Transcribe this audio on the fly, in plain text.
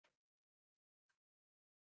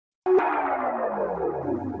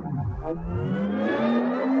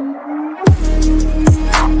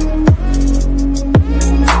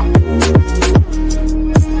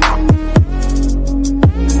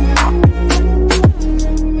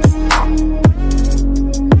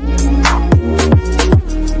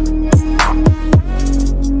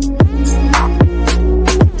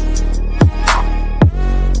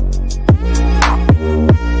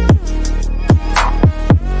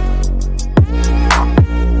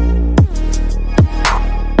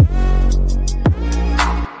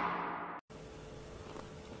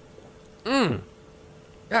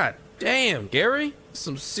God damn, Gary.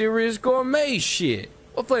 Some serious gourmet shit.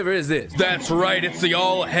 What flavor is this? That's right, it's the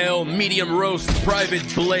all-hell medium roast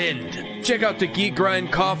private blend. Check out the Geek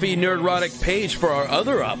Grind Coffee Nerdrotic page for our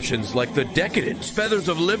other options like the Decadence, Feathers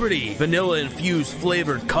of Liberty, vanilla-infused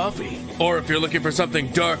flavored coffee. Or if you're looking for something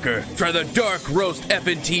darker, try the Dark Roast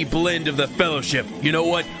FNT blend of the Fellowship. You know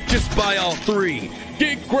what? Just buy all three.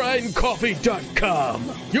 GeekGrindCoffee.com.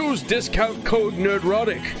 Use discount code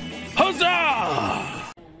Nerdrotic.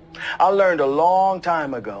 Huzzah! I learned a long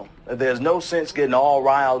time ago that there's no sense getting all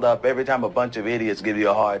riled up every time a bunch of idiots give you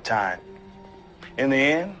a hard time. In the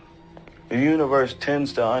end, the universe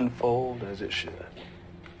tends to unfold as it should.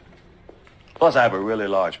 Plus, I have a really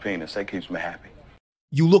large penis. That keeps me happy.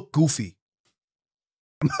 You look goofy.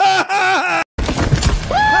 It's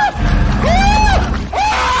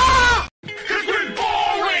been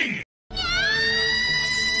boring!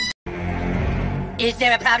 Is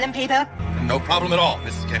there a problem, people? No problem at all,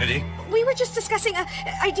 Mrs. Kennedy. We were just discussing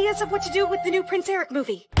ideas of what to do with the new Prince Eric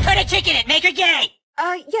movie. Put a chick in it, make her gay!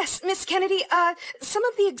 Yes, Miss Kennedy, some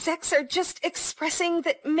of the execs are just expressing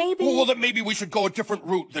that maybe... Well, that maybe we should go a different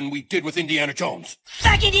route than we did with Indiana Jones.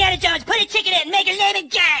 Fuck Indiana Jones, put a chick in it and make her name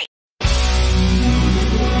it gay!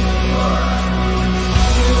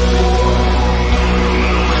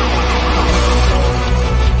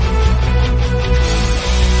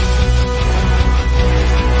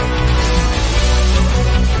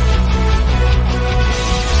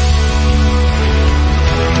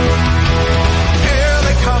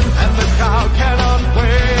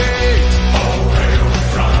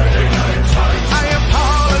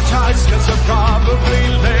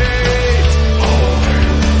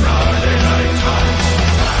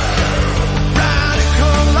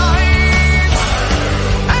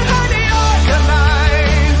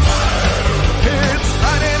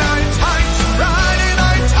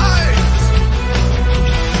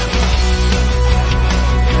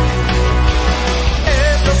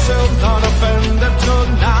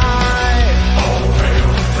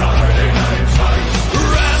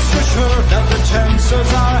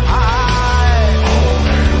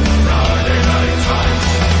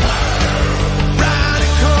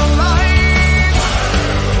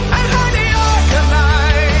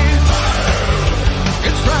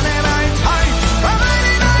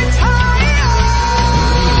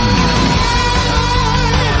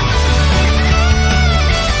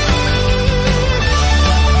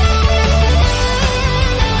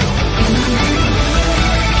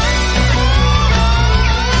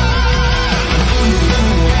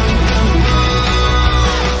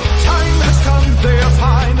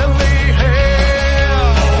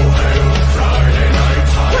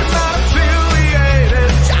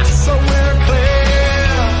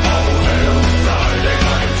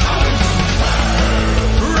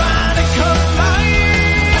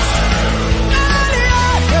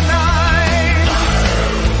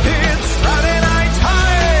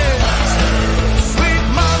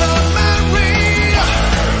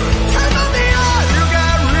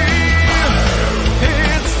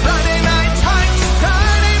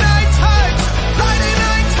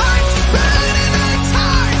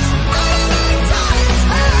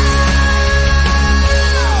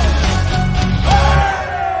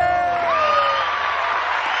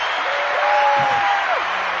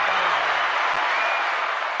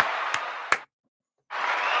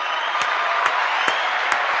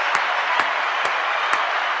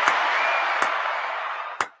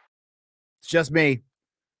 Just me.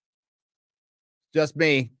 Just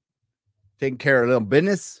me taking care of a little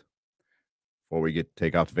business before we get to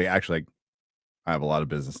take off to Vegas. Actually, I have a lot of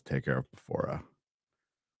business to take care of before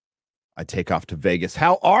I take off to Vegas.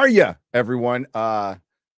 How are you, everyone?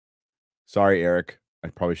 Sorry, Eric. I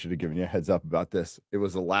probably should have given you a heads up about this. It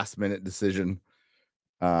was a last minute decision.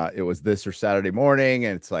 It was this or Saturday morning,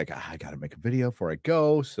 and it's like, I got to make a video before I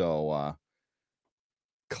go. So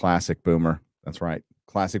classic boomer. That's right.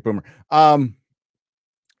 Classic boomer.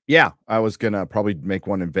 Yeah, I was gonna probably make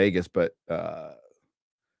one in Vegas, but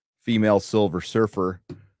female Silver Surfer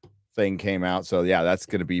thing came out. So yeah, that's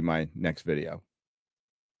gonna be my next video.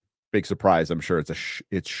 big surprise. I'm sure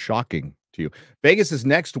it's shocking to you. Vegas is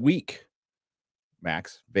next week,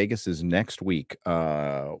 Max. Vegas is next week.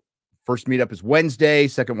 First meetup is Wednesday.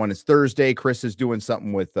 Second one is Thursday. Chris is doing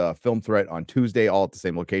something with Film Threat on Tuesday, all at the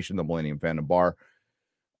same location, the Millennium Fandom Bar.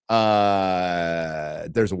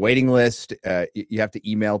 There's a waiting list. You have to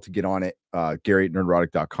email to get on it. Gary at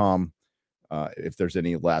nerdrotic.com. If there's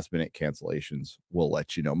any last minute cancellations, we'll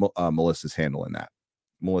let you know. Melissa's handling that.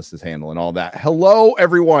 Melissa's handling all that. Hello,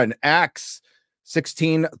 everyone. Axe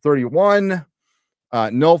 1631.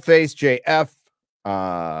 No Face JF.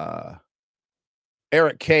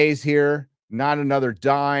 Eric K's here. Not another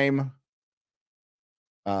dime.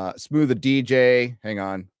 Smooth the DJ. Hang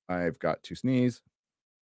on. I've got to sneeze.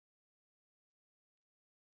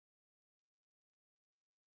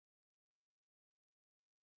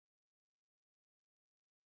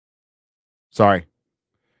 Sorry.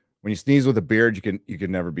 When you sneeze with a beard, you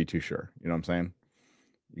can never be too sure. You know what I'm saying?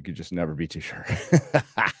 You could just never be too sure.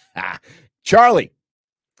 Charlie.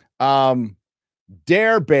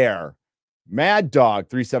 Dare Bear. Mad Dog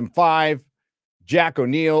 375. Jack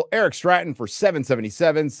O'Neill. Eric Stratton for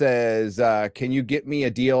 777 says, can you get me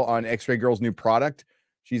a deal on X-Ray Girl's new product?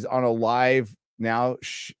 She's on a live now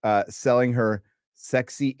selling her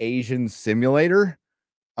sexy Asian simulator.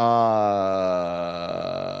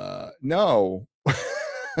 No.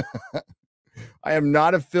 I am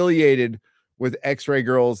not affiliated with X-Ray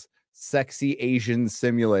Girl's sexy Asian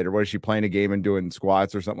simulator. What is she playing a game and doing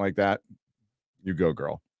squats or something like that? You go,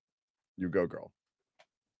 girl. You go, girl.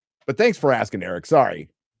 But thanks for asking, Eric. Sorry.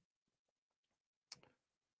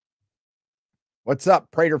 What's up,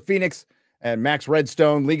 Prater Phoenix and Max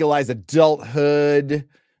Redstone? Legalize adulthood.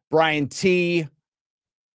 Brian T.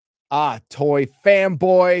 Toy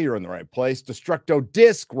Fanboy. You're in the right place. Destructo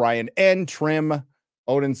Disc. Ryan N. Trim.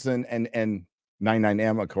 Odinson and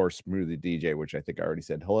 99M, of course, Smoothie DJ, which I think I already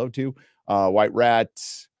said hello to. White Rat.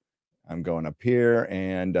 I'm going up here.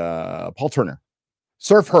 And Paul Turner.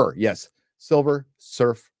 Surf Her. Yes. Silver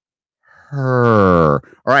Surf Her. All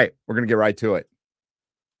right. We're going to get right to it.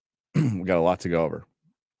 We got a lot to go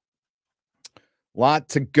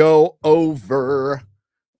over.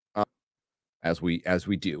 As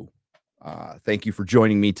we do. Thank you for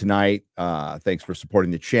joining me tonight. Thanks for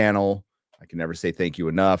supporting the channel. I can never say thank you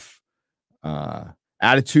enough.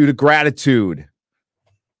 Attitude of gratitude.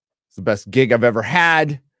 It's the best gig I've ever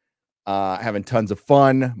had. Having tons of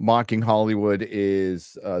fun. Mocking Hollywood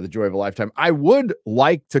is the joy of a lifetime. I would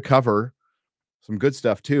like to cover some good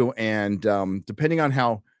stuff too. And depending on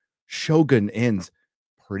how Shogun ends,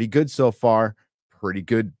 pretty good so far. Pretty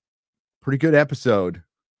good episode.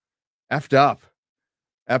 Effed up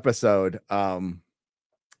episode. At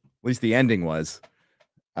least the ending was.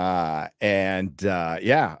 Yeah,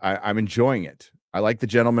 I'm enjoying it. I like The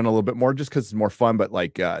Gentleman a little bit more just because it's more fun, but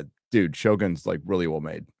like, dude, Shogun's like really well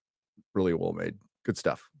made. Really well made. Good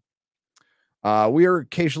stuff. We are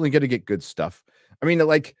occasionally going to get good stuff. I mean,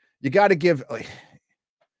 like, you got to give,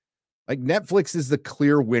 like Netflix is the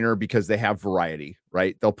clear winner because they have variety,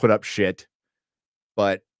 right? They'll put up shit,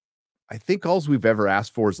 but I think all we've ever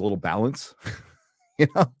asked for is a little balance, you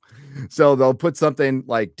know? So they'll put something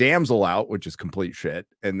like Damsel out, which is complete shit,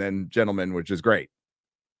 and then Gentleman, which is great.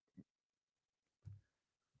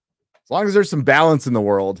 As long as there's some balance in the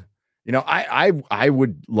world, you know, I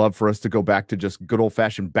would love for us to go back to just good old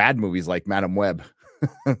fashioned bad movies like Madam Web.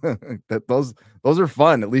 those are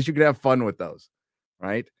fun. At least you can have fun with those,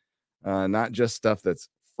 right? Not just stuff that's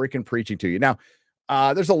freaking preaching to you. Now,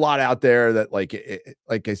 there's a lot out there that, like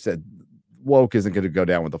I said, woke isn't going to go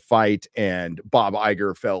down with the fight, and Bob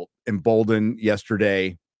Iger felt emboldened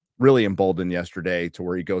yesterday, really emboldened yesterday, to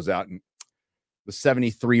where he goes out and the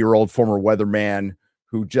 73-year-old former weatherman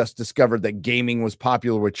who just discovered that gaming was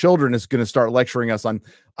popular with children is going to start lecturing us on,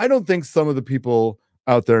 I don't think some of the people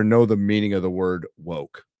out there know the meaning of the word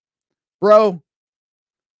woke. Bro,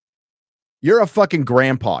 you're a fucking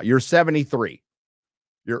grandpa. You're 73.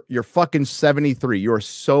 You're fucking 73. You're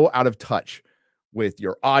so out of touch with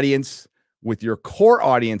your audience, with your core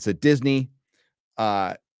audience at Disney.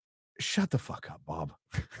 Shut the fuck up, Bob.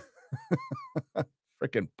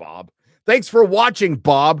 Freaking Bob. Thanks for watching,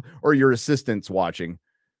 Bob, or your assistant's watching.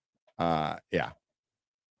 Yeah.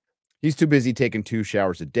 He's too busy taking 2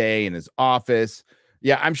 showers a day in his office.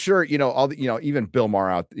 Yeah, I'm sure, you know, even Bill Maher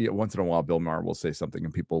out, once in a while, Bill Maher will say something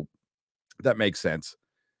and people, that makes sense.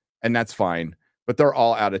 And that's fine. But they're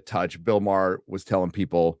all out of touch. Bill Maher was telling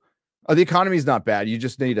people, oh, the economy's not bad. You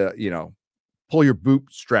just need to, pull your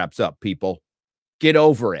bootstraps up, people. Get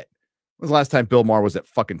over it. When was the last time Bill Maher was at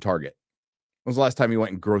fucking Target? When was the last time he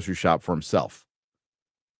went and grocery shop for himself?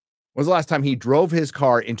 Was the last time he drove his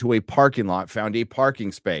car into a parking lot, found a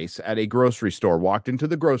parking space at a grocery store, walked into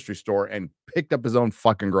the grocery store, and picked up his own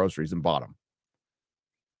fucking groceries and bought them?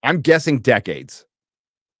 I'm guessing decades.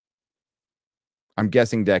 I'm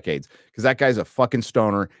guessing decades because that guy's a fucking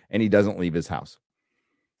stoner and he doesn't leave his house.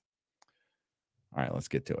 All right, let's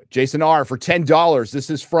get to it. Jason R. for $10. This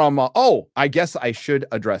is from, I guess I should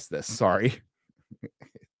address this. Sorry.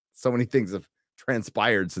 So many things have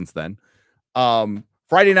transpired since then.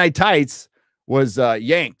 Friday Night Tights was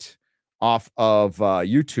yanked off of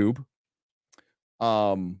YouTube.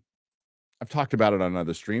 I've talked about it on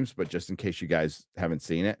other streams, but just in case you guys haven't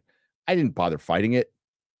seen it, I didn't bother fighting it.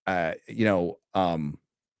 There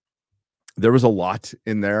was a lot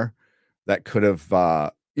in there that could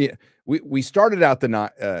have, we started out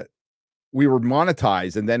we were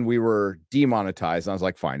monetized and then we were demonetized. And I was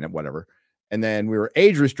like, fine, whatever. And then we were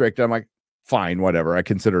age restricted. I'm like, fine, whatever. I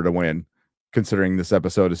consider it a win considering this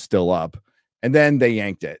episode is still up. And then they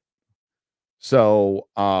yanked it. So,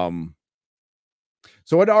 so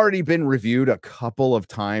it had already been reviewed a couple of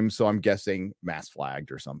times. So I'm guessing mass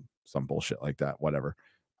flagged or some bullshit like that, whatever.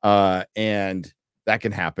 And that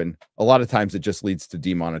can happen. A lot of times it just leads to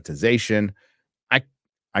demonetization.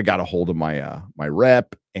 I got a hold of my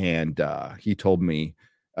rep and he told me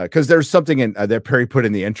because there's something in that Perry put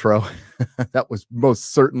in the intro that was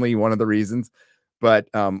most certainly one of the reasons, but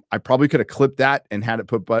I probably could have clipped that and had it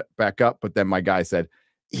put back up. But then my guy said,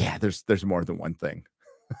 yeah, there's more than one thing.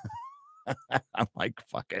 I'm like,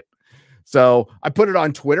 fuck it. So I put it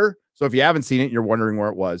on Twitter. So if you haven't seen it, you're wondering where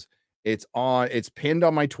it was. It's pinned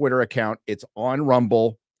on my Twitter account. It's on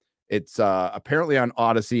Rumble. It's apparently on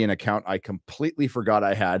Odyssey, an account I completely forgot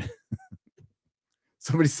I had.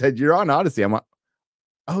 Somebody said, you're on Odyssey. I'm like,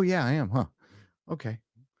 oh yeah, I am, huh? Okay.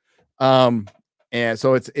 And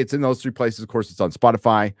so it's in those three places. Of course, it's on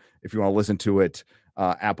Spotify if you want to listen to it,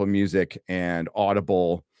 Apple Music and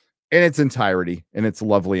Audible in its entirety, in its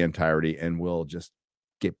lovely entirety. And we'll just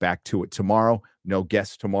get back to it tomorrow. No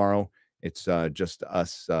guests tomorrow. It's just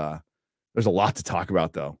us. There's a lot to talk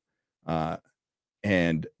about though.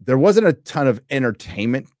 And there wasn't a ton of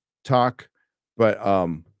entertainment talk, but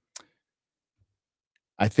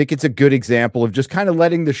I think it's a good example of just kind of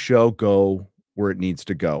letting the show go where it needs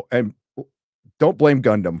to go. And don't blame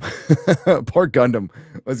Gundam. Poor Gundam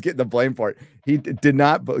was getting the blame for it. He did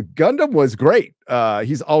not, but Gundam was great.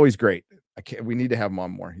 He's always great. We need to have him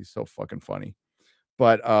on more. He's so fucking funny.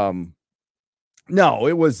 But no,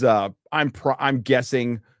 it was I'm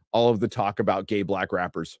guessing all of the talk about gay black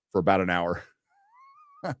rappers for about an hour.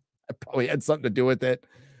 I probably had something to do with it.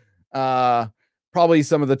 Probably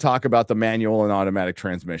some of the talk about the manual and automatic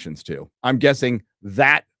transmissions too. I'm guessing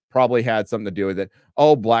that probably had something to do with it.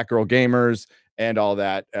 Oh, black girl gamers and all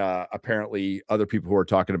that. Apparently other people who are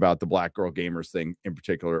talking about the black girl gamers thing in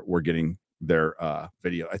particular were getting their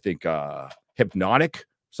video. I think Hypnotic,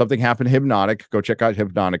 something happened to Hypnotic. Go check out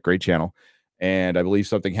Hypnotic, great channel. And I believe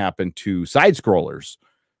something happened to side scrollers.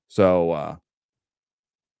 So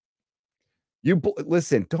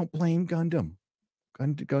listen, don't blame Gundam.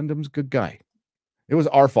 Gundam's a good guy. It was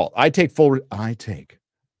our fault. I take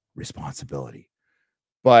responsibility.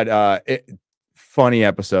 But funny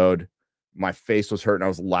episode. My face was hurting. I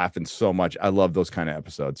was laughing so much. I love those kind of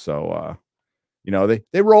episodes. So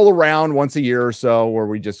they roll around once a year or so where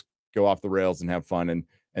we just go off the rails and have fun.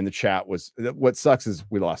 And the chat was, what sucks is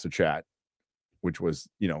we lost a chat, which was,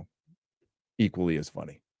 equally as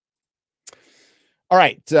funny. All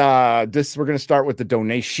right, we're going to start with the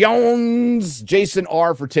donations. Jason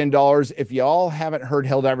R for $10. If y'all haven't heard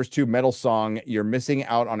Helldivers 2 Metal Song, you're missing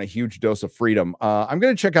out on a huge dose of freedom. I'm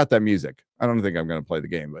going to check out that music. I don't think I'm going to play the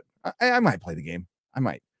game, but I might play the game. I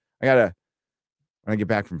might. When I get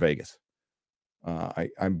back from Vegas.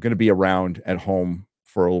 I'm going to be around at home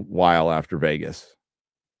for a while after Vegas.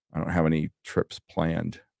 I don't have any trips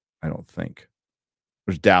planned, I don't think.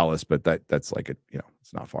 There's Dallas, but that's like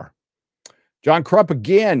it's not far. John Krupp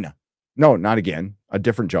again. No, not again. A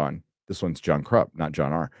different John. This one's John Krupp, not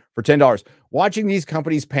John R. For $10. Watching these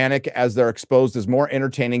companies panic as they're exposed is more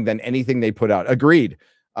entertaining than anything they put out. Agreed.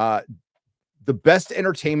 The best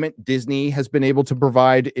entertainment Disney has been able to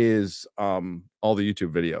provide is all the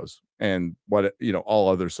YouTube videos and all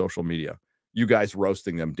other social media. You guys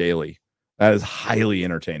roasting them daily. That is highly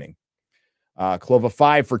entertaining. Clova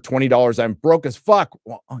 5 for $20. I'm broke as fuck.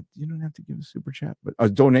 Well, you don't have to give a super chat, but a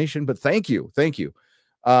donation, but thank you.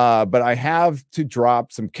 But I have to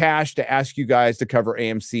drop some cash to ask you guys to cover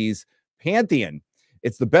AMC's Pantheon.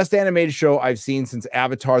 It's the best animated show I've seen since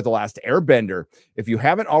Avatar: The Last Airbender. If you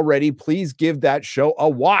haven't already, please give that show a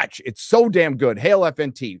watch. It's so damn good. Hail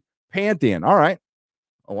FNT. Pantheon. All right.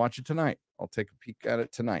 I'll watch it tonight. I'll take a peek at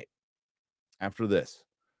it tonight. after this.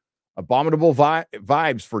 Abominable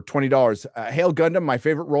Vibes for $20. Hail Gundam, my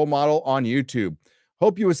favorite role model on YouTube.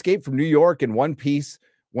 Hope you escape from New York in one piece.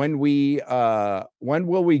 When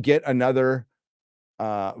will we get another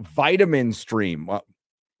vitamin stream? Well,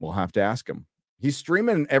 we'll have to ask him. He's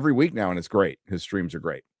streaming every week now, and it's great. His streams are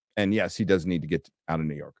great. And yes, he does need to get out of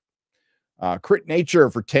New York. Crit Nature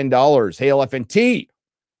for $10. Hail FNT.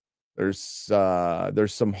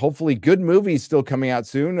 There's some hopefully good movies still coming out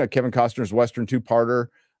soon. Kevin Costner's Western two-parter.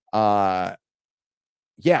 Yeah,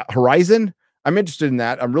 Horizon. I'm interested in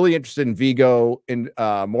that. I'm really interested in Viggo and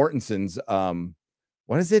Mortensen's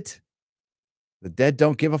what is it? The Dead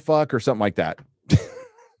Don't Give a Fuck or something like that.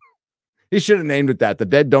 He should have named it that. The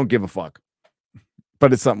Dead Don't Give a Fuck.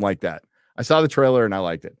 But it's something like that. I saw the trailer and I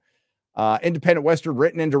liked it. Independent Western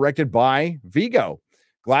written and directed by Viggo.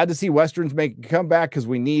 Glad to see Westerns make a comeback because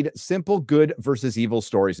we need simple good versus evil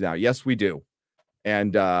stories now. Yes, we do.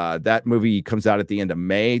 And that movie comes out at the end of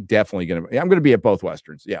May. Definitely I'm going to be at both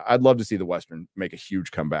Westerns. Yeah, I'd love to see the Western make a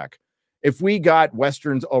huge comeback. If we got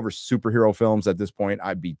Westerns over superhero films at this point,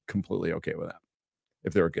 I'd be completely okay with that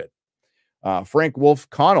if they were good. Frank Wolf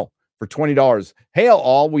Connell for $20. Hail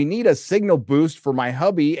all. We need a signal boost for my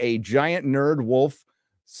hubby, a giant nerd wolf.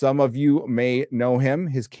 Some of you may know him.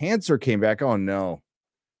 His cancer came back. Oh, no.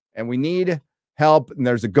 And we need help. And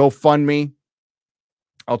there's a GoFundMe.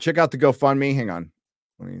 I'll check out the GoFundMe. Hang on.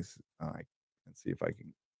 Let me let's see if I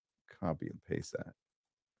can copy and paste that.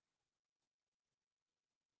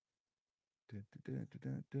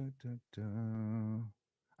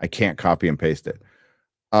 I can't copy and paste it.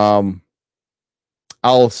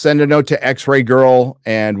 I'll send a note to X-Ray Girl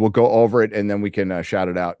and we'll go over it and then we can shout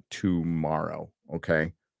it out tomorrow.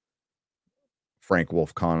 Okay. Frank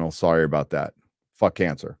Wolf Connell. Sorry about that. Fuck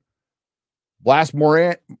cancer. Blast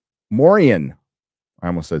Morian. I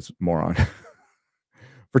almost said moron.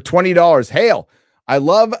 For $20. Hail. I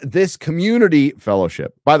love this community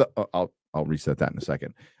fellowship. I'll reset that in a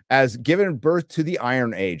second. As given birth to the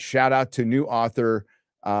Iron Age. Shout out to new author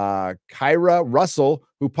Kyra Russell,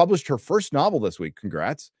 who published her first novel this week.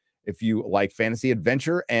 Congrats. If you like fantasy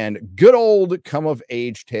adventure and good old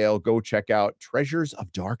come-of-age tale, go check out Treasures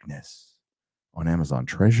of Darkness on Amazon.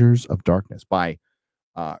 Treasures of Darkness by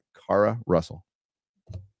Kyra Russell.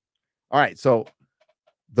 All right, so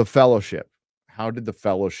the fellowship. How did the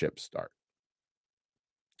fellowship start?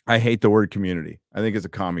 I hate the word community. I think it's a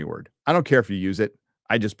commie word. I don't care if you use it.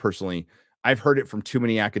 I just personally, I've heard it from too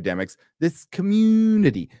many academics. This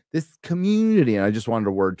community. And I just wanted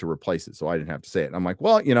a word to replace it so I didn't have to say it. And I'm like,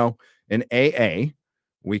 well, you know, in AA,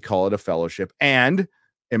 we call it a fellowship. And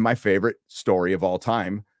in my favorite story of all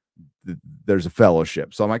time, there's a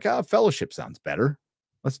fellowship. So I'm like, fellowship sounds better.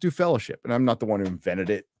 Let's do fellowship. And I'm not the one who invented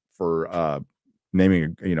it for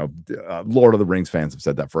naming, Lord of the Rings fans have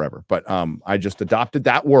said that forever. But I just adopted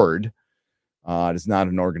that word. It is not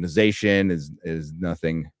an organization, is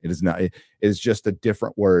nothing. It is not. It is just a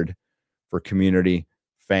different word for community,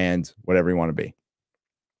 fans, whatever you want to be.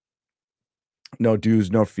 No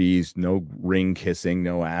dues, no fees, no ring kissing,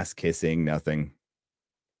 no ass kissing, nothing.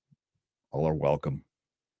 All are welcome.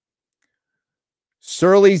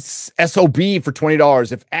 Surly SOB for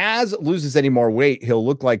 $20. If Az loses any more weight, he'll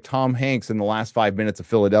look like Tom Hanks in the last 5 minutes of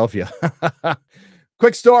Philadelphia.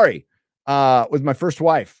 Quick story. With my first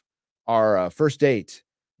wife. Our first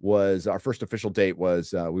official date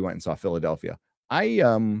was we went and saw Philadelphia.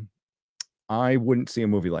 I wouldn't see a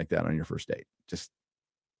movie like that on your first date. Just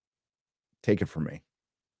take it from me.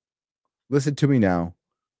 Listen to me now.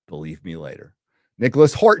 Believe me later.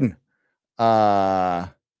 Nicholas Horton has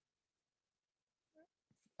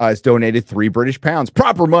donated £3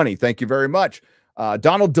 Proper money. Thank you very much.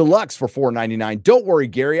 Donald Deluxe for $4.99. Don't worry,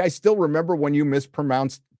 Gary. I still remember when you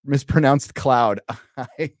mispronounced cloud.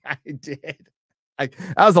 I did.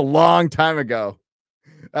 That was a long time ago.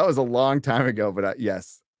 But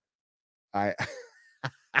yes,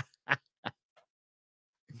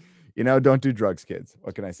 don't do drugs, kids.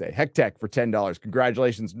 What can I say? Heck Tech for $10.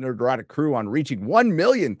 Congratulations, Nerdrotic crew, on reaching 1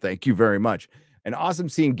 million. Thank you very much. And awesome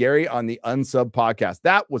seeing Gary on the Unsub podcast.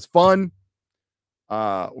 That was fun.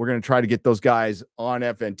 We're going to try to get those guys on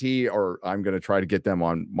FNT, or I'm going to try to get them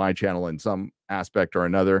on my channel in some aspect or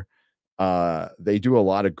another. They do a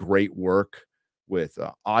lot of great work with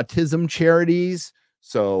autism charities.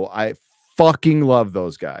 So I fucking love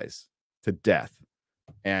those guys to death.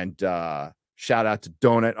 And shout out to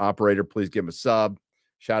Donut Operator. Please give him a sub.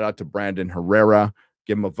 Shout out to Brandon Herrera.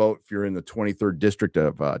 Give him a vote if you're in the 23rd district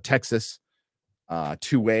of Texas.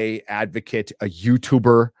 2A advocate, a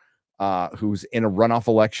YouTuber who's in a runoff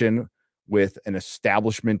election with an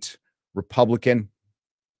establishment Republican.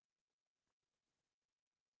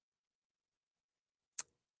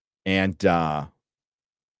 And yeah.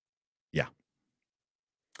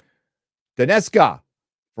 Daneska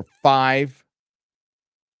for €5.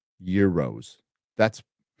 That's, I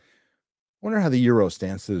wonder how the euro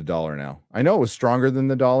stands to the dollar now. I know it was stronger than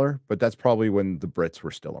the dollar, but that's probably when the Brits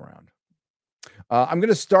were still around. I'm going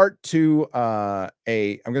to start a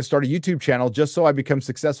YouTube channel just so I become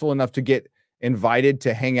successful enough to get invited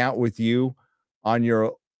to hang out with you on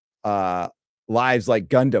your lives like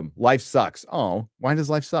Gundam. Life sucks. Oh, why does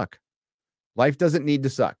life suck? Life doesn't need to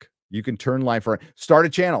suck. You can turn life around. Start a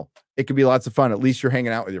channel. It could be lots of fun. At least you're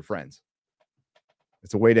hanging out with your friends.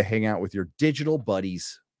 It's a way to hang out with your digital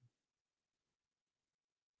buddies.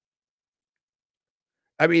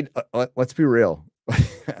 I mean, let's be real.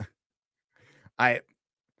 I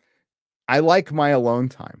like my alone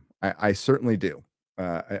time. I certainly do.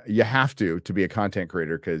 You have to be a content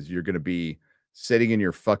creator because you're going to be sitting in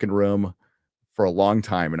your fucking room for a long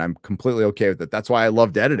time, and I'm completely okay with it. That's why I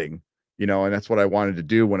loved editing, and that's what I wanted to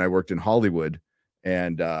do when I worked in Hollywood,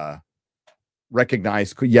 and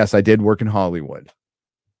recognized, yes, I did work in Hollywood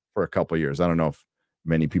for a couple of years. I don't know if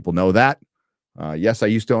many people know that. Yes, I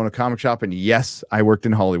used to own a comic shop, and yes, I worked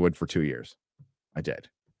in Hollywood for 2 years. I did,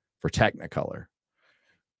 for Technicolor.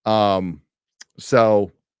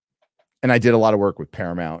 So, and I did a lot of work with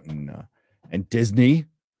Paramount and Disney.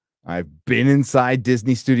 I've been inside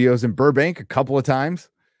Disney Studios in Burbank a couple of times.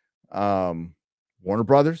 Warner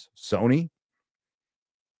Brothers, Sony.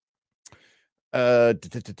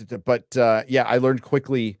 But yeah, I learned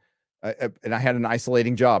quickly, and I had an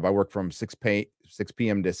isolating job. I worked from 6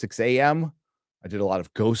 p.m. to 6 a.m. I did a lot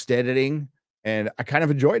of ghost editing, and I kind of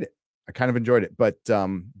enjoyed it. But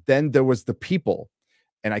then there was the people,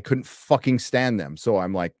 and I couldn't fucking stand them. So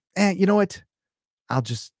I'm like, you know what? I'll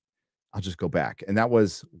just go back. And that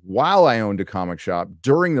was while I owned a comic shop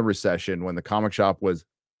during the recession, when the comic shop was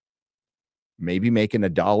maybe making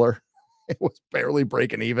 $1. It was barely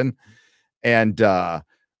breaking even. And I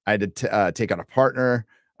had to take on a partner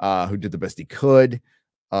who did the best he could.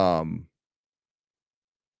 And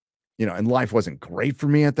life wasn't great for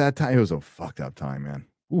me at that time. It was a fucked up time, man.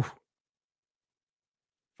 Oof.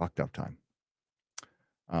 Fucked up time.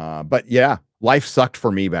 But yeah, life sucked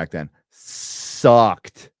for me back then.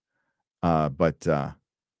 Sucked. But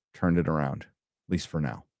turned it around, at least for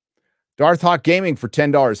now. Darth Hawk Gaming for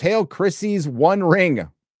 $10. Hail Chrissy's One Ring.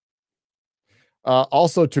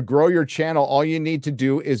 Also, to grow your channel, all you need to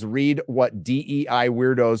do is read what DEI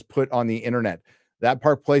weirdos put on the internet. That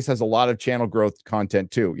Park Place has a lot of channel growth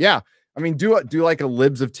content too. Yeah. I mean, do like a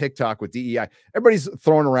libs of TikTok with DEI. Everybody's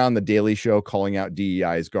throwing around the Daily Show, calling out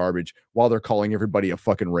DEI as garbage while they're calling everybody a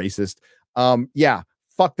fucking racist. Yeah.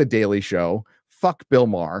 Fuck the Daily Show. Fuck Bill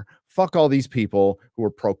Maher. Fuck all these people who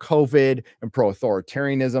are pro-COVID and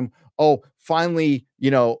pro-authoritarianism. Oh, finally,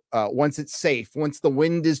 once it's safe, once the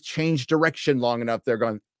wind has changed direction long enough, they're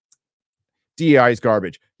going, DEI is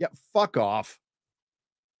garbage. Yeah, fuck off.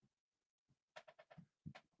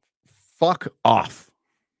 Fuck off.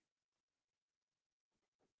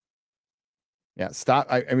 Yeah, stop.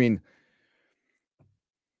 I mean,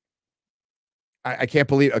 I can't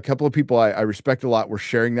believe a couple of people I respect a lot were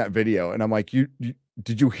sharing that video. And I'm like, you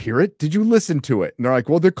did you hear it? Did you listen to it? And they're like,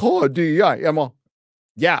 well, they're called DEI. I'm all,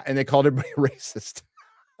 yeah. And they called everybody racist.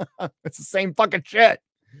 It's the same fucking shit.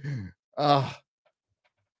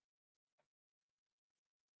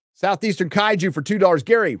 Southeastern Kaiju for $2.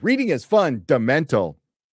 Gary, reading is fun. Demental.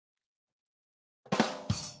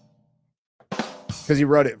 Because he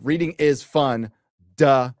wrote it. Reading is fun.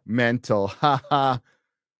 Demental. Ha ha.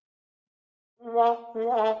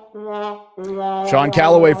 Sean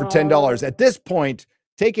Calloway for $10. At this point,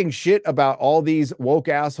 taking shit about all these woke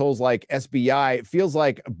assholes like SBI feels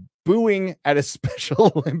like booing at a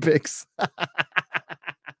Special Olympics.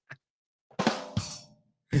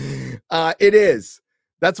 It is.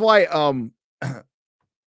 That's why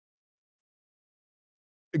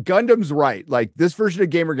Gundam's right. Like, this version of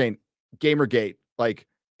Gamergate, like,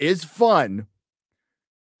 is fun.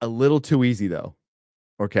 A little too easy though.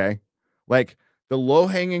 Okay. Like, the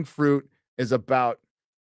low-hanging fruit is about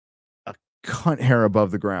a cunt hair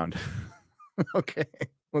above the ground. Okay,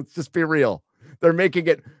 let's just be real. They're making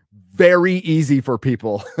it very easy for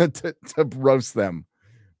people to roast them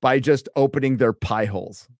by just opening their pie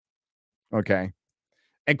holes. Okay,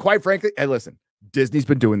 and quite frankly, hey, listen, Disney's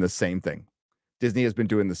been doing the same thing. Disney has been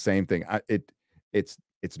doing the same thing. It's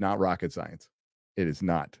not rocket science. It is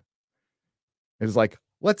not. It's like,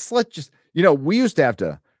 let's just, we used to have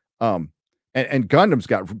to, and Gundam's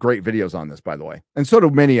got great videos on this, by the way. And so do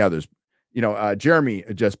many others. Jeremy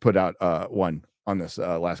just put out one on this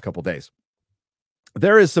last couple days.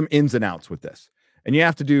 There is some ins and outs with this. And you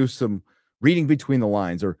have to do some reading between the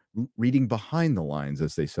lines, or reading behind the lines,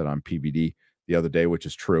 as they said on PBD the other day, which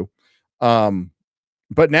is true.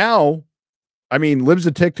 But now, I mean, Libs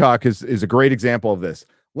of TikTok is a great example of this.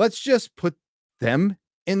 Let's just put them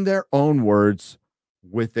in their own words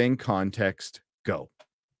within context. Go.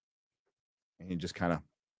 And you just kind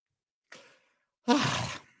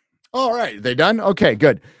of, all right, they done? Okay,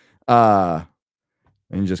 good. And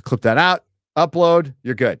you just clip that out, upload,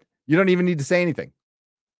 you're good. You don't even need to say anything.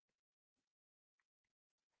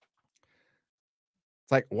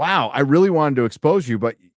 It's like, wow, I really wanted to expose you,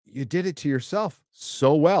 but you did it to yourself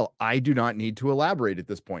so well. I do not need to elaborate at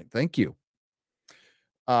this point. Thank you.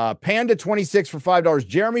 Panda26 for $5.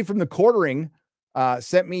 Jeremy from the Quartering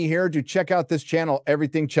sent me here to check out this channel.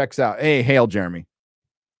 Everything checks out. Hey, hail, Jeremy.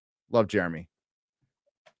 Love Jeremy.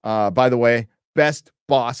 By the way, best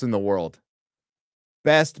boss in the world.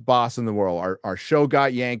 Best boss in the world. Our show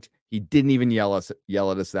got yanked. He didn't even yell at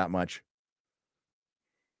us that much.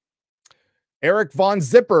 Eric Von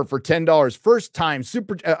Zipper for $10. First time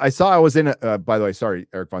super. I saw I was in a, by the way, sorry,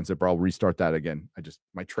 Eric Von Zipper. I'll restart that again. That's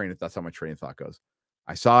how my train of thought goes.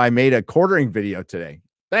 I saw I made a Quartering video today.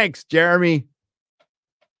 Thanks, Jeremy.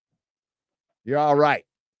 You're all right.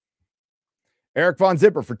 Eric Von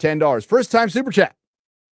Zipper for $10. First time super chat.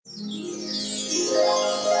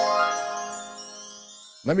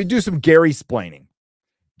 Let me do some Gary splaining.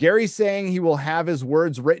 Gary saying he will have his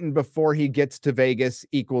words written before he gets to Vegas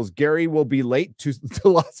equals Gary will be late to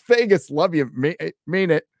Las Vegas. Love you. Mean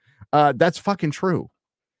it. That's fucking true.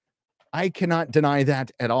 I cannot deny that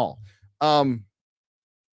at all.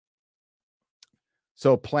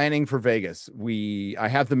 So planning for Vegas, I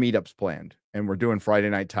have the meetups planned, and we're doing Friday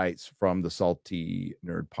Night Tights from the Salty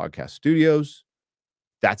Nerd Podcast Studios.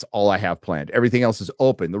 That's all I have planned. Everything else is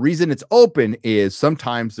open. The reason it's open is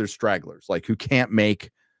sometimes there's stragglers, like who can't make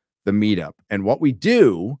the meetup. And what we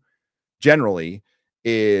do generally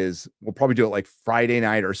is we'll probably do it like Friday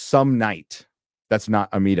night or some night. That's not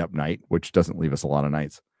a meetup night, which doesn't leave us a lot of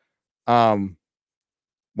nights.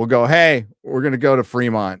 We'll go, hey, we're going to go to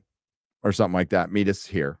Fremont or something like that. Meet us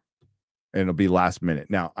here. And it'll be last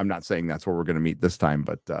minute. Now, I'm not saying that's where we're going to meet this time,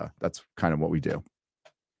 but that's kind of what we do.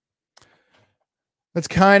 That's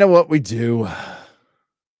kind of what we do.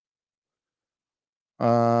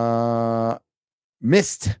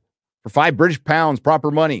 Missed for £5 proper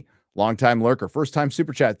money. Longtime lurker, first time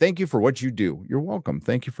super chat. Thank you for what you do. You're welcome.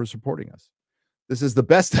 Thank you for supporting us. This is the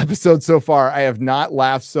best episode so far. I have not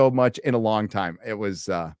laughed so much in a long time. It was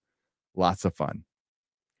lots of fun.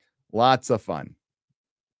 Lots of fun.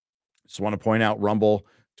 Just want to point out Rumble,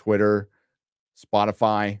 Twitter,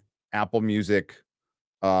 Spotify, Apple Music,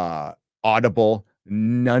 Audible.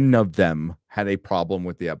 None of them had a problem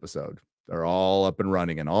with the episode. They're all up and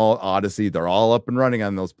running, and all Odyssey, they're all up and running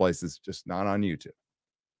on those places, just not on YouTube.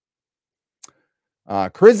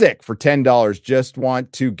 Krizik for $10. Just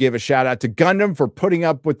want to give a shout out to Gundam for putting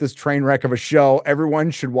up with this train wreck of a show.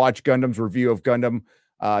 Everyone should watch Gundam's review of Gundam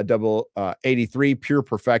 83 Pure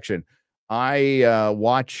Perfection. I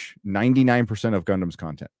watch 99% of Gundam's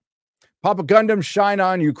content. Papa Gundam, shine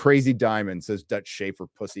on, you crazy diamond, says Dutch Schaefer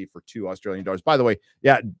Pussy for $2 Australian. By the way,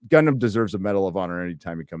 yeah, Gundam deserves a Medal of Honor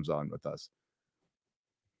anytime he comes on with us.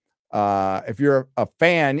 If you're a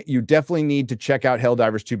fan, you definitely need to check out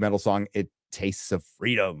Helldivers 2 Metal Song. It tastes of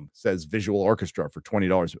freedom, says Visual Orchestra for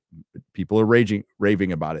 $20. People are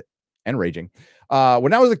raving about it and raging.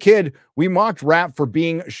 When I was a kid, we mocked rap for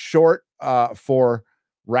being short for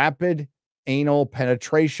rapid anal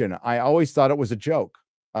penetration. I always thought it was a joke.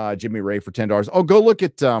 Jimmy Ray for $10. Oh, go look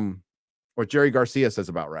at what Jerry Garcia says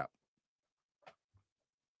about rap.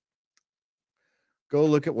 Go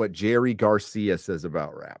look at what Jerry Garcia says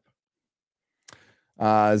about rap.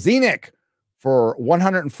 Zenik for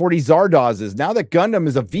 140 Zardozes. Now that Gundam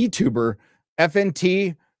is a VTuber,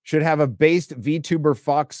 FNT should have a based VTuber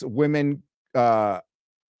Fox woman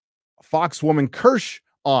Kirsch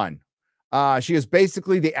on. She is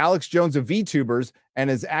basically the Alex Jones of VTubers and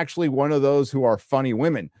is actually one of those who are funny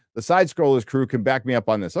women. The Side Scrollers crew can back me up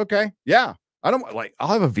on this. Okay. Yeah. I'll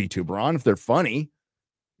have a VTuber on if they're funny,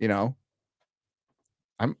 you know.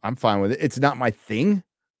 I'm fine with it. It's not my thing,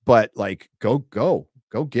 but like go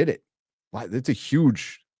get it. It's a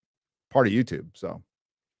huge part of YouTube. So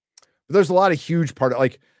but there's a lot of huge part of,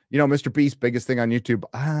 like, you know, Mr. Beast's biggest thing on YouTube.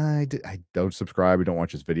 I don't subscribe. I don't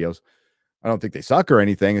watch his videos. I don't think they suck or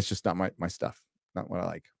anything. It's just not my stuff. Not what I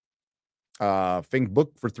like. Fink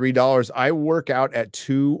Book for $3. I work out at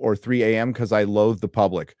 2 or 3 a.m. because I loathe the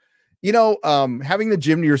public. You know, having the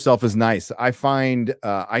gym to yourself is nice. I find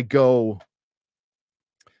I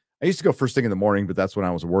used to go first thing in the morning, but that's when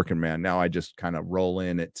I was a working man. Now I just kind of roll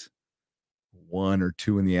in at 1 or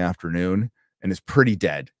 2 in the afternoon, and it's pretty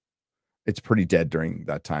dead. It's pretty dead during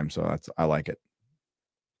that time, so I like it.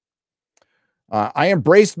 I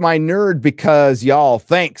embraced my nerd because y'all.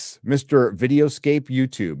 Thanks, Mr. Videoscape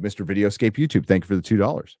YouTube. Mr. Videoscape YouTube, thank you for the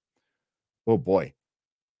 $2. Oh boy.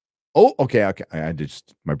 Oh, okay.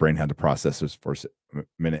 My brain had to process this for a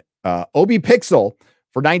minute. Obi Pixel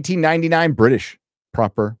for $19.99 British.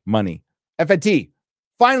 Proper money. FNT,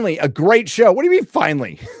 finally, a great show. What do you mean,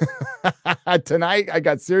 finally? Tonight, I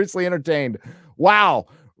got seriously entertained. Wow.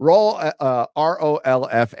 ROLFMAO.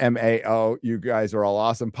 You guys are all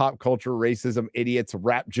awesome. Pop culture, racism, idiots,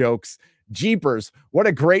 rap jokes, jeepers. What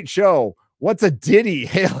a great show. What's a ditty?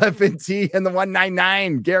 Hail FNT and the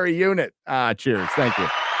 199 Gary Unit. Cheers. Thank you.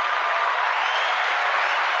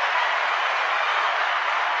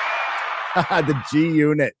 The G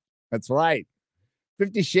Unit. That's right.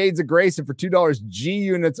 50 Shades of Grace, and for $2, G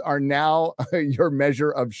Units are now your measure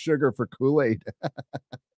of sugar for Kool-Aid.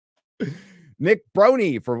 Nick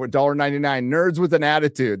Brony for $1.99. Nerds with an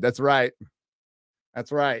attitude. That's right.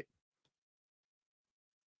 That's right.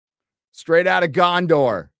 Straight out of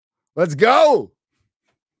Gondor. Let's go.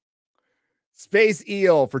 Space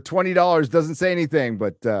Eel for $20. Doesn't say anything,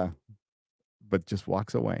 but just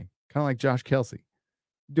walks away. Kind of like Josh Kelsey.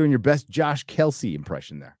 Doing your best Josh Kelsey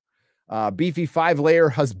impression there. Beefy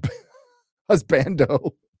 5-layer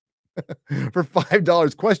husbando for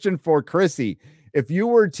 $5. Question for Chrissy. If you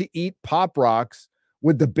were to eat Pop Rocks,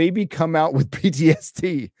 would the baby come out with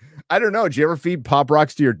PTSD? I don't know. Did you ever feed Pop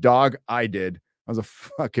Rocks to your dog? I did. I was a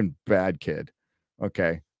fucking bad kid.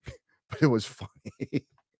 Okay. But it was funny.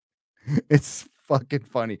 It's fucking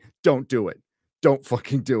funny. Don't do it. Don't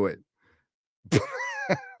fucking do it.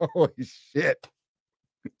 Holy shit.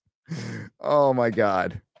 Oh my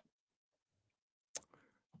God.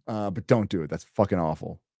 But don't do it. That's fucking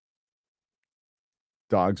awful.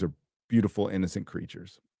 Dogs are beautiful, innocent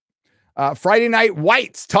creatures. Friday Night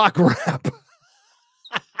Whites talk rap.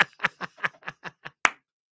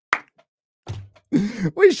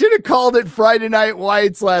 We should have called it Friday Night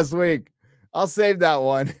Whites last week. I'll save that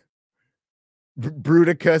one.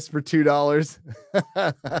 Bruticus for $2.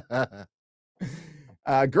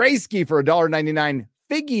 Grayski for $1.99.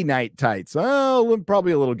 Figgy Night Tights. Oh,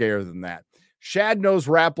 probably a little gayer than that. Shad knows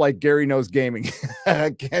rap like Gary knows gaming.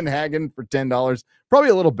 Ken Hagen for $10. Probably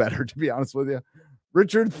a little better, to be honest with you.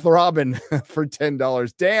 Richard Throbbin for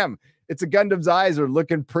 $10. Damn, it's a Gundam's eyes are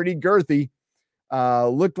looking pretty girthy.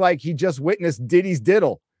 Looked like he just witnessed Diddy's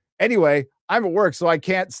diddle. Anyway, I'm at work, so I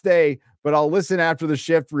can't stay, but I'll listen after the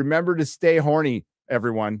shift. Remember to stay horny,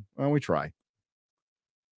 everyone. Well, we try.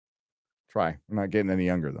 We're not getting any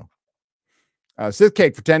younger, though. Sith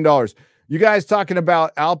Cake for $10. You guys talking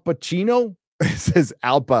about Al Pacino? It says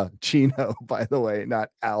Al Pacino, by the way, not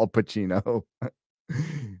Al Pacino.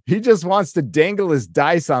 He just wants to dangle his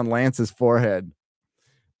dice on Lance's forehead.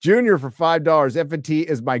 Junior for $5. FNT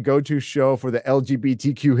is my go-to show for the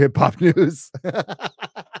LGBTQ hip-hop news.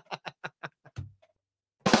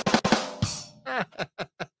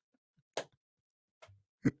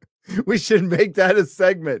 We should make that a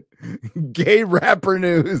segment. Gay rapper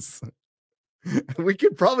news. We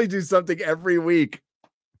could probably do something every week.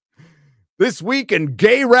 This week in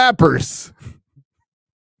gay rappers.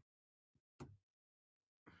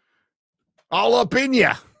 All up in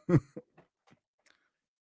ya.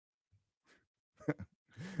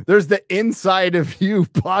 There's the Inside of You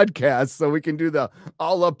podcast, so we can do the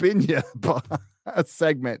All Up in Ya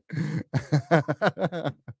segment.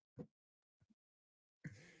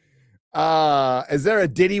 Is there a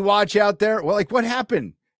Diddy watch out there? Well, like what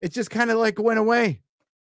happened? It just kind of like went away.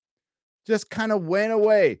 Just kind of went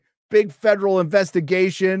away. Big federal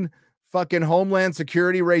investigation. Fucking Homeland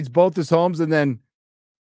Security raids both his homes, and then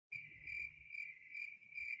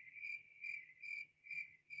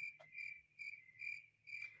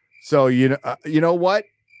so you know what?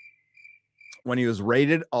 When he was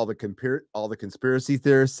raided, all the conspiracy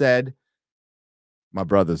theorists said, my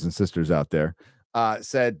brothers and sisters out there,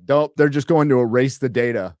 said, nope, they're just going to erase the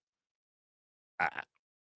data.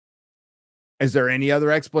 Is there any other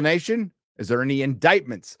explanation? Is there any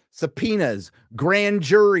indictments, subpoenas, grand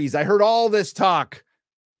juries? I heard all this talk.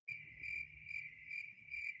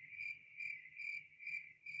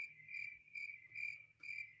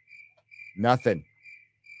 Nothing.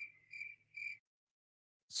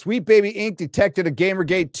 Sweet Baby Inc. detected a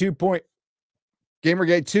Gamergate 2.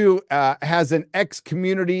 Gamergate 2 has an X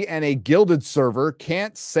community and a gilded server.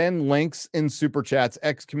 Can't send links in super chats.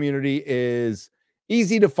 X community is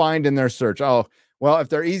easy to find in their search. Oh, well, if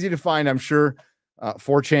they're easy to find, I'm sure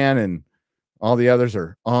 4chan and all the others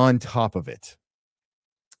are on top of it.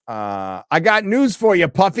 I got news for you,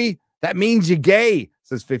 Puffy. That means you gay,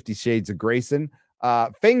 says 50 Shades of Grayson.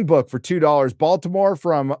 Fing book for $2. Baltimore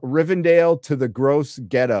from Rivendell to the gross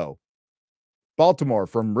ghetto. Baltimore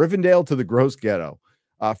from Rivendell to the gross ghetto.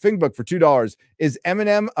 Fing book for $2. Is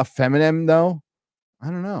Eminem a feminine though? I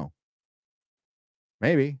don't know.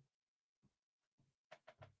 Maybe.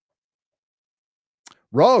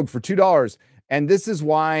 Rogue for $2. And this is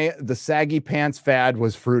why the saggy pants fad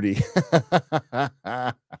was fruity.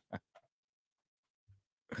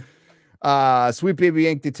 Sweet Baby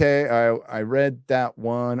Ink Detail. I read that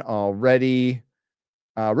one already.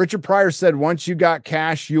 Richard Pryor said, once you got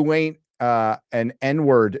cash, you ain't an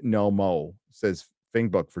N-word no mo, says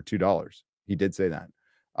Fingbook for $2. He did say that.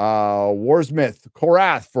 Warsmith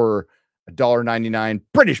Korath for $1.99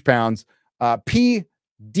 British pounds. P.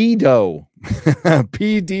 Dido.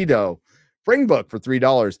 P. Dido. Fringbook for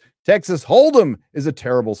 $3. Texas Hold'em is a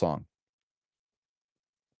terrible song.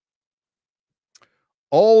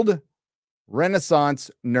 Old Renaissance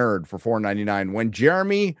Nerd for $4.99. When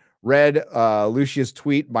Jeremy read Lucia's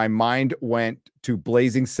tweet, my mind went to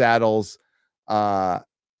Blazing Saddles, the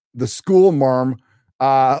school marm.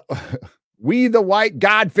 We the white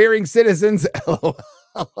God-fearing citizens. That's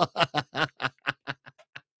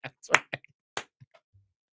right.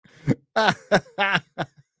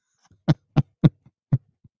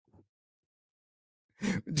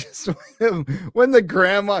 Just when the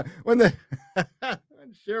grandma, when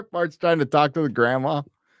Sheriff Bart's trying to talk to the grandma,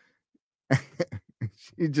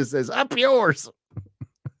 she just says, up yours.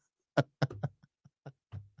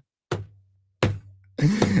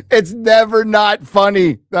 It's never not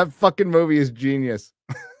funny. That fucking movie is genius.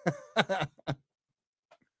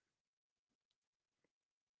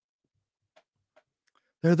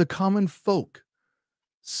 They're the common folk,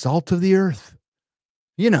 salt of the earth,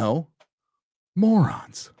 you know,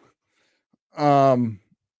 morons.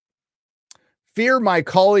 Fear my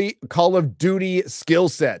Call of Duty skill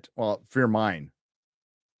set. Well, fear mine.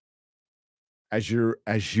 Azure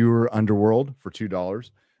Underworld for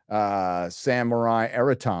 $2. Samurai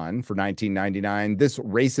Eraton for $19.99. This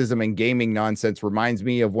racism and gaming nonsense reminds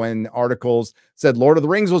me of when articles said Lord of the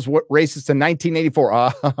Rings was racist in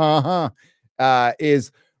 1984.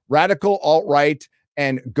 Is radical alt-right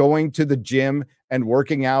and going to the gym and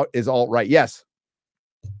working out is alt-right. Yes.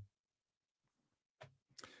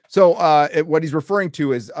 So what he's referring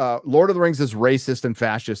to is Lord of the Rings is racist and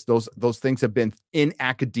fascist. Those things have been in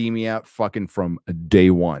academia fucking from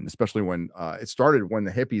day one, especially when it started, when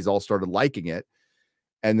the hippies all started liking it.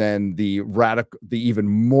 And then the even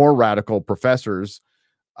more radical professors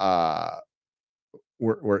were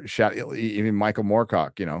shouting. Even Michael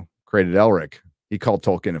Moorcock, you know, created Elric. He called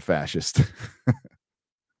Tolkien a fascist.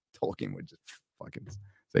 Tolkien would just fucking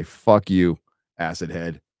say, fuck you, acid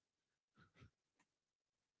head.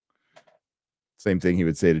 Same thing he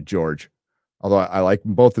would say to George. Although I like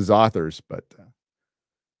both as authors, but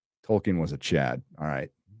Tolkien was a Chad. All right.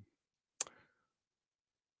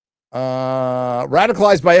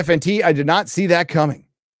 Radicalized by FNT. I did not see that coming.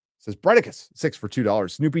 Says Bredicus, 6 for $2.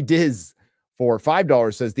 Snoopy Diz for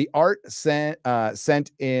 $5 says the art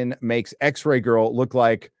sent in makes X-Ray Girl look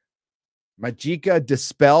like Majika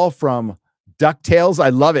Dispel from DuckTales. I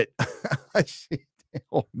love it.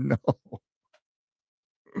 Oh no.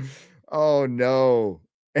 Oh no.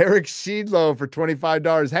 Eric Sheedlow for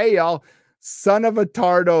 $25. Hey y'all, son of a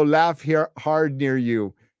tardo, laugh here hard near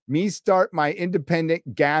you. Me start my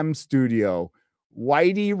independent gam studio.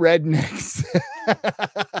 Whitey rednecks.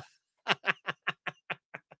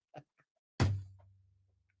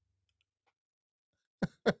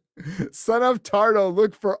 Son of Tardo,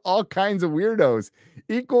 look for all kinds of weirdos.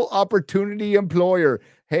 Equal opportunity employer.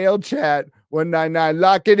 Hail chat 199.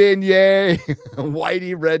 Lock it in, yay.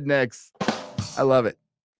 Whitey rednecks. I love it.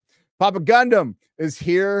 Papa Gundam is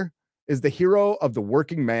here, is the hero of the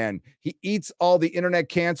working man. He eats all the internet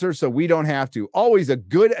cancer so we don't have to. Always a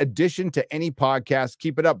good addition to any podcast.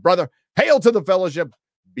 Keep it up, brother. Hail to the fellowship.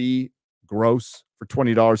 Be gross for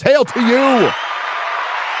 $20. Hail to you.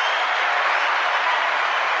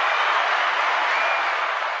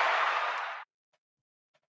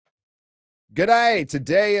 G'day.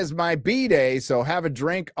 Today is my B-day, so have a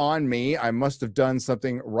drink on me. I must have done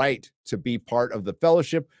something right to be part of the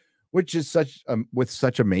fellowship, which is with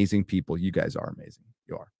such amazing people. You guys are amazing.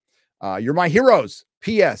 You are. You're my heroes.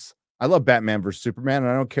 P.S. I love Batman versus Superman,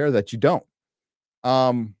 and I don't care that you don't.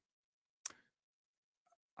 I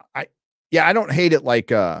don't hate it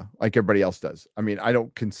like everybody else does. I mean, I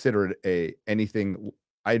don't consider it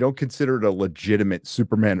I don't consider it a legitimate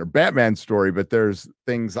Superman or Batman story, but there's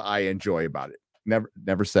things I enjoy about it.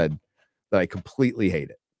 Never said that I completely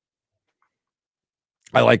hate it.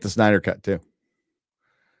 I like the Snyder Cut too.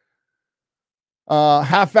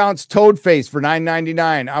 Half ounce toad face for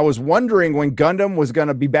 $9.99. I was wondering when Gundam was going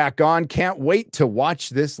to be back on. Can't wait to watch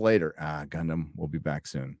this later. Gundam will be back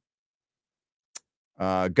soon.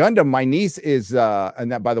 Gundam, my niece is,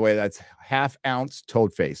 and that, by the way, that's half ounce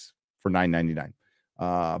toad face for $9.99.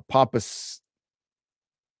 Pop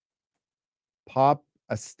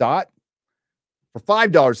a stot for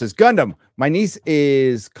 $5 says Gundam. My niece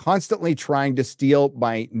is constantly trying to steal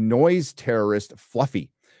my noise terrorist Fluffy.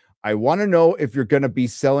 I want to know if you're going to be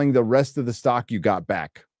selling the rest of the stock you got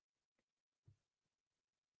back.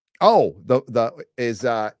 Oh,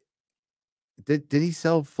 did he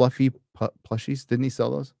sell Fluffy plushies? Didn't he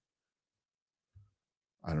sell those?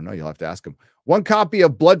 I don't know. You'll have to ask him. One copy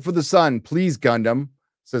of Blood for the Sun, please, Gundam,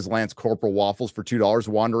 says Lance Corporal Waffles for $2.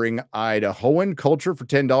 Wandering Idahoan Culture for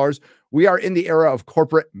 $10. We are in the era of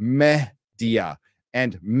corporate media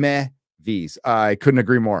and meh-vies. I couldn't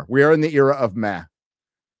agree more. We are in the era of meh.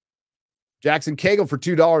 Jackson Cagle for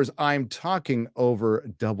 $2. I'm talking over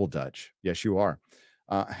Double Dutch. Yes, you are.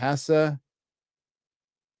 I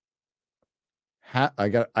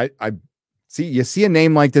see, you see a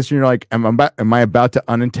name like this and you're like, am I about to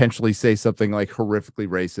unintentionally say something like horrifically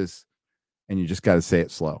racist? And you just got to say it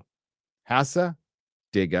slow. Hassa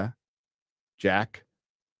Digga Jack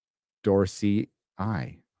Dorsey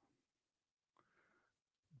I.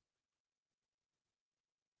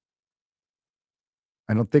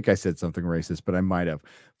 I don't think I said something racist, but I might have.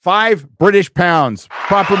 5 British pounds,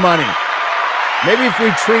 proper money. Maybe if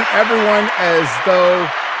we treat everyone as though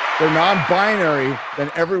they're non-binary,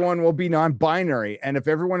 then everyone will be non-binary. And if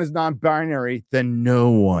everyone is non-binary, then no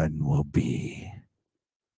one will be.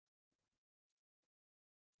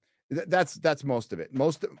 That's most of it.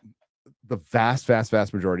 The vast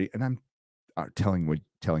majority, and I'm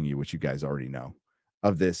telling you what you guys already know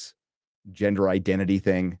of this gender identity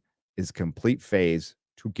thing is complete phase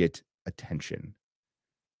to get attention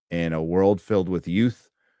in a world filled with youth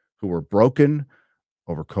who are broken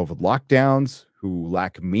over COVID lockdowns, who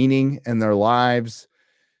lack meaning in their lives,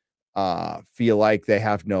 feel like they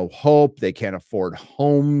have no hope. They can't afford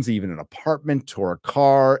homes, even an apartment or a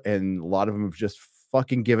car. And a lot of them have just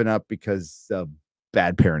fucking given up because of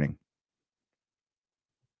bad parenting.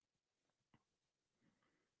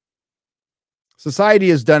 Society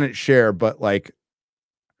has done its share, but like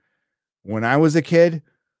when I was a kid,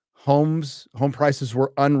 home prices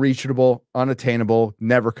were unreachable, unattainable,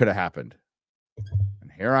 never could have happened.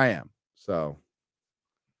 And here I am. So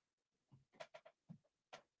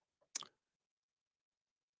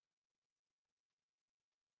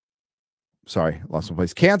sorry, lost my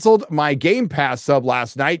place. Canceled my Game Pass sub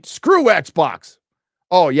last night. Screw Xbox.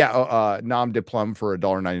 Oh yeah, Nom de Plum for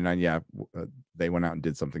 $1.99. Yeah, they went out and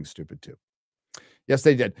did something stupid too. Yes,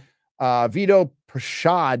 they did. Vito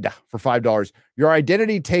Prashad for $5. Your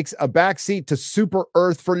identity takes a backseat to Super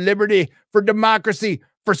Earth for liberty, for democracy,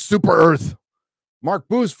 for Super Earth. Mark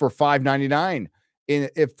Boost for $5.99.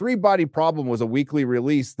 If Three Body Problem was a weekly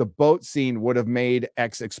release, the boat scene would have made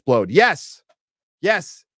X explode. Yes.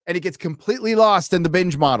 And it gets completely lost in the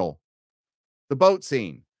binge model. The boat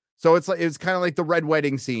scene. So it's kind of like the Red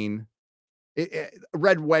Wedding scene.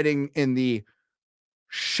 Red Wedding in the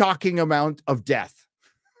shocking amount of death.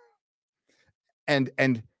 And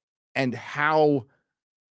how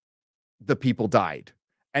the people died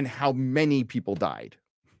and how many people died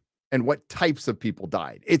and what types of people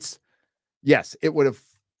died. It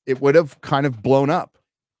would have kind of blown up.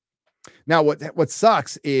 Now, what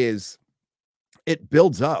sucks is it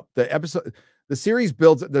builds up. The series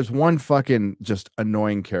builds. There's one fucking just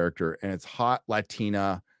annoying character, and it's hot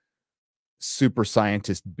Latina super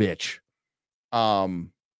scientist bitch,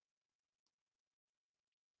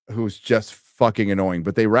 who's just fucking annoying.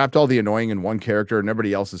 But they wrapped all the annoying in one character, and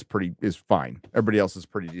everybody else is fine. Everybody else is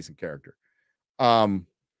pretty decent character. And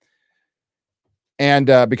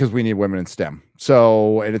because we need women in STEM,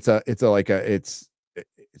 so and it's a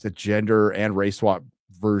gender and race swap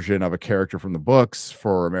version of a character from the books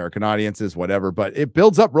for American audiences, whatever. But it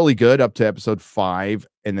builds up really good up to episode 5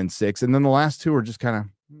 and then 6, and then the last 2 are just kind of.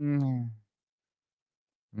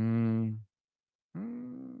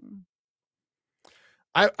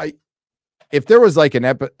 If there was like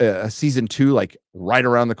a season 2 like right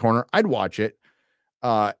around the corner, I'd watch it.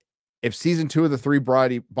 If season 2 of the Three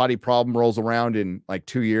Body Problem rolls around in like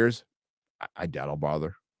 2 years, I doubt I'll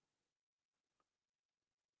bother.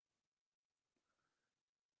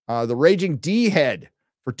 The Raging D-Head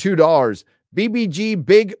for $2. BBG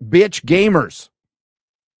Big Bitch Gamers.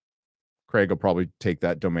 Craig will probably take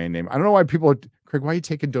that domain name. I don't know why people Craig, why are you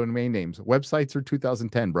taking domain names? Websites are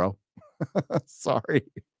 2010, bro. Sorry.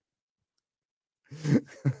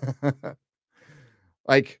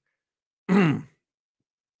 Like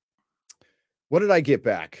What did I get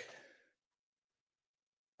back?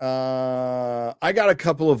 I got a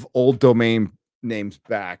couple of old domain names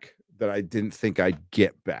back that I didn't think I'd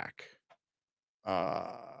get back.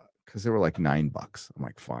 Because they were like $9. I'm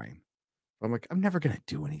like, fine. I'm like, I'm never gonna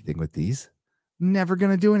do anything with these. Never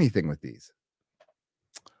gonna do anything with these.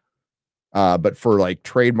 But for like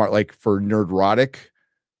trademark, like for Nerdrotic,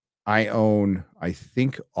 I own, I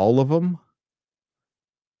think, all of them.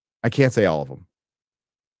 I can't say all of them.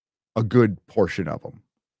 A good portion of them.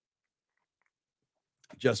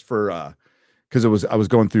 Just for because I was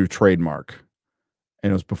going through trademark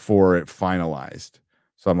and it was before it finalized.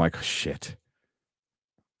 So I'm like, oh, shit.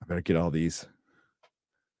 I better get all these.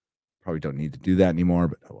 Probably don't need to do that anymore,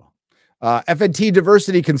 but oh well. FNT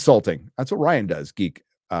Diversity Consulting. That's what Ryan does. Geek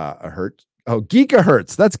Hertz. Oh,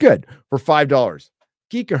 Gigahertz. That's good for $5.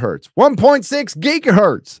 Gigahertz. 1.6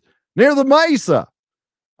 gigahertz near the Mesa.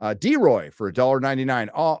 D-Roy for $1.99.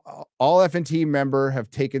 All FNT member have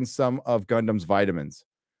taken some of Gundam's vitamins.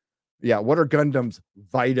 Yeah, what are Gundam's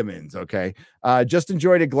vitamins? Okay. Just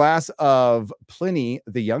enjoyed a glass of Pliny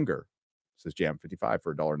the Younger, says Jam 55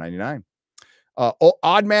 for $1.99.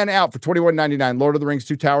 Odd Man Out for $21.99. Lord of the Rings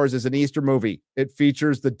Two Towers is an Easter movie. It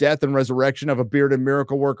features the death and resurrection of a bearded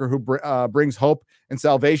miracle worker who brings hope and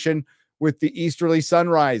salvation with the easterly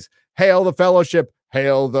sunrise. Hail the fellowship.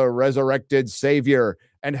 Hail the resurrected Savior.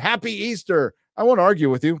 And happy Easter. I won't argue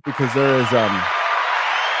with you because there is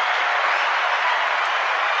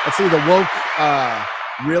let's see, the woke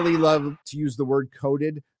really love to use the word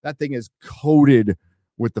coded. That thing is coded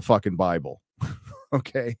with the fucking Bible.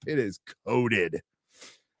 Okay, it is coded.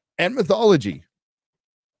 And mythology.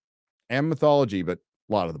 But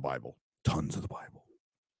a lot of the Bible. Tons of the Bible.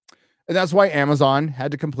 And that's why Amazon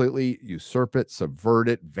had to completely usurp it, subvert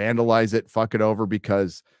it, vandalize it, fuck it over,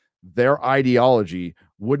 because their ideology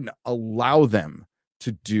wouldn't allow them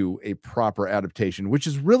to do a proper adaptation, which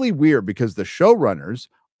is really weird because the showrunners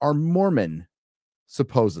are Mormon,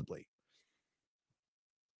 supposedly.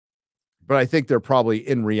 But I think they're probably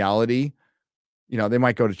in reality, you know, they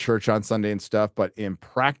might go to church on Sunday and stuff, but in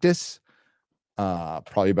practice,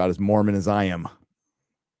 probably about as Mormon as I am,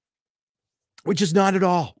 which is not at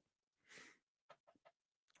all.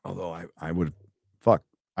 Although I would,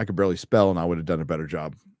 I could barely spell and I would have done a better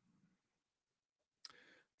job.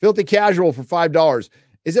 Filthy Casual for $5.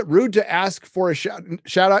 Is it rude to ask for a shout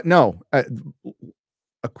out? No,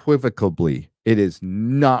 equivocally, it is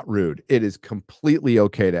not rude. It is completely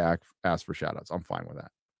okay to ask for shout outs. I'm fine with that.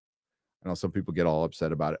 I know some people get all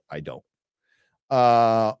upset about it. I don't.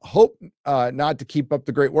 Hope not to keep up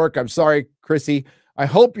the great work. I'm sorry, Chrissy. I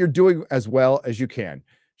hope you're doing as well as you can.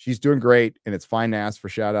 She's doing great, and it's fine to ask for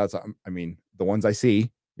shout outs. I mean, the ones I see,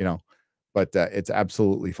 you know, but it's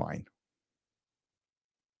absolutely fine.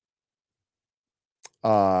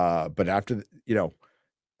 But after, you know,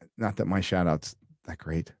 not that my shout outs that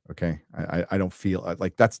great. Okay. I don't feel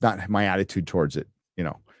like that's not my attitude towards it, you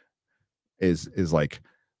know, is like,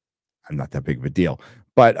 I'm not that big of a deal,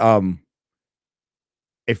 but,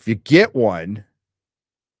 if you get one,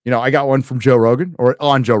 you know, I got one from Joe Rogan or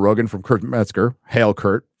on Joe Rogan from Kurt Metzger. Hail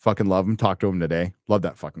Kurt. Fucking love him. Talk to him today. Love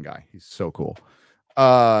that fucking guy. He's so cool.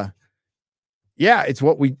 Yeah, it's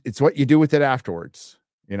what you do with it afterwards,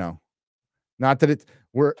 you know. Not that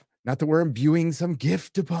we're imbuing some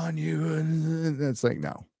gift upon you. And it's like,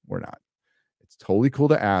 no, we're not. It's totally cool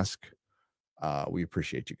to ask. We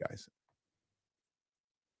appreciate you guys.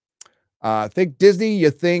 Think Disney, you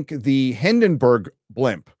think the Hindenburg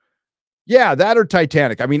blimp. Yeah, that or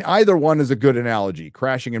Titanic. I mean, either one is a good analogy.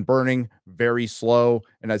 Crashing and burning, very slow.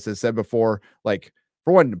 And as I said before, like,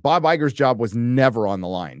 for one, Bob Iger's job was never on the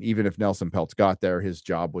line. Even if Nelson Peltz got there, his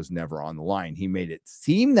job was never on the line. He made it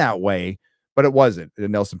seem that way, but it wasn't.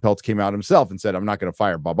 And Nelson Peltz came out himself and said, I'm not going to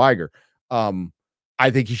fire Bob Iger.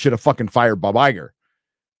 I think he should have fucking fired Bob Iger.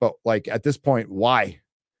 But like at this point, why?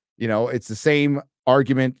 You know, it's the same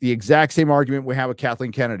argument, the exact same argument we have with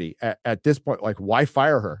Kathleen Kennedy. At this point, like, why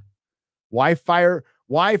fire her? Why fire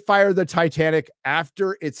the Titanic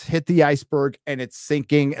after it's hit the iceberg and it's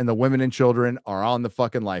sinking and the women and children are on the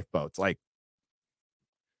fucking lifeboats? Like,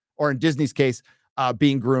 or in Disney's case,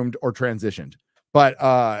 being groomed or transitioned.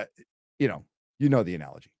 But you know the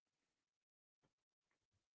analogy.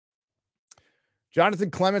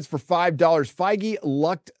 Jonathan Clements for $5. Feige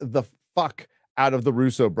lucked the fuck out of the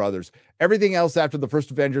Russo brothers. Everything else after the first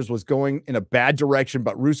Avengers was going in a bad direction,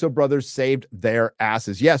 but Russo brothers saved their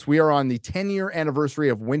asses. Yes, we are on the 10-year anniversary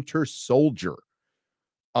of Winter Soldier.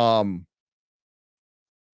 A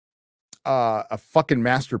fucking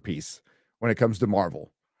masterpiece when it comes to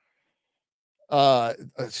Marvel.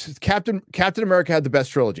 Captain America had the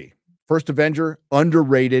best trilogy. First Avenger,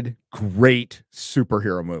 underrated, great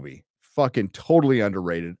superhero movie. Fucking totally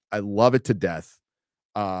underrated. I love it to death.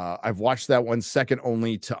 I've watched that one second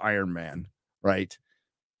only to Iron Man, right?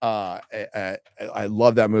 I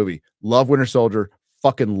love that movie. Love Winter Soldier.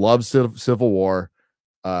 Fucking love Civil War.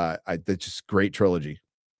 That's just great trilogy.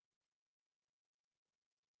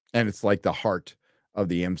 And it's like the heart of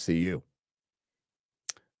the MCU.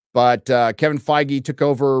 But Kevin Feige took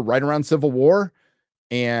over right around Civil War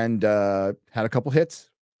and had a couple hits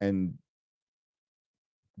and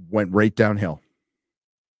went right downhill.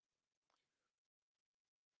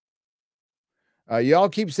 Y'all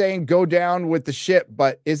keep saying go down with the ship,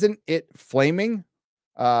 but isn't it flaming?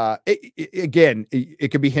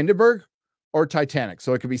 It could be Hindenburg or Titanic.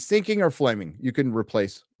 So it could be sinking or flaming. You can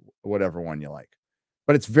replace whatever one you like.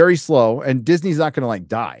 But it's very slow, and Disney's not going to like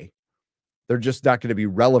die. They're just not going to be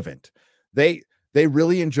relevant. They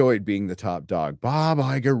really enjoyed being the top dog. Bob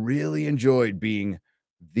Iger really enjoyed being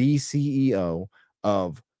the CEO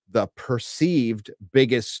of the perceived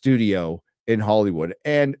biggest studio in Hollywood.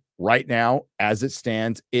 And right now, as it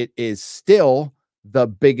stands, it is still the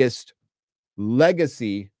biggest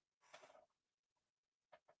legacy.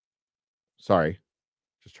 Sorry,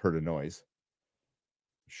 just heard a noise.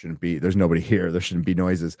 Shouldn't be. There's nobody here. There shouldn't be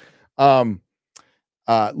noises.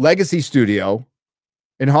 Legacy studio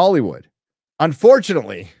in Hollywood.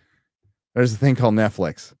 Unfortunately, there's a thing called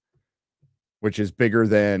Netflix, which is bigger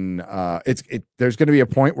than there's going to be a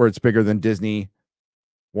point where it's bigger than Disney,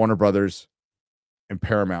 Warner Brothers, and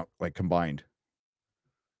Paramount like combined.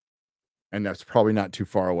 And that's probably not too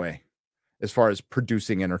far away as far as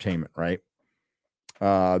producing entertainment, right?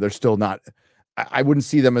 They're still not, I wouldn't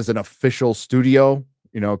see them as an official studio,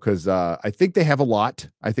 because I think they have a lot.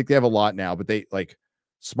 I think they have a lot now, but they like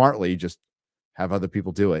smartly just have other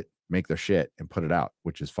people do it, make their shit and put it out,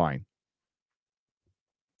 which is fine.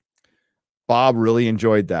 Bob really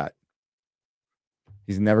enjoyed that.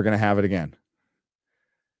 He's never going to have it again.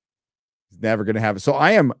 He's never going to have it. So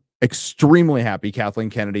I am extremely happy Kathleen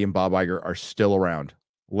Kennedy and Bob Iger are still around.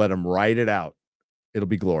 Let them ride it out. It'll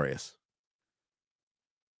be glorious.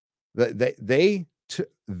 They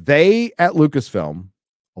at Lucasfilm,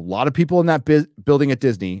 a lot of people in that building at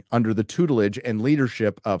Disney under the tutelage and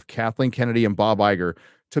leadership of Kathleen Kennedy and Bob Iger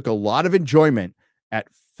took a lot of enjoyment at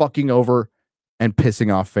fucking over and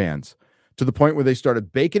pissing off fans to the point where they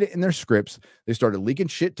started baking it in their scripts. They started leaking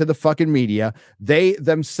shit to the fucking media. They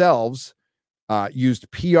themselves used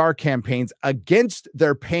PR campaigns against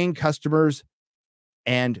their paying customers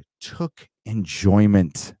and took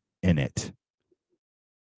enjoyment in it.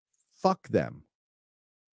 Fuck them.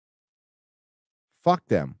 Fuck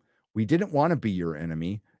them. We didn't want to be your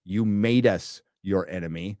enemy. You made us your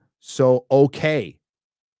enemy. So, okay,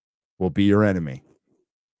 we'll be your enemy.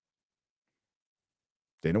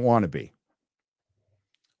 They didn't want to be.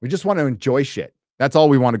 We just want to enjoy shit. That's all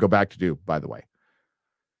we want to go back to do, by the way.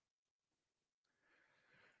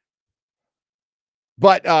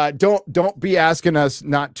 But don't be asking us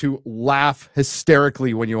not to laugh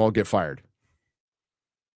hysterically when you all get fired.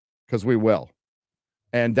 Because we will.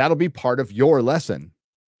 And that'll be part of your lesson,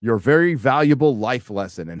 your very valuable life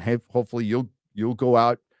lesson. And hopefully you'll go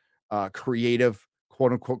out creative,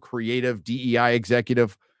 quote unquote, creative DEI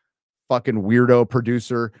executive, fucking weirdo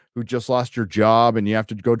producer who just lost your job and you have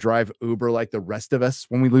to go drive Uber like the rest of us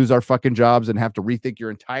when we lose our fucking jobs and have to rethink your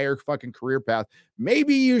entire fucking career path.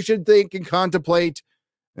 Maybe you should think and contemplate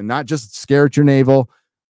and not just stare at your navel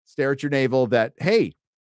that, hey,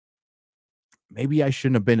 maybe I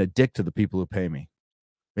shouldn't have been a dick to the people who pay me.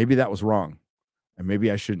 Maybe that was wrong. And maybe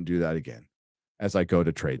I shouldn't do that again as I go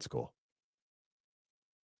to trade school.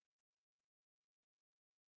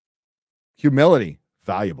 Humility,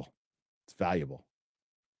 valuable. It's valuable.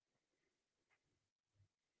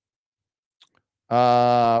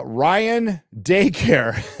 Ryan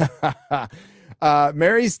Daycare.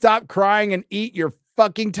 Mary, stop crying and eat your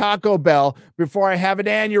fucking Taco Bell before I have an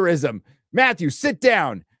aneurysm. Matthew, sit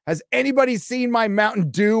down. Has anybody seen my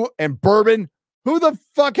Mountain Dew and bourbon? Who the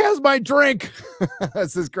fuck has my drink?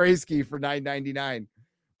 This is Graysky for $9.99.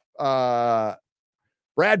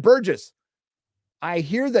 Brad Burgess. I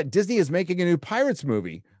hear that Disney is making a new Pirates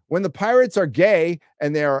movie. When the pirates are gay,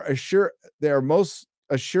 and they are most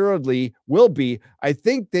assuredly will be, I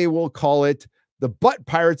think they will call it the Butt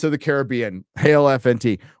Pirates of the Caribbean. Hail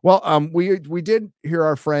FNT. Well, we did hear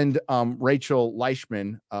our friend Rachel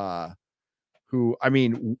Leischman, who, I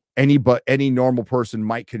mean, any normal person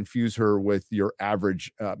might confuse her with your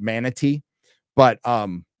average manatee, but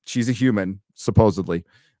she's a human, supposedly.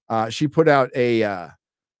 She put out a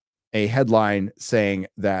a headline saying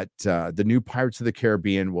that the new Pirates of the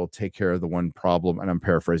Caribbean will take care of the one problem, and I'm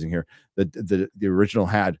paraphrasing here. The original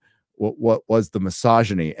had what was the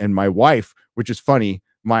misogyny, and my wife, which is funny,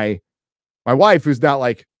 my wife, who's not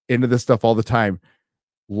like into this stuff all the time,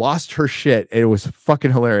 lost her shit. It was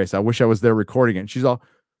fucking hilarious. I wish I was there recording it. And she's all,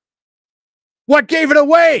 "What gave it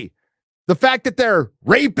away? The fact that they're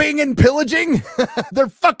raping and pillaging? They're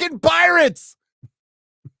fucking pirates.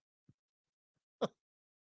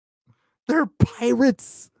 They're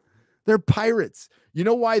pirates. They're pirates." You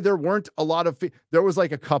know why there weren't a lot of there was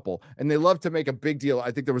like a couple, and they love to make a big deal. I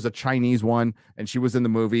think there was a Chinese one, and she was in the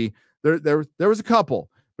movie. There was a couple,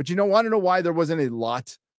 but want to know why there wasn't a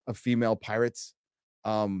lot of female pirates?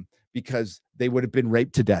 Because they would have been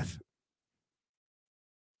raped to death,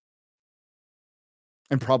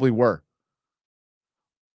 and probably were.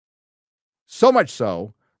 So much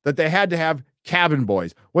so that they had to have cabin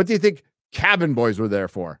boys. What do you think cabin boys were there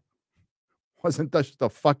for? Wasn't just the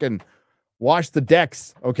fucking wash the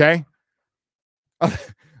decks, okay?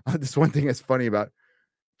 This one thing that's funny about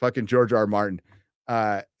fucking George R. Martin.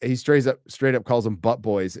 He straight up calls them butt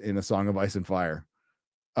boys in A Song of Ice and Fire.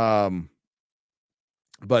 But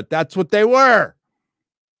that's what they were.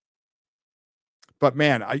 But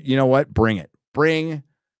man, you know what? Bring it. Bring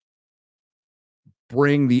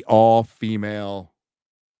the all-female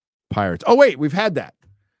pirates. Oh, wait, we've had that.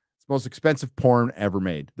 It's the most expensive porn ever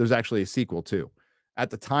made. There's actually a sequel, too. At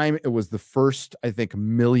the time, it was the first, I think, $1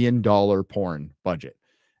 million porn budget.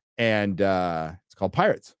 And it's called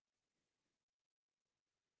Pirates.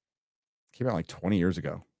 Came out like 20 years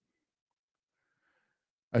ago.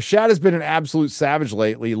 Shad has been an absolute savage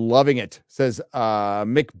lately. Loving it. Says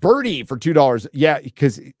McBirdie for $2. Yeah,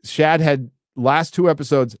 because Shad had last 2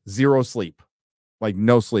 episodes, 0 sleep. Like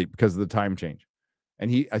no sleep because of the time change.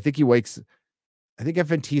 And I think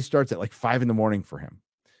FNT starts at like 5 a.m. for him.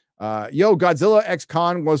 Godzilla X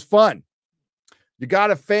Con was fun. You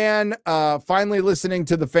got a fan finally listening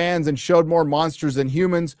to the fans and showed more monsters than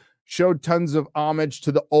humans, showed tons of homage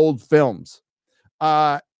to the old films.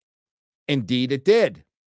 Indeed it did.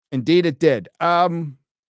 Indeed it did. I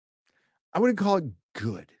wouldn't call it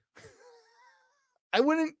good. I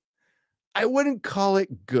wouldn't call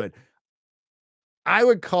it good. I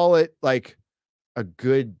would call it like a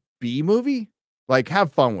good B movie. Like,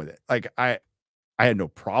 have fun with it. Like, I had no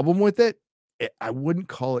problem with it. I wouldn't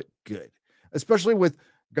call it good, especially with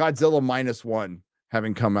Godzilla -1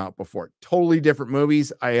 having come out before. Totally different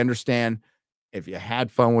movies. I understand. If you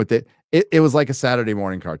had fun with it, it was like a Saturday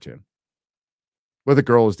morning cartoon. With a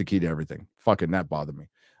girl is the key to everything. Fucking that bothered me.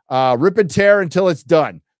 Rip and tear until it's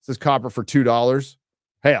done. Says Copper for $2.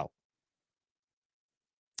 Hail.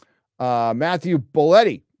 Matthew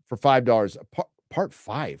Boletti for $5. Part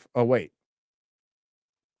 5. Oh, wait.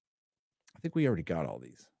 I think we already got all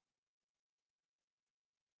these.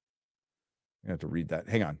 I have to read that.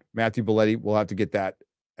 Hang on. Matthew Boletti. We'll have to get that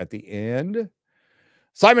at the end.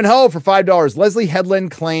 Simon Ho for $5. Leslie Headland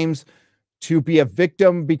claims to be a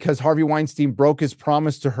victim because Harvey Weinstein broke his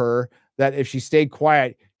promise to her that if she stayed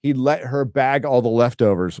quiet, he'd let her bag all the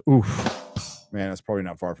leftovers. Oof. Man, that's probably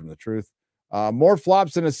not far from the truth. More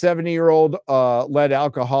flops than a 70-year-old lead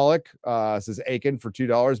alcoholic, says Aiken for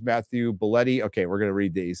 $2. Matthew Boletti. Okay, we're going to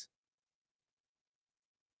read these.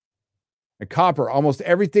 And Copper, almost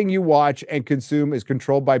everything you watch and consume is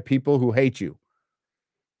controlled by people who hate you.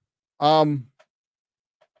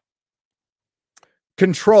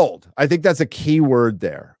 Controlled. I think that's a key word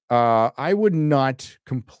there. I would not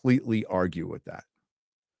completely argue with that.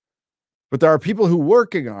 But there are people who are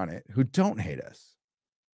working on it who don't hate us.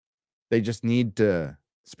 They just need to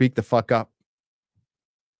speak the fuck up.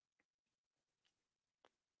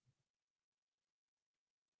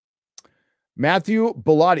 Matthew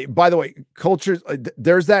Bellotti. By the way, cultures,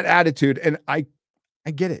 there's that attitude, and I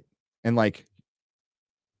get it. And like,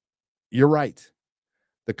 you're right.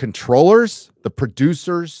 The controllers, the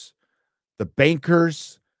producers, the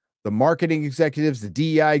bankers, the marketing executives, the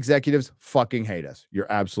DEI executives fucking hate us.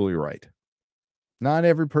 You're absolutely right. Not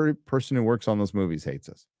every person who works on those movies hates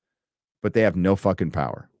us, but they have no fucking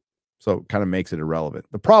power. So it kind of makes it irrelevant.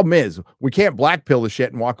 The problem is we can't blackpill the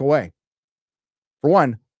shit and walk away. For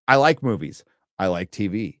one, I like movies. I like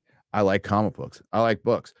TV. I like comic books. I like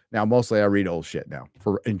books. Now, mostly I read old shit now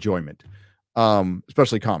for enjoyment,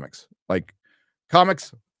 especially comics. Like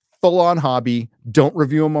comics, full-on hobby. Don't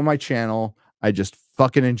review them on my channel. I just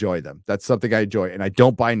fucking enjoy them. That's something I enjoy. And I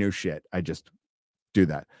don't buy new shit. I just do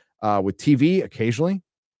that. With TV, occasionally,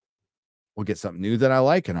 we'll get something new that I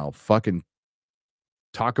like, and I'll fucking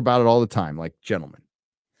talk about it all the time, like gentlemen.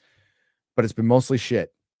 But it's been mostly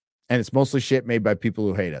shit. And it's mostly shit made by people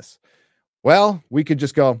who hate us. Well, we could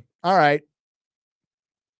just go, all right.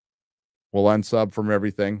 We'll unsub from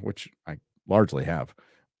everything, which I largely have.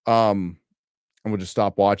 And we'll just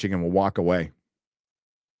stop watching and we'll walk away.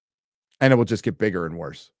 And it will just get bigger and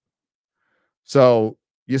worse. So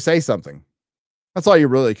you say something. That's all you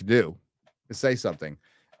really can do, is say something.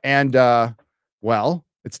 And, well,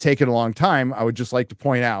 it's taken a long time. I would just like to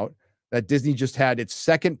point out that Disney just had its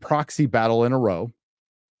second proxy battle in a row.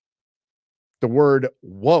 The word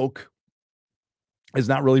woke is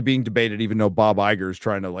not really being debated, even though Bob Iger is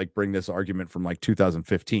trying to like bring this argument from like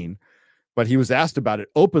 2015. But he was asked about it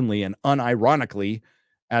openly and unironically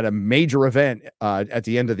at a major event at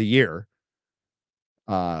the end of the year.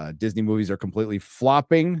 Disney movies are completely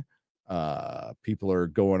flopping. People are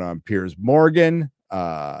going on Piers Morgan.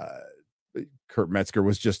 Kurt Metzger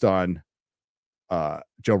was just on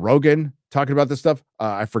Joe Rogan talking about this stuff.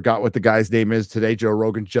 I forgot what the guy's name is today. Joe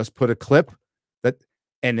Rogan just put a clip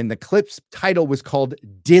and in the clip's title was called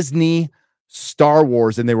Disney Star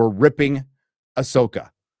Wars, and they were ripping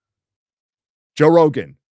Ahsoka. Joe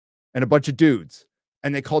Rogan and a bunch of dudes,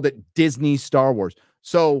 and they called it Disney Star Wars.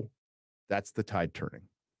 So that's the tide turning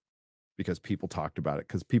because people talked about it,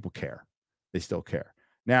 because people care. They still care.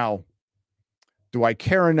 Now, do I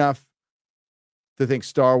care enough to think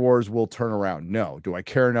Star Wars will turn around? No. Do I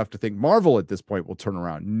care enough to think Marvel at this point will turn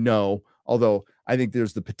around? No. Although I think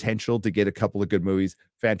there's the potential to get a couple of good movies.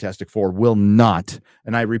 Fantastic Four will not,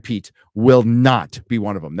 and I repeat, will not be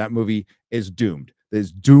one of them. That movie is doomed. It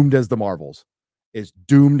is doomed as the Marvels. It's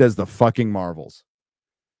doomed as the fucking Marvels.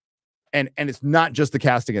 And it's not just the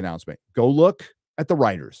casting announcement. Go look at the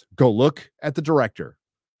writers. Go look at the director.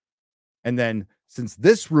 And then, since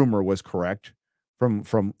this rumor was correct, from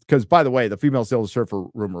because by the way, the female Silver Surfer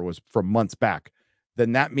rumor was from months back,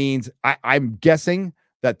 then that means I'm guessing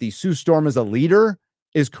that the Sue Storm as a leader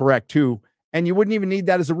is correct too. And you wouldn't even need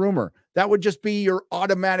that as a rumor. That would just be your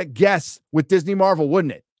automatic guess with Disney Marvel,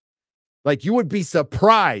 wouldn't it? Like, you would be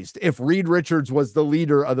surprised if Reed Richards was the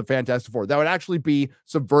leader of the Fantastic Four. That would actually be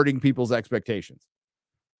subverting people's expectations.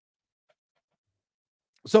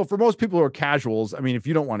 So for most people who are casuals, I mean, if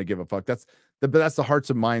you don't want to give a fuck, that's the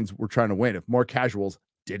hearts and minds we're trying to win. If more casuals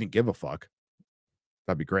didn't give a fuck,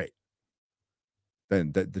 that'd be great.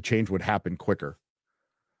 Then the change would happen quicker.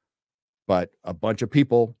 But a bunch of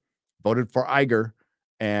people voted for Iger,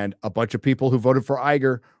 and a bunch of people who voted for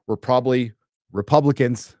Iger were probably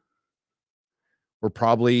Republicans, were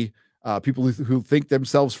probably people who think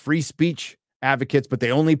themselves free speech advocates, but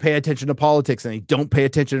they only pay attention to politics and they don't pay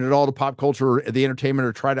attention at all to pop culture or the entertainment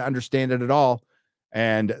or try to understand it at all.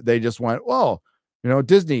 And they just went, well, you know,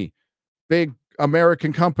 Disney, big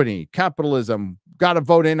American company, capitalism, got to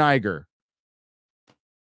vote in Iger.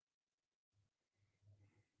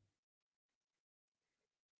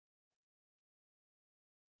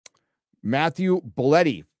 Matthew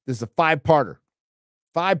Belletti. This is a five-parter.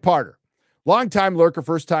 Long-time lurker,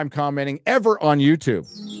 first-time commenting ever on YouTube.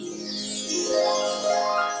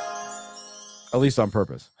 At least on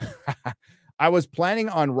purpose. I was planning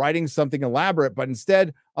on writing something elaborate, but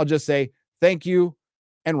instead I'll just say thank you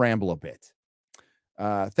and ramble a bit.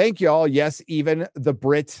 Thank you all. Yes, even the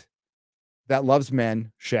Brit that loves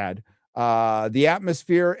men, Shad. The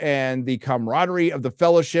atmosphere and the camaraderie of the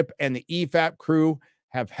fellowship and the EFAP crew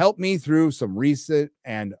have helped me through some recent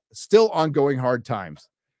and still ongoing hard times.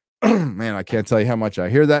 Man, I can't tell you how much I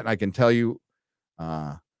hear that. And I can tell you,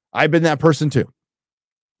 I've been that person too.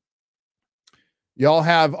 Y'all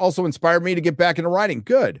have also inspired me to get back into writing.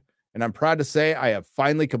 Good. And I'm proud to say I have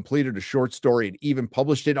finally completed a short story and even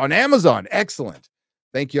published it on Amazon. Excellent.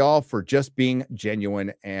 Thank you all for just being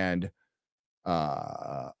genuine. And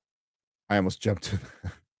I almost jumped to,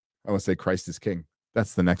 I want to say Christ is King.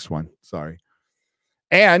 That's the next one. Sorry.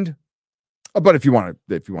 And, but if you want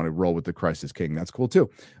to roll with the Christ is King, that's cool too.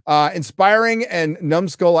 Inspiring and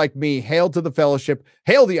numbskull like me, hail to the fellowship,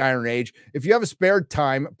 hail the Iron Age. If you have a spare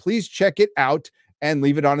time, please check it out and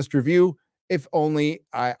leave an honest review. If only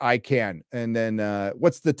I can. And then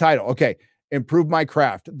what's the title? Okay. Improve my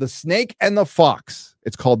craft. The Snake and the Fox.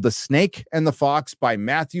 It's called The Snake and the Fox by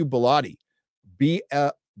Matthew Bellotti.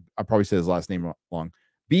 I'll probably say his last name wrong.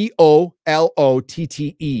 Bollotte.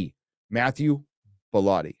 Matthew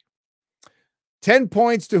Bellotti. 10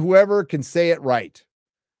 points to whoever can say it right.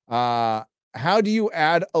 How do you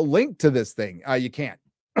add a link to this thing? You can't.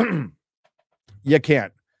 You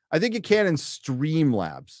can't. I think you can in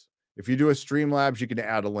Streamlabs. If you do a Streamlabs, you can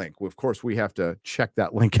add a link. Well, of course, we have to check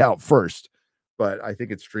that link out first. But I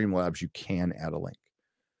think it's Streamlabs. You can add a link.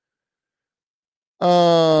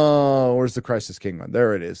 Oh, where's the Christ is King one?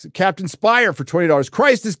 There it is. Captain Spire for $20.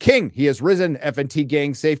 Christ is King. He has risen. FNT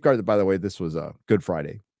gang safeguard. By the way, this was a Good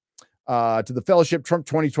Friday. To the Fellowship Trump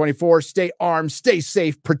 2024, stay armed, stay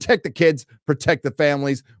safe, protect the kids, protect the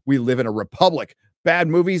families. We live in a republic. Bad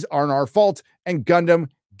movies aren't our fault. And Gundam,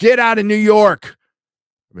 get out of New York.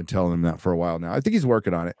 I've been telling him that for a while now. I think he's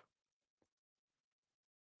working on it.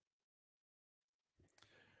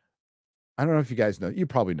 I don't know if you guys know. You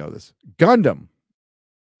probably know this. Gundam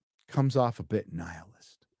comes off a bit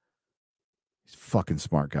nihilist. He's a fucking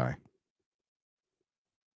smart guy.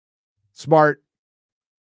 Smart.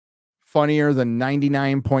 Funnier than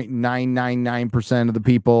 99.999% of the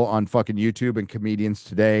people on fucking YouTube and comedians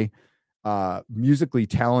today. Musically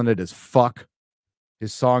talented as fuck.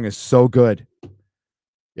 His song is so good.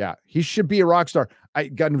 Yeah, he should be a rock star.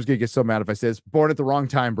 Gundam's gonna get so mad if I say this. Born at the wrong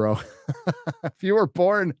time, bro. If you were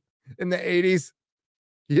born in the 80s,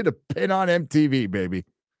 you had a pin on MTV, baby.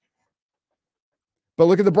 But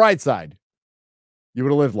look at the bright side. You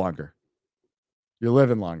would have lived longer. You're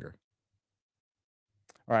living longer.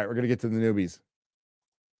 All right, we're going to get to the newbies.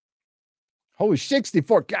 Holy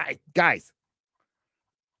 64. Guys.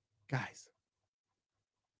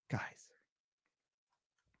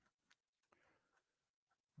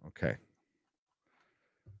 Okay.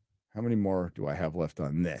 How many more do I have left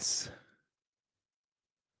on this?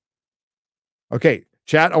 Okay,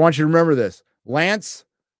 chat, I want you to remember this. Lance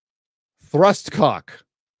Thrustcock.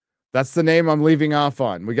 That's the name I'm leaving off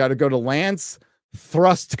on. We got to go to Lance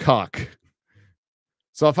Thrustcock.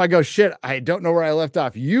 So if I go, shit, I don't know where I left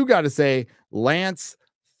off. You got to say Lance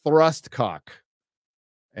Thrustcock.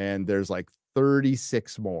 And there's like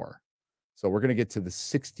 36 more. So we're going to get to the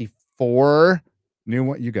 64 new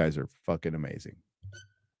one. You guys are fucking amazing.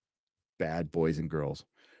 Bad boys and girls.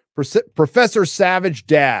 Professor Savage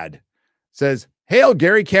Dad says, hail,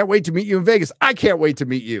 Gary, can't wait to meet you in Vegas. I can't wait to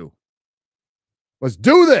meet you. Let's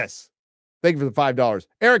do this. Thank you for the $5.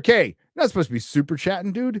 Eric K. You're not supposed to be super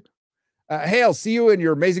chatting, dude. Hey, I'll see you and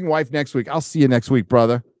your amazing wife next week. I'll see you next week,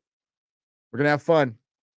 brother. We're going to have fun.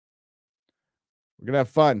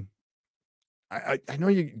 I know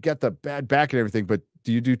you got the bad back and everything, but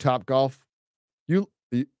do you do Top Golf? You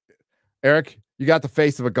Eric, you got the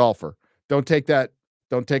face of a golfer. Don't take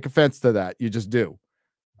offense to that. You just do.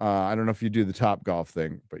 I don't know if you do the Top Golf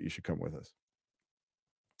thing, but you should come with us.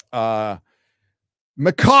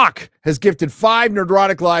 McCock has gifted 5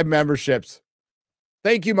 Nerdrotic Live memberships.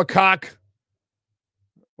 Thank you, McCock.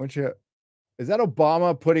 Is that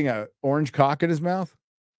Obama putting an orange cock in his mouth?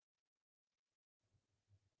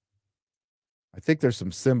 I think there's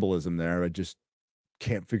some symbolism there. I just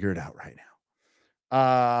can't figure it out right now.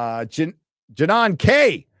 Janan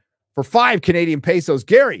K for 5 Canadian pesos.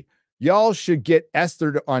 Gary, y'all should get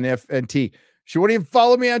Esther on FNT. She won't even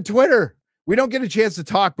follow me on Twitter. We don't get a chance to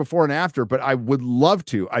talk before and after, but I would love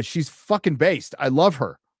to. She's fucking based. I love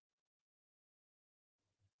her.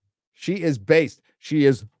 She is based. She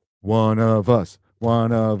is one of us.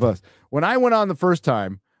 When I went on the first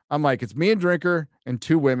time, I'm like, it's me and Drinker and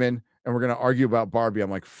 2 women, and we're going to argue about Barbie.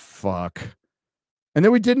 I'm like, fuck. And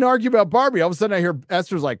then we didn't argue about Barbie. All of a sudden I hear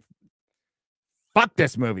Esther's like, fuck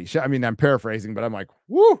this movie. I mean, I'm paraphrasing, but I'm like,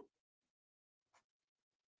 woo.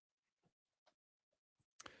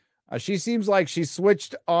 She seems like she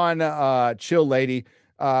switched on Chill Lady.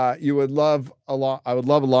 I would love a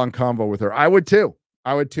long combo with her. I would too.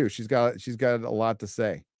 She's got a lot to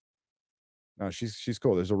say. No, she's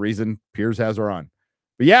cool. There's a reason Piers has her on.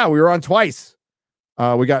 But yeah, we were on twice.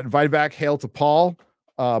 We got invited back. Hail to Paul.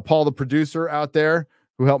 Paul, the producer out there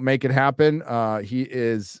who helped make it happen. He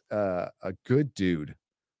is a good dude.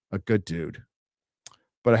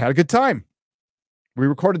 But I had a good time. We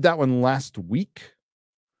recorded that one last week.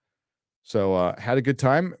 So had a good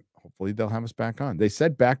time. Hopefully they'll have us back on. They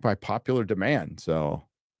said back by popular demand. So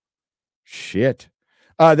shit.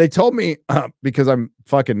 They told me because I'm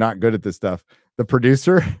fucking not good at this stuff. The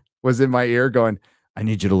producer was in my ear going, I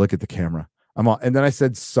need you to look at the camera. And then I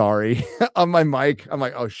said, sorry on my mic. I'm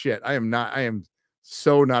like, oh shit. I am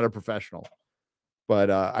so not a professional,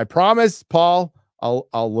 but I promise, Paul,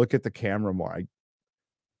 I'll look at the camera more.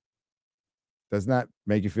 Doesn't that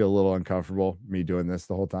make you feel a little uncomfortable? Me doing this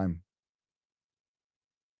the whole time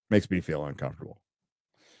makes me feel uncomfortable.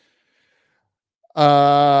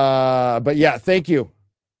 But yeah, thank you,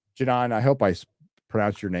 Janan. I hope I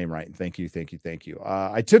pronounced your name right. And thank you.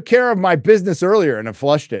 I took care of my business earlier and I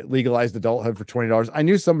flushed it. Legalized adulthood for $20. I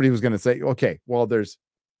knew somebody was going to say, okay, well, there's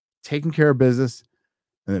taking care of business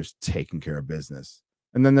and there's taking care of business.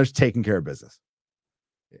 And then there's taking care of business.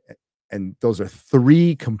 And those are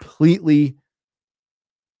 3 completely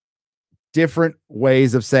different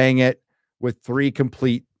ways of saying it with 3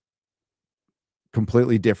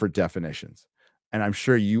 completely different definitions. And I'm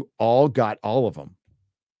sure you all got all of them.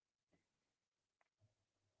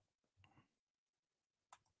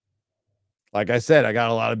 Like I said, I got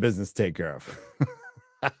a lot of business to take care of.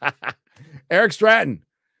 Eric Stratton.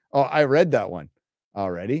 Oh, I read that one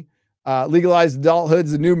already. Legalized adulthood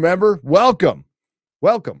is a new member. Welcome.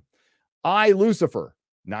 Welcome. Lucifer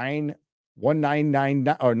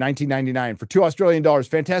 1999 or 1999 for $2 Australian.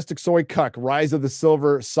 Fantastic soy cuck. Rise of the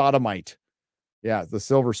silver sodomite. Yeah, the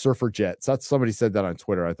silver surfer jet. So somebody said that on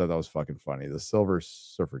Twitter. I thought that was fucking funny. The silver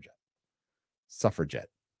surfer jet. Suffragette.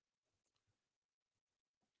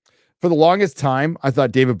 For the longest time, I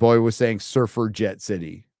thought David Bowie was saying Surfer Jet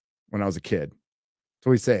City when I was a kid. So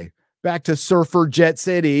we say, back to Surfer Jet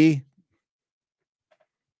City.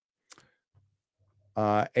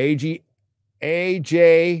 AJX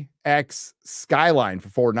Skyline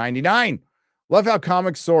for $4.99. Love how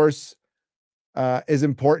Comic Source is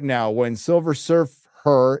important now when Silver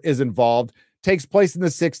Surfer is involved. Takes place in the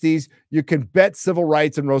 60s. You can bet civil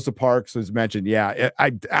rights and Rosa Parks was mentioned. Yeah,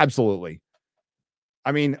 I absolutely.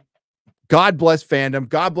 I mean, God bless fandom.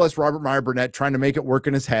 God bless Robert Meyer Burnett trying to make it work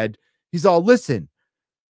in his head. He's all, listen,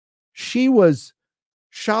 she was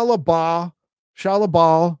Shalabal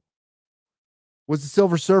was the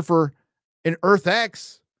Silver Surfer in Earth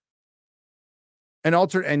X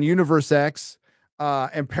and Universe X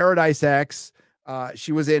and Paradise X.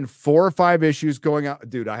 She was in 4 or 5 issues going out.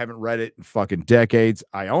 Dude, I haven't read it in fucking decades.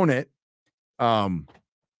 I own it.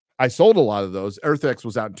 I sold a lot of those. Earth X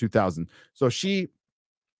was out in 2000. So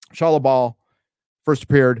Shalabal first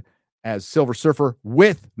appeared as Silver Surfer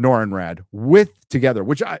with Norrin Rad, together,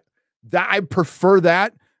 which I prefer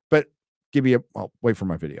that, but wait for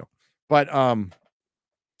my video. But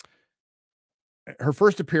her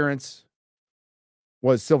first appearance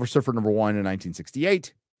was Silver Surfer #1 in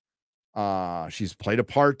 1968. She's played a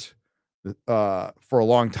part for a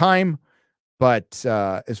long time, but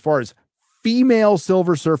as far as female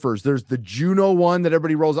Silver Surfers, there's the Juno one that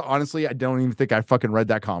everybody rolls. Honestly, I don't even think I fucking read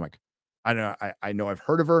that comic. I know I've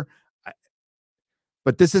heard of her,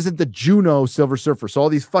 but this isn't the Juno Silver Surfer. So all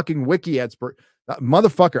these fucking wiki expert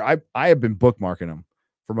motherfucker, I have been bookmarking them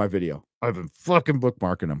for my video. I've been fucking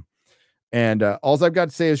bookmarking them, and all I've got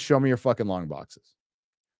to say is show me your fucking long boxes.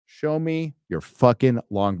 Show me your fucking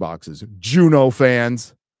long boxes. Juno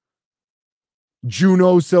fans.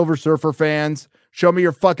 Juno Silver Surfer fans. Show me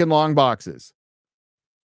your fucking long boxes.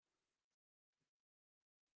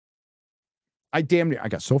 I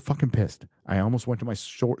got so fucking pissed. I almost went to my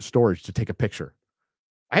storage to take a picture.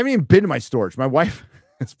 I haven't even been to my storage. My wife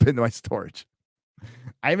has been to my storage.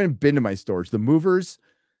 I haven't been to my storage. The movers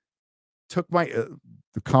took the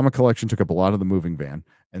comic collection took up a lot of the moving van,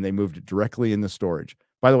 and they moved it directly in the storage.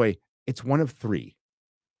 By the way, it's one of 3.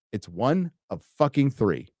 It's one of fucking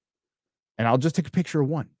 3. And I'll just take a picture of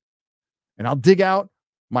one. And I'll dig out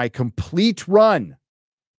my complete run.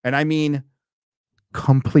 And I mean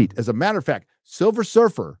complete. As a matter of fact, Silver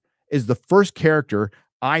Surfer is the first character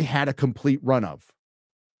I had a complete run of.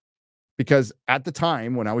 Because at the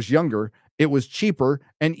time, when I was younger, it was cheaper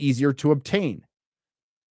and easier to obtain.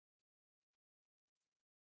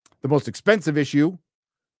 The most expensive issue,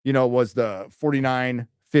 was the 49,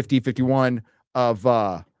 50, 51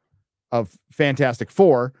 of Fantastic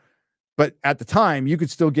Four. But at the time, you could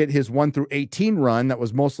still get his 1 through 18 run that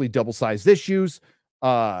was mostly double-sized issues.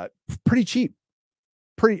 Pretty cheap.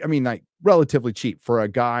 Relatively cheap for a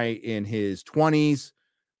guy in his 20s,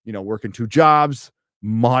 working 2 jobs,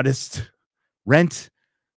 modest rent,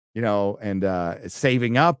 and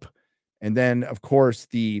saving up. And then, of course,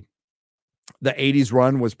 the 80s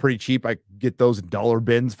run was pretty cheap. I get those in dollar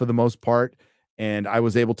bins for the most part. And I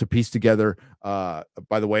was able to piece together,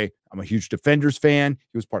 by the way, I'm a huge Defenders fan.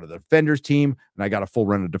 He was part of the Defenders team, and I got a full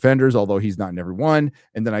run of Defenders, although he's not in every one.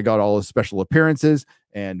 And then I got all his special appearances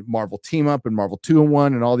and Marvel Team Up and Marvel 2-in-1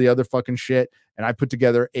 and all the other fucking shit. And I put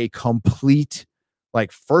together a complete,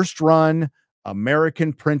 first run,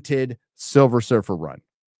 American printed Silver Surfer run.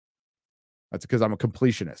 That's because I'm a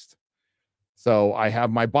completionist. So I have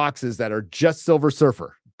my boxes that are just Silver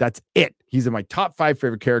Surfer. That's it. He's in my top 5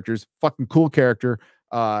 favorite characters. Fucking cool character.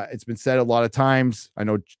 It's been said a lot of times. I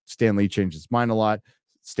know Stan Lee changed his mind a lot.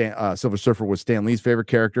 Silver Surfer was Stan Lee's favorite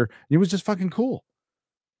character. And he was just fucking cool.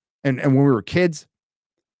 And when we were kids,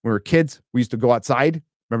 we used to go outside.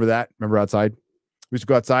 Remember that? Remember outside? We used to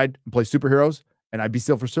go outside and play superheroes, and I'd be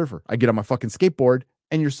Silver Surfer. I'd get on my fucking skateboard,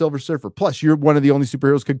 and you're Silver Surfer. Plus, you're one of the only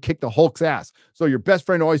superheroes who could kick the Hulk's ass. So your best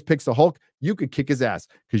friend always picks the Hulk. You could kick his ass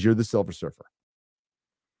because you're the Silver Surfer.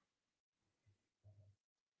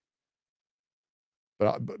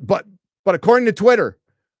 But according to Twitter,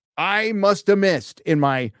 I must have missed in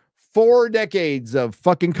my 4 decades of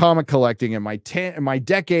fucking comic collecting and my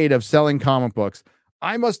decade of selling comic books.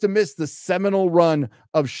 I must have missed the seminal run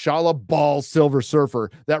of Shala Ball Silver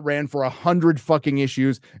Surfer that ran for 100 fucking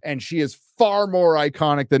issues, and she is far more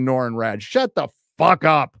iconic than Norrin Rad. Shut the fuck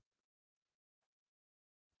up.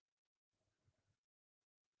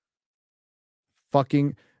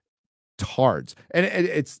 Fucking tards. And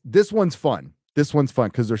it's this one's fun. This one's fun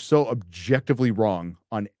because they're so objectively wrong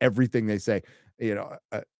on everything they say. You know,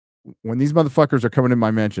 when these motherfuckers are coming in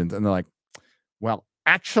my mentions and they're like, well,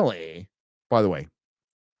 actually, by the way,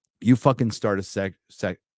 you fucking start a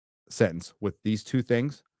sentence with these two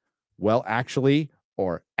things. Well, actually,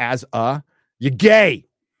 or as a, you're gay.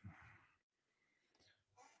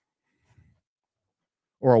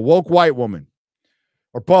 Or a woke white woman.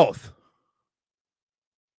 Or both.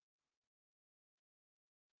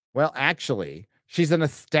 Well, actually, she's an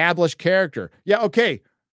established character. Yeah, okay.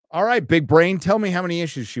 All right, big brain. Tell me how many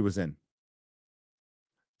issues she was in.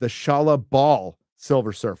 The Shala Ball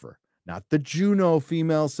Silver Surfer. Not the Juno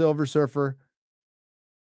female Silver Surfer.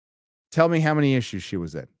 Tell me how many issues she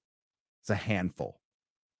was in. It's a handful.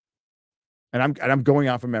 And I'm going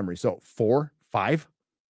off of memory. So 4, 5.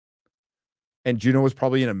 And Juno was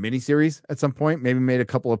probably in a miniseries at some point. Maybe made a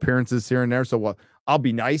couple appearances here and there. So I'll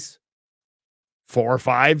be nice. 4,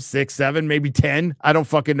 5, 6, 7, maybe 10. I don't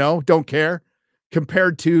fucking know. Don't care.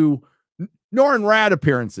 Compared to Norrin Rad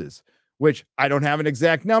appearances, which I don't have an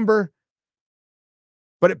exact number,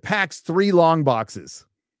 but it packs 3 long boxes.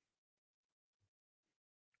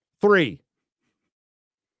 3.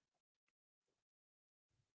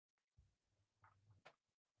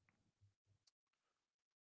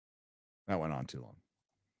 That went on too long.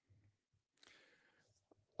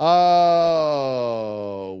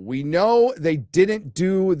 Oh, we know they didn't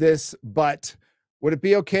do this, but would it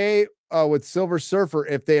be okay with Silver Surfer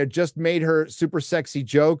if they had just made her super sexy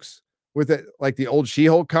jokes with it, like the old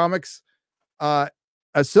She-Hulk comics? A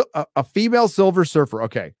female Silver Surfer.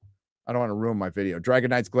 Okay. I don't want to ruin my video. Dragon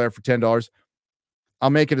Knight's Glare for $10. I'll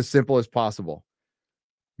make it as simple as possible.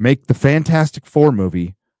 Make the Fantastic Four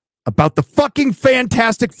movie about the fucking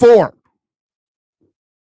Fantastic Four.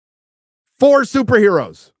 4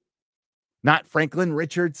 superheroes. Not Franklin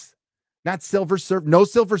Richards. Not Silver Surfer. No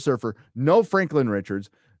Silver Surfer. No Franklin Richards.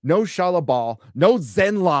 No Shala Ball. No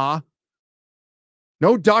Zenla.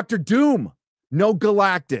 No Doctor Doom. No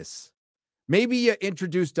Galactus. Maybe you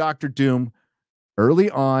introduce Doctor Doom early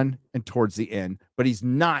on and towards the end, but he's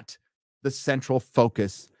not the central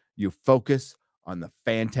focus. You focus on the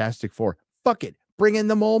Fantastic Four. Fuck it. Bring in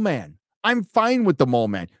the Mole Man. I'm fine with the Mole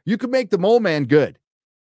Man. You can make the Mole Man good.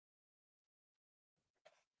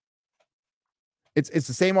 It's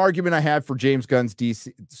the same argument I had for James Gunn's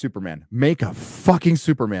DC Superman. Make a fucking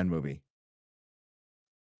Superman movie.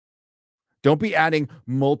 Don't be adding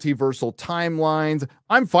multiversal timelines.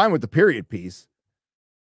 I'm fine with the period piece.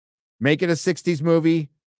 Make it a 60s movie.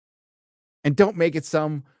 And don't make it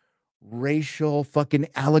some racial fucking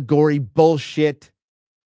allegory bullshit.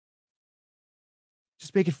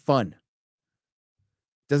 Just make it fun.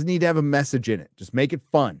 Doesn't need to have a message in it. Just make it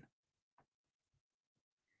fun.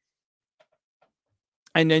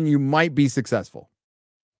 And then you might be successful.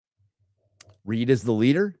 Reed is the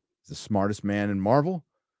leader. He's the smartest man in Marvel.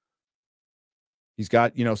 He's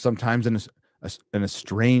got, sometimes an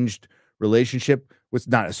estranged relationship with,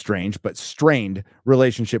 not estranged, but strained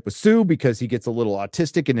relationship with Sue because he gets a little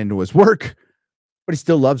autistic and into his work, but he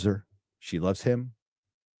still loves her. She loves him.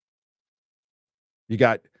 You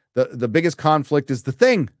got the biggest conflict is the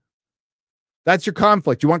Thing. That's your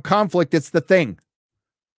conflict. You want conflict, it's the Thing.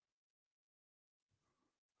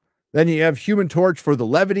 Then you have Human Torch for the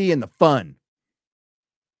levity and the fun.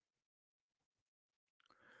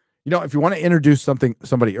 If you want to introduce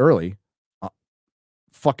somebody early,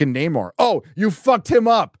 fucking Namor. Oh, you fucked him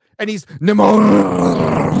up. And he's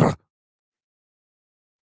Namor.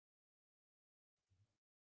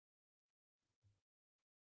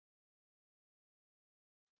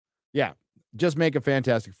 Yeah, just make a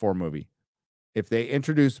Fantastic Four movie. If they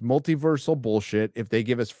introduce multiversal bullshit, if they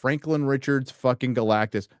give us Franklin Richards fucking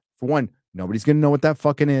Galactus, for one, nobody's going to know what that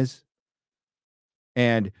fucking is.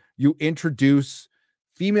 And you introduce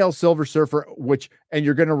female Silver Surfer, and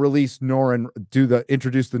you're going to release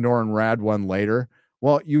introduce the Norrin Rad one later.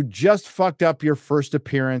 Well, you just fucked up your first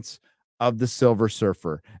appearance of the Silver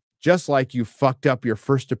Surfer, just like you fucked up your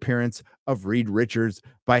first appearance of Reed Richards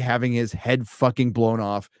by having his head fucking blown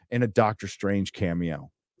off in a Doctor Strange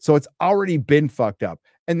cameo. So it's already been fucked up.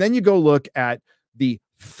 And then you go look at the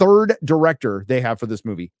 3rd director they have for this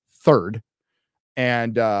movie. 3rd.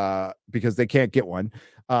 And because they can't get one.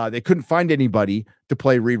 They couldn't find anybody to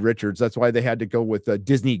play Reed Richards. That's why they had to go with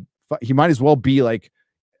Disney. He might as well be like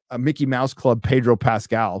a Mickey Mouse Club Pedro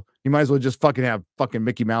Pascal. You might as well just fucking have fucking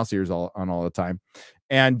Mickey Mouse ears all the time.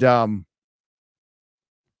 And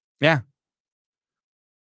yeah.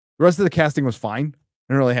 The rest of the casting was fine.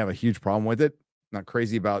 I don't really have a huge problem with it. Not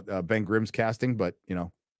crazy about Ben Grimm's casting, but you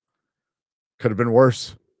know, could have been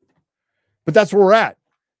worse. But that's where we're at.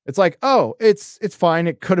 It's like, oh, it's fine.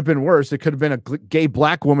 It could have been worse. It could have been a gay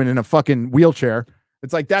black woman in a fucking wheelchair.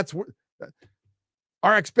 It's like that's where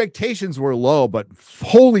our expectations were low, but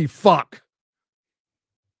holy fuck.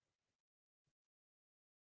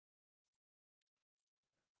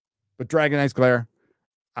 But Dragon Eyes Glare,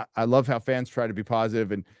 I love how fans try to be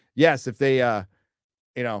positive. And yes, if they,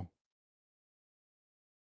 you know,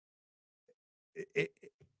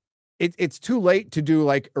 it's too late to do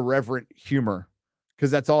like irreverent humor because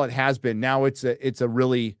that's all it has been. Now it's a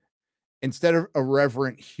really, instead of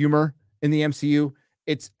irreverent humor in the MCU,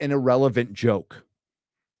 it's an irrelevant joke.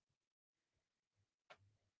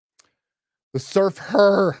 The Surf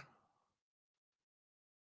Her.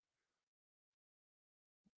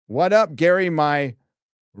 What up, Gary? My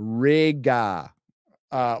Riga.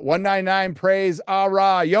 199 praise.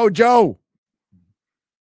 Ara. Yo, Joe.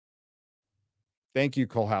 Thank you,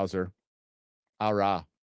 Colhauser. Ara.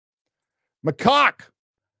 Macaque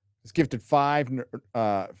is gifted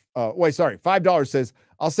 $5 says,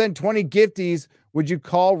 I'll send 20 gifties. Would you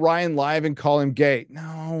call Ryan live and call him gay?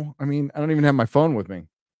 No, I mean, I don't even have my phone with me.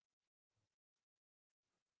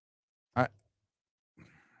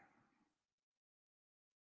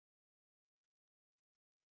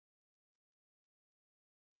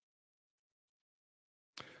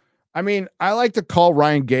 I mean, I like to call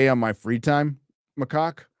Ryan gay on my free time,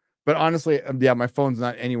 Macaque, but honestly, yeah, my phone's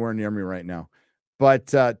not anywhere near me right now. But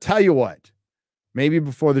tell you what, maybe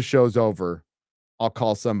before the show's over, I'll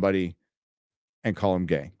call somebody and call him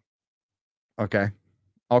gay. Okay.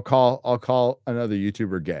 I'll call another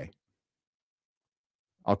YouTuber gay.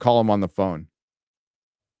 I'll call him on the phone.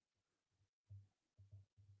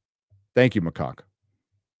 Thank you, Macaque.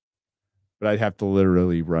 But I'd have to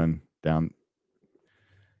literally run down.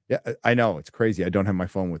 Yeah, I know. It's crazy. I don't have my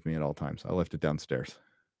phone with me at all times. I left it downstairs.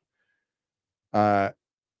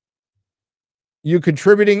 You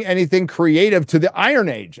contributing anything creative to the Iron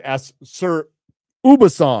Age? Asks Sir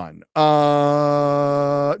Ubasan.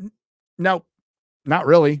 No, not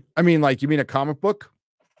really. I mean, like, you mean a comic book?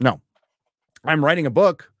 No. I'm writing a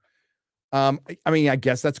book. I mean, I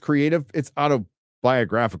guess that's creative. It's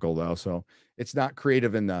autobiographical, though, so it's not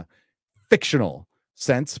creative in the fictional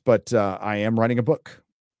sense, but I am writing a book.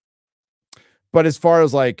 But as far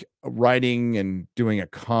as like writing and doing a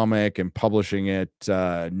comic and publishing it,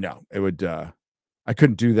 no, it would, I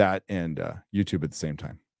couldn't do that and YouTube at the same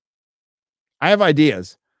time. I have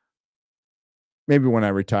ideas. Maybe when I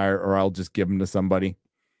retire, or I'll just give them to somebody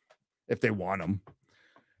if they want them.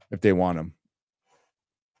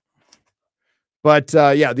 But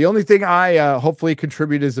yeah, the only thing I hopefully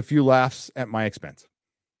contribute is a few laughs at my expense.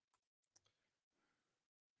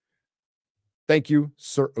 Thank you,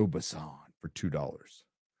 Sir Ubasan, for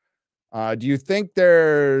 $2. Do you think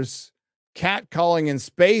there's catcalling in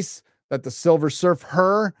space that the Silver Surf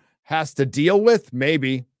Her has to deal with?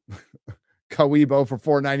 Maybe. Kawebo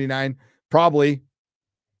for $4.99, probably.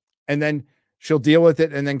 And then she'll deal with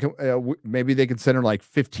it, and then maybe they can center like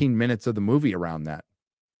 15 minutes of the movie around that.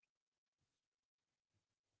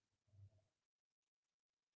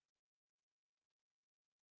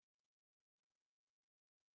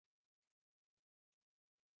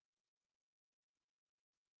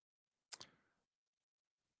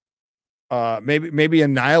 Maybe a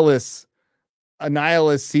nihilist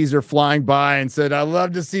sees her flying by and said, I'd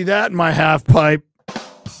love to see that in my half pipe.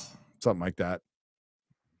 Something like that.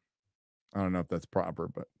 I don't know if that's proper,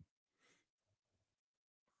 but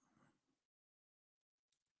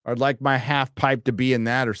I'd like my half pipe to be in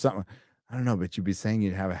that or something. I don't know, but you'd be saying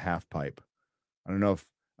you'd have a half pipe. I don't know if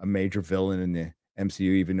a major villain in the MCU,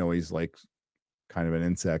 even though he's like kind of an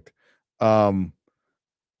insect,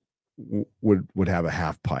 would have a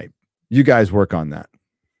half pipe. You guys work on that.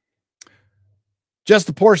 Just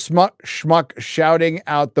the poor schmuck shouting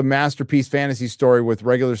out the masterpiece fantasy story with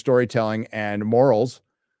regular storytelling and morals.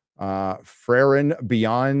 Freren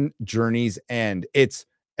Beyond Journey's End. It's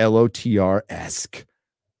LOTR-esque.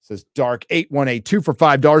 Says Dark 8182 for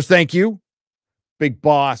 $5. Thank you. Big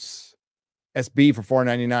Boss SB for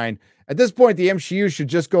 $4.99. At this point, the MCU should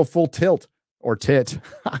just go full tilt or tit.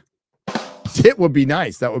 Tit would be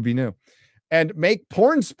nice. That would be new. And make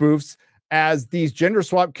porn spoofs as these gender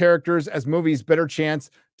swap characters as movies, better chance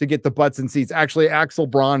to get the butts and seats. Actually, Axel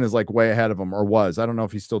Braun is like way ahead of them, or was. I don't know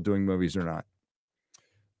if he's still doing movies or not.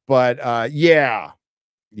 But yeah.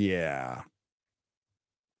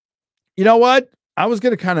 You know what? I was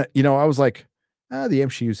gonna kind of, I was like, the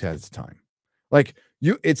MCU's had its time. Like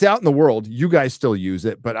it's out in the world. You guys still use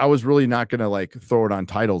it, but I was really not gonna like throw it on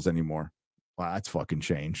titles anymore. Wow, that's fucking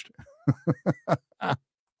changed.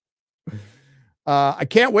 I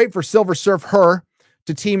can't wait for Silver Surf Her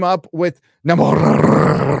to team up with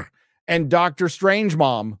Namor and Doctor Strange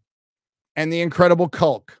Mom and the Incredible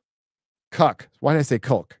Cuck. Why did I say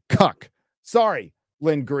Cuck? Cuck. Sorry,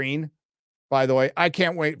 Lynn Green. By the way, I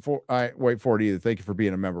can't wait for it either. Thank you for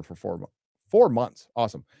being a member for 4 months.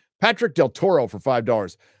 Awesome. Patrick Del Toro for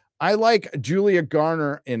 $5. I like Julia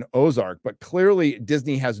Garner in Ozark, but clearly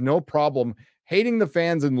Disney has no problem hating the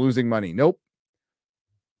fans and losing money. Nope.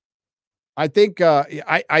 I think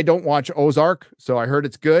I don't watch Ozark, so I heard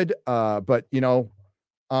it's good. But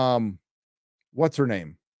what's her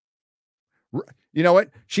name? You know what?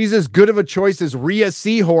 She's as good of a choice as Rhea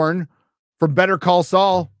Seehorn from Better Call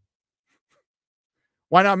Saul.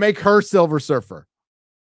 Why not make her Silver Surfer?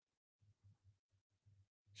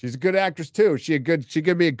 She's a good actress too. She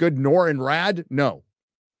could be a good Nor and Rad? No.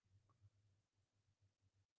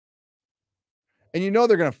 And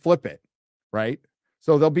they're gonna flip it, right?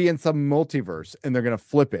 So they'll be in some multiverse and they're gonna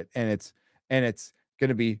flip it, and it's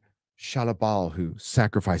gonna be Shalabal who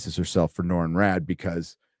sacrifices herself for Nor and Rad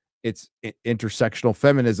because it's intersectional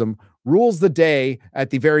feminism rules the day at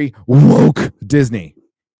the very woke Disney.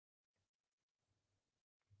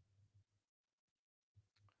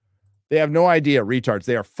 They have no idea, retards.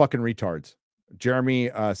 They are fucking retards.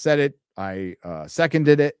 Jeremy said it. I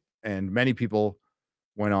seconded it. And many people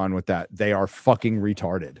went on with that. They are fucking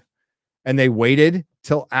retarded. And they waited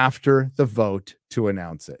till after the vote to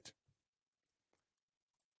announce it.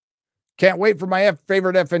 Can't wait for my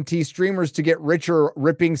favorite FNT streamers to get richer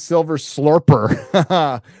ripping silver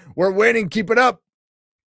slurper. We're winning. Keep it up.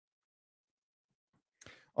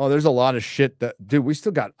 Oh, there's a lot of shit dude, we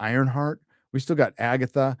still got Ironheart. We still got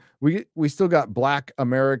Agatha. We still got Black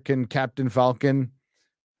American Captain Falcon.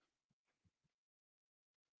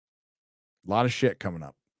 A lot of shit coming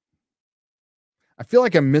up. I feel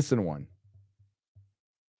like I'm missing one.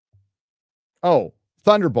 Oh,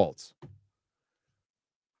 Thunderbolts.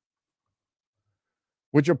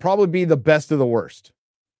 Which will probably be the best of the worst.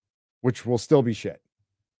 Which will still be shit.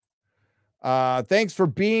 Thanks for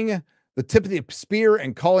being the tip of the spear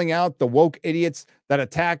and calling out the woke idiots that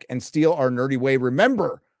attack and steal our nerdy way.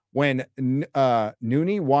 Remember when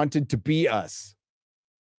Noonie wanted to be us.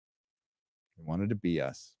 He wanted to be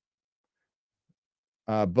us.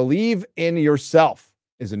 Believe in Yourself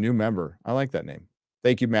is a new member. I like that name.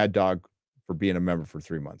 Thank you, Mad Dog, for being a member for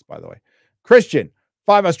 3 months, by the way. Christian,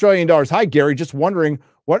 $5 Australian. Hi, Gary. Just wondering,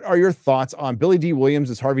 what are your thoughts on Billy D. Williams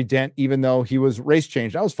as Harvey Dent, even though he was race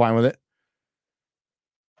changed? I was fine with it.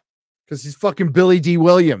 Because he's fucking Billy D.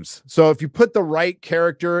 Williams. So if you put the right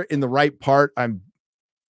character in the right part,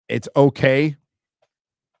 it's okay.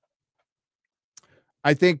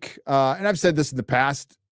 I think, and I've said this in the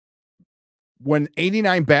past, when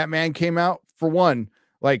 89 Batman came out, for one,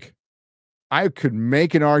 like, I could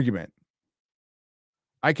make an argument.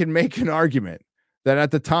 That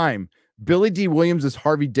at the time, Billy D. Williams as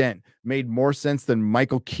Harvey Dent made more sense than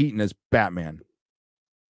Michael Keaton as Batman.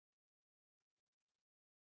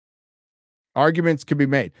 Arguments could be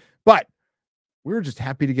made, but we were just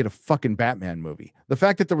happy to get a fucking Batman movie. The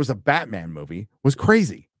fact that there was a Batman movie was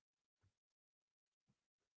crazy.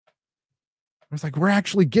 I was like, we're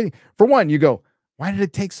actually getting, for one, you go, why did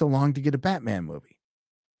it take so long to get a Batman movie?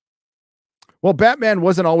 Well, Batman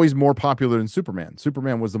wasn't always more popular than Superman.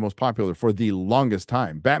 Superman was the most popular for the longest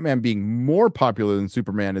time. Batman being more popular than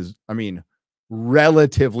Superman is,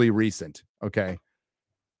 relatively recent. Okay.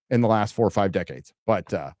 In the last 4 or 5 decades,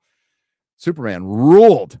 but, Superman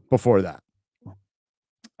ruled before that.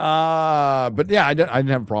 But yeah, I didn't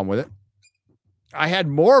have a problem with it. I had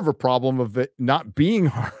more of a problem of it not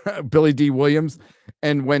being Billy D. Williams.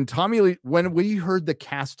 And when when we heard the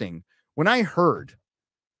casting, when I heard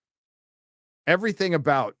everything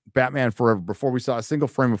about Batman Forever before we saw a single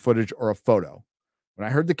frame of footage or a photo, when I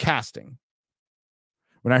heard the casting,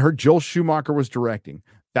 when I heard Joel Schumacher was directing,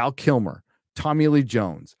 Val Kilmer, Tommy Lee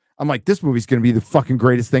Jones, I'm like, this movie's going to be the fucking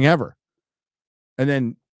greatest thing ever. And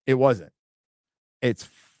then it wasn't. It's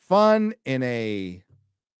fun in a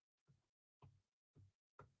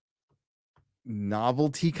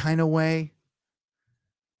novelty kind of way,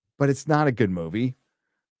 but it's not a good movie.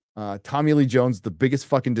 Tommy Lee Jones, the biggest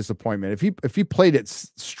fucking disappointment. If he played it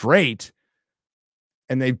straight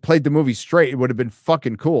and they played the movie straight, it would have been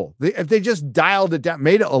fucking cool. If they just dialed it down,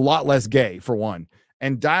 made it a lot less gay for one,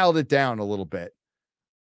 and dialed it down a little bit,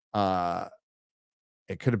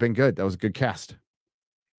 it could have been good. That was a good cast.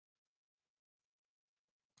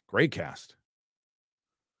 Great cast.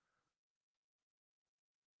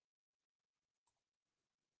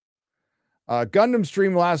 Gundam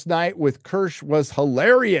stream last night with Kirsch was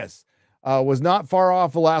hilarious. Was not far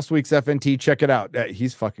off of last week's FNT. Check it out.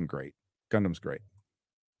 He's fucking great. Gundam's great.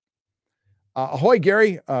 Ahoy,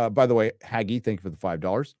 Gary. By the way, Haggy, thank you for the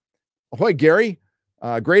 $5. Ahoy, Gary.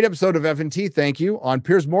 Great episode of FNT. Thank you. On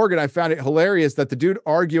Piers Morgan, I found it hilarious that the dude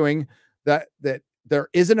arguing that there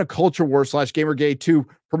isn't a culture war / Gamergate 2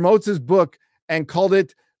 promotes his book and called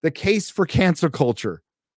it The Case for Cancel Culture.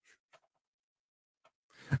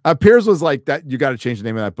 Piers was like, that you got to change the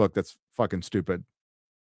name of that book. That's fucking stupid.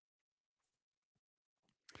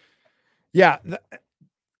 Yeah,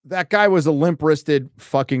 that guy was a limp-wristed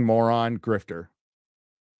fucking moron grifter.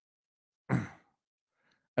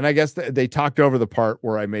 And I guess they talked over the part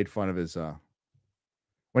where I made fun of his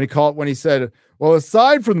when he said, well,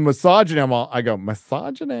 aside from the misogyny, I go,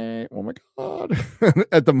 misogyny, oh my God,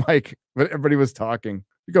 at the mic, but everybody was talking.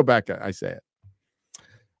 You go back, I say it.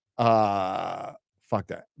 Fuck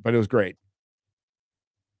that. But it was great.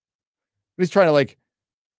 He's trying to like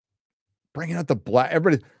bring out the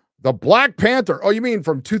Black Panther. Oh, you mean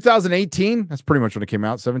from 2018? That's pretty much when it came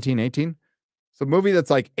out, 17, 18. It's a movie that's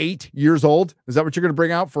like 8 years old. Is that what you're going to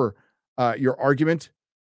bring out for your argument?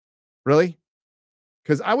 Really?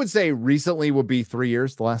 Because I would say recently would be 3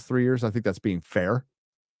 years, the last 3 years. I think that's being fair.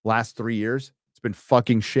 Last 3 years. It's been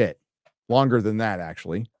fucking shit. Longer than that,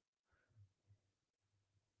 actually.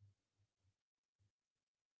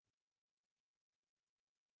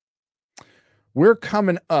 We're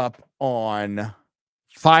coming up on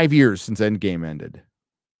 5 years since Endgame ended,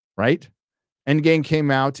 right? Endgame came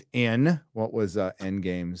out in, what was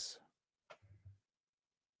Endgame's?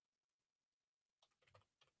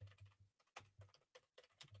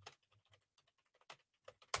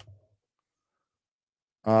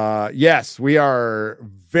 Yes, we are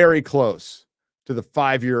very close to the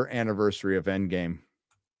 5-year anniversary of Endgame.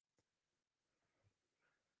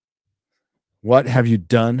 What have you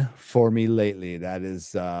done for me lately? That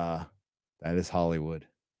is Hollywood.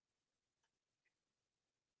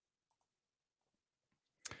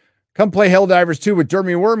 Come play Helldivers 2 with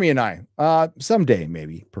Dermy Wormy and I. Someday,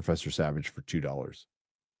 maybe, Professor Savage for $2.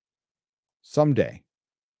 Someday.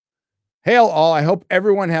 Hail all. I hope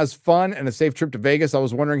everyone has fun and a safe trip to Vegas. I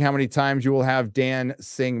was wondering how many times you will have Dan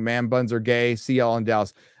sing Man Buns Are Gay. See y'all in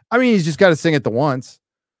Dallas. I mean, he's just got to sing it the once,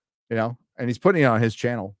 you know, and he's putting it on his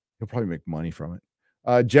channel. He'll probably make money from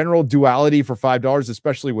it. General Duality for $5,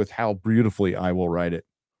 especially with how beautifully I will write it.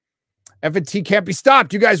 FNT can't be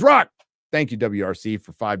stopped. You guys rock. Thank you, WRC,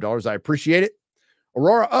 for $5. I appreciate it.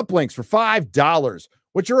 Aurora Uplinks for $5.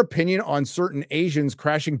 What's your opinion on certain Asians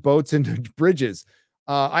crashing boats into bridges?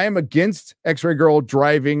 I am against X-Ray Girl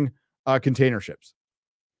driving container ships.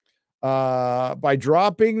 By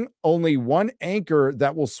dropping only one anchor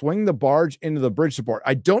that will swing the barge into the bridge support.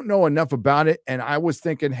 I don't know enough about it, and I was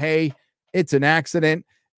thinking, hey, it's an accident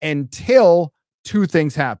until two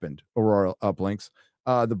things happened, Aurora Uplinks.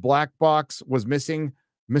 The black box was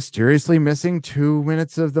mysteriously missing 2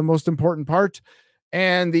 minutes of the most important part,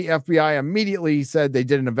 and the FBI immediately said they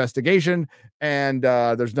did an investigation, and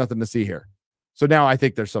there's nothing to see here. So now I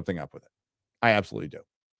think there's something up with it. I absolutely do.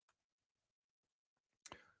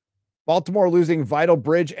 Baltimore losing Vital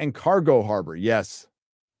Bridge and Cargo Harbor. Yes.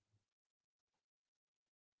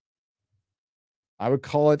 I would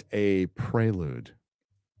call it a prelude.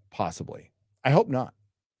 Possibly. I hope not.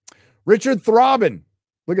 Richard Throbbin.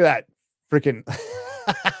 Look at that freaking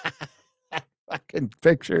fucking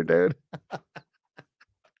picture, dude.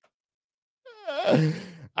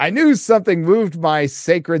 I knew something moved my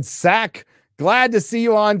sacred sack. Glad to see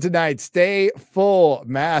you on tonight. Stay full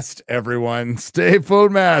mast, everyone. Stay full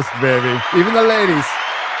mast, baby. Even the ladies.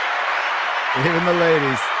 Even the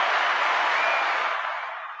ladies.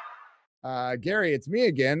 Gary, it's me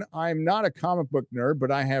again. I'm not a comic book nerd,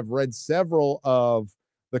 but I have read several of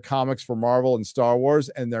the comics for Marvel and Star Wars,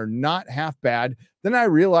 and they're not half bad. Then I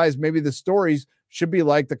realized maybe the stories should be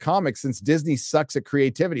like the comics since Disney sucks at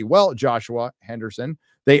creativity. Well, Joshua Henderson,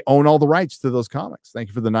 they own all the rights to those comics. Thank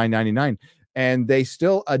you for the $9.99. And they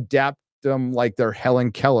still adapt them like they're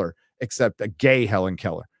Helen Keller, except a gay Helen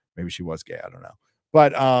Keller. Maybe she was gay. I don't know.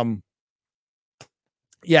 But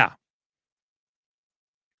yeah,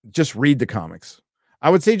 just read the comics. I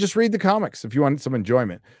would say just read the comics if you want some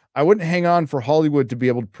enjoyment. I wouldn't hang on for Hollywood to be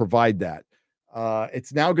able to provide that.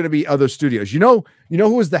 It's now going to be other studios. You know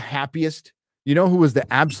who was the happiest? You know who was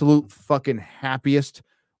the absolute fucking happiest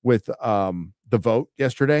with the vote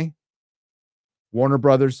yesterday? Warner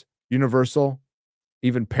Brothers, Universal,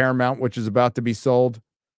 even Paramount, which is about to be sold,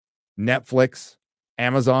 Netflix,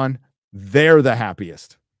 Amazon. They're the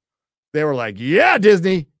happiest. They were like, yeah,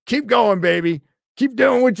 Disney, keep going, baby. Keep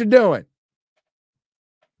doing what you're doing.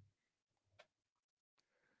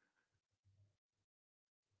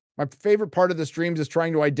 My favorite part of the streams is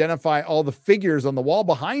trying to identify all the figures on the wall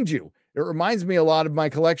behind you. It reminds me a lot of my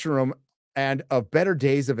collection room and of better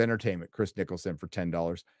days of entertainment. Chris Nicholson for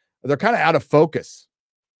 $10. They're kind of out of focus.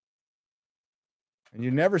 And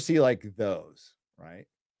you never see like those, right?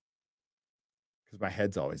 Because my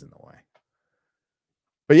head's always in the way.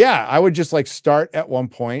 But yeah, I would just like start at one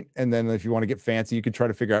point, and then if you want to get fancy, you could try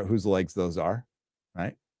to figure out whose legs those are,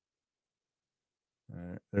 right?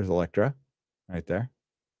 There's Elektra right there.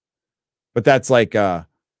 But that's like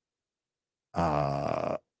Daredevil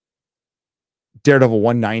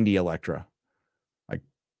 190 Elektra, like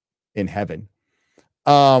in heaven.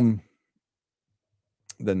 Then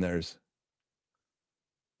there's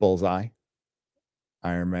Bullseye,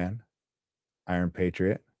 Iron Man, Iron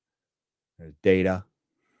Patriot, there's Data,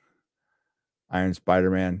 Iron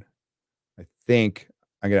Spider-Man. I think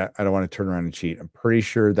I don't want to turn around and cheat. I'm pretty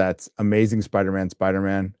sure that's Amazing Spider-Man,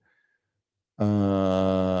 Spider-Man.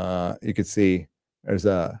 You could see there's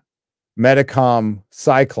a Metacom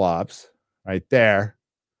Cyclops right there.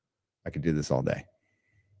 I could do this all day.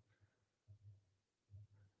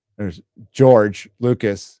 There's George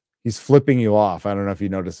Lucas. He's flipping you off. I don't know if you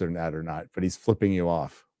noticed that or not, but he's flipping you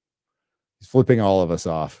off. He's flipping all of us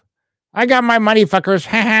off. I got my money, fuckers.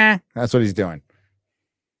 That's what he's doing.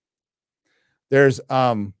 There's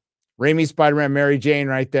Raimi Spider-Man, Mary Jane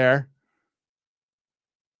right there.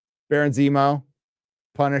 Baron Zemo,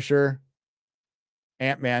 Punisher,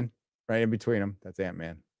 Ant-Man, right in between them. That's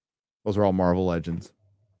Ant-Man. Those are all Marvel Legends.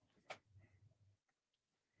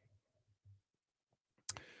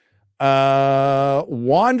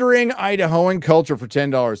 Wandering Idahoan Culture for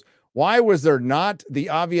 $10. Why was there not the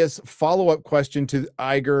obvious follow-up question to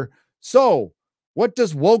Iger? So, what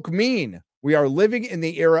does woke mean? We are living in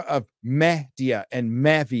the era of media and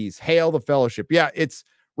mevies. Hail the fellowship. Yeah, it's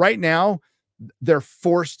right now they're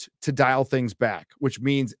forced to dial things back, which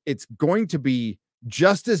means it's going to be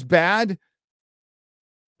just as bad,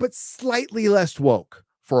 but slightly less woke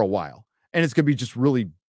for a while. And it's going to be just really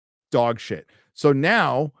dog shit. So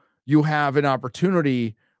now you have an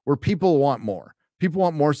opportunity where people want more. People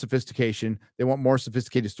want more sophistication. They want more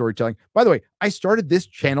sophisticated storytelling. By the way, I started this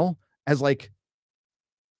channel as like,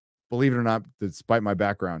 believe it or not, despite my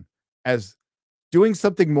background, as doing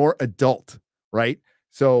something more adult, right?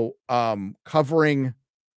 So covering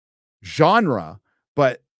genre,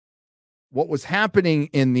 but what was happening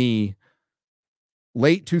in the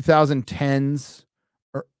late 2010s,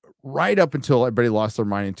 or right up until everybody lost their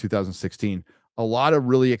mind in 2016, a lot of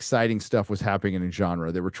really exciting stuff was happening in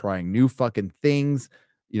genre. They were trying new fucking things,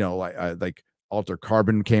 you know, like Alter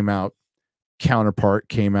Carbon came out, Counterpart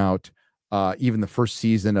came out, even the first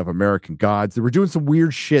season of American Gods. They were doing some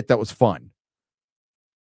weird shit that was fun.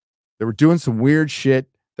 They were doing some weird shit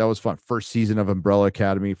that was fun. First season of Umbrella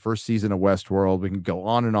Academy, first season of Westworld. We can go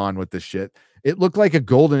on and on with this shit. It looked like a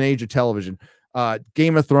golden age of television.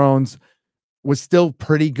 Game of Thrones was still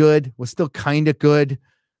pretty good, was still kind of good.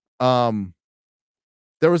 There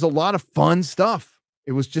was a lot of fun stuff.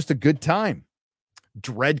 It was just a good time.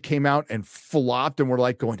 Dread came out and flopped, and we're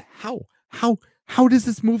like going, how does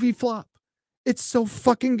this movie flop? It's so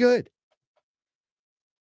fucking good.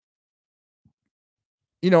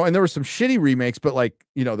 You know, and there were some shitty remakes, but like,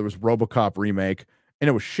 you know, there was RoboCop remake and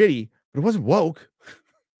it was shitty, but it wasn't woke.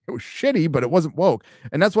 It was shitty, but it wasn't woke.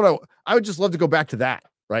 And that's what I would just love to go back to that,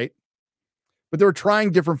 right? But they were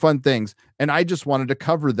trying different fun things, and I just wanted to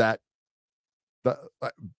cover that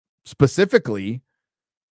specifically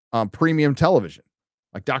premium television.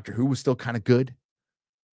 Like Doctor Who was still kind of good.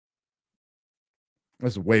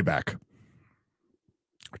 This is way back.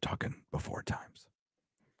 We're talking before times.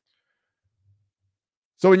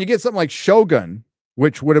 So when you get something like Shogun,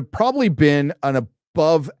 which would have probably been an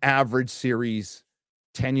above average series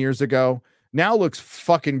 10 years ago, now looks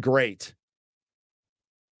fucking great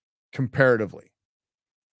comparatively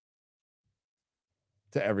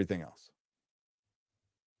to everything else.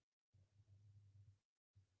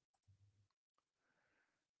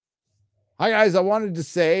 Hi guys, I wanted to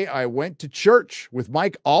say I went to church with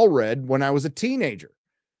Mike Allred when I was a teenager.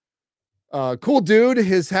 Cool dude.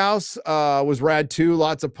 His house was rad too.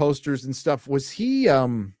 Lots of posters and stuff. Was he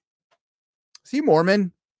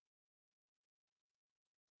Mormon?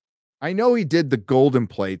 I know he did the golden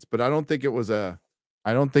plates, but I don't think it was it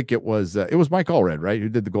was Mike Allred, right? Who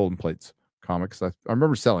did the golden plates comics. I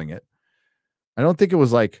remember selling it. I don't think it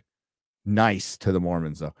was like nice to the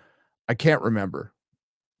Mormons though. I can't remember.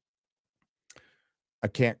 I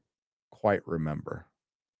can't quite remember,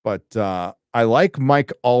 but I like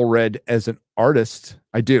Mike Allred as an artist.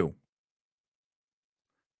 I do.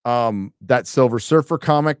 That Silver Surfer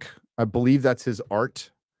comic, I believe that's his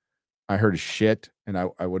art. I heard his shit and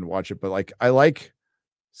I wouldn't watch it, but like I like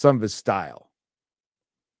some of his style.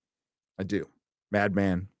 I do.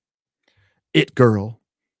 Madman. It Girl.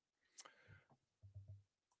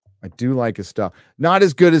 I do like his stuff. Not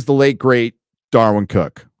as good as the late great Darwin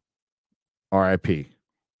Cook. R.I.P.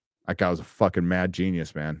 That guy was a fucking mad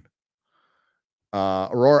genius, man.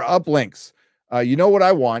 Aurora Uplinks. You know what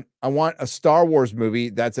I want? I want a Star Wars movie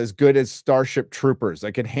that's as good as Starship Troopers.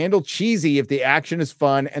 I can handle cheesy if the action is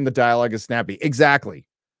fun and the dialogue is snappy. Exactly.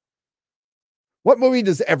 What movie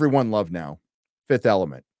does everyone love now? Fifth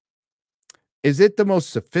Element. Is it the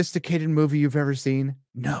most sophisticated movie you've ever seen?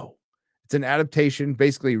 No. It's an adaptation,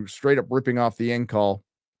 basically straight up ripping off the end call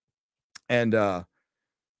and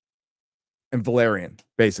Valerian,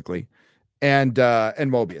 basically, and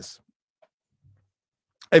Mobius.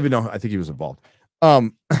 I even know, I think he was involved.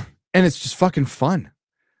 And it's just fucking fun.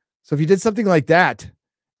 So if you did something like that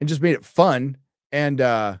and just made it fun and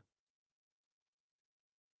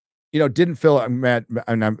didn't fill it, I'm mad,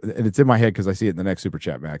 and it's in my head because I see it in the next super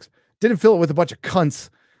chat, Max. Didn't fill it with a bunch of cunts.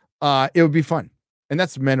 It would be fun. And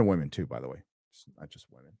that's men and women too, by the way. It's not just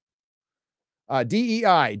women.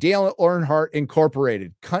 DEI, Dale Earnhardt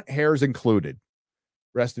Incorporated, cunt hairs included.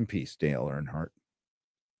 Rest in peace, Dale Earnhardt.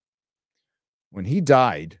 When he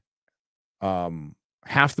died,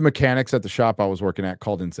 half the mechanics at the shop I was working at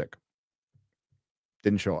called in sick.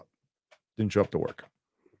 Didn't show up. Didn't show up to work.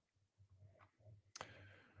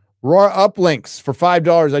 Roar Uplinks for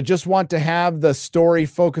 $5. I just want to have the story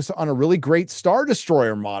focus on a really great Star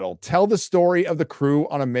Destroyer model. Tell the story of the crew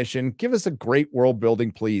on a mission. Give us a great world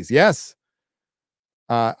building, please. Yes.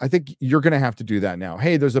 I think you're going to have to do that now.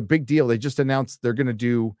 Hey, there's a big deal. They just announced they're going to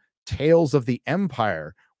do Tales of the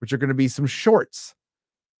Empire, which are going to be some shorts.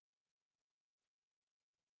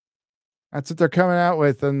 That's what they're coming out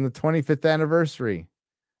with on the 25th anniversary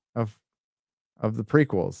of the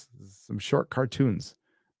prequels. Some short cartoons.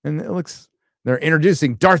 And it looks, they're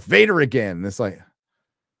introducing Darth Vader again. It's like,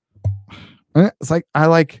 I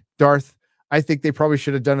like Darth. I think they probably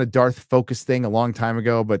should have done a Darth focus thing a long time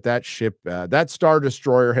ago, but that ship, that Star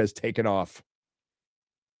Destroyer has taken off.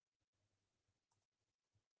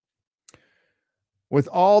 With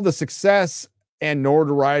all the success and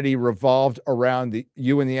notoriety revolved around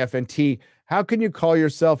you and the FNT, how can you call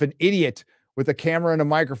yourself an idiot with a camera and a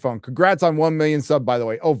microphone? Congrats on 1 million sub, by the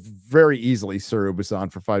way. Oh, very easily, Sir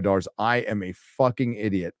Ubasan, for $5. I am a fucking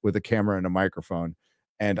idiot with a camera and a microphone,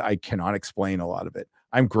 and I cannot explain a lot of it.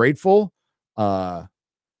 I'm grateful. I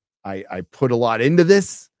put a lot into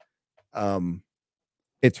this.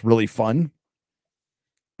 It's really fun,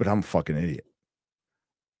 but I'm a fucking idiot.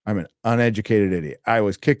 I'm an uneducated idiot. I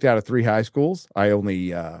was kicked out of 3 high schools. I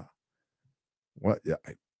only, I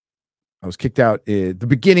was kicked out at the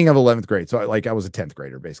beginning of 11th grade. So I was a 10th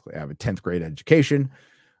grader, basically. I have a 10th grade education.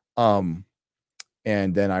 And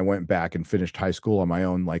then I went back and finished high school on my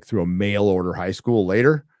own, like through a mail order high school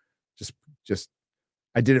later. Just,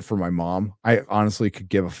 I did it for my mom. I honestly could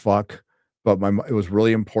give a fuck, but it was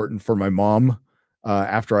really important for my mom.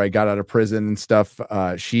 After I got out of prison and stuff,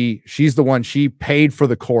 she's the one, she paid for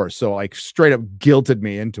the course. So like straight up guilted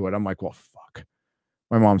me into it. I'm like, well, fuck.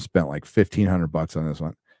 My mom spent like $1,500 on this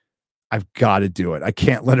one. I've got to do it. I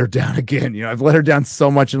can't let her down again. You know, I've let her down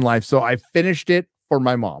so much in life. So I finished it for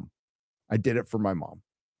my mom. I did it for my mom.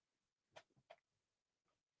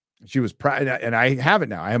 She was proud, and I have it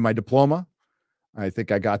now. I have my diploma. I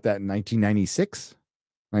think I got that in 1996,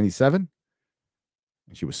 97.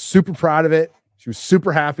 And she was super proud of it. She was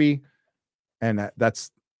super happy. And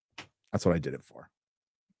that's what I did it for.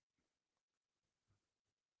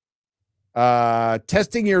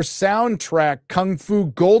 Testing your soundtrack, Kung Fu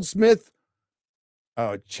Goldsmith.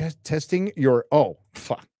 Testing your, oh,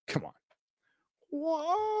 fuck, come on.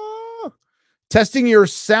 Whoa. Testing your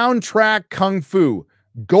soundtrack, Kung Fu,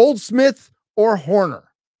 Goldsmith or Horner?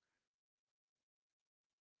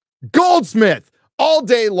 Goldsmith all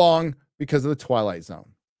day long because of the Twilight Zone.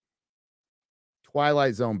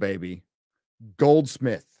 Twilight Zone, baby.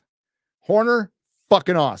 Goldsmith. Horner,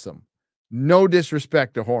 fucking awesome. No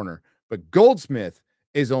disrespect to Horner, but Goldsmith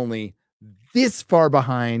is only this far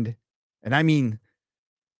behind. And I mean,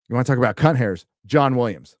 you want to talk about cunt hairs? John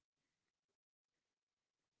Williams.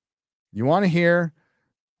 You want to hear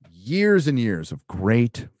years and years of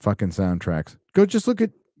great fucking soundtracks? Go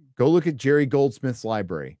look at Jerry Goldsmith's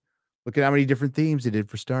library. Look at how many different themes he did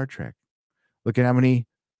for Star Trek. Look at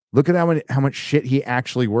how much shit he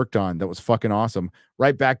actually worked on that was fucking awesome.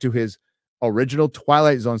 Right back to his original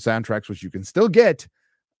Twilight Zone soundtracks, which you can still get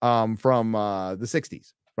from the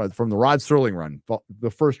 60s, from the Rod Serling run,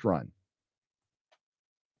 the first run.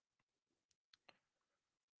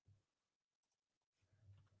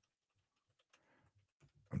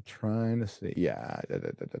 I'm trying to see. Yeah.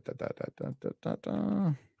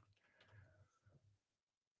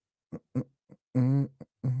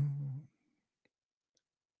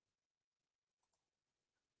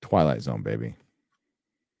 Twilight Zone, baby.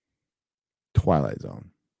 Twilight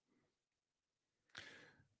Zone.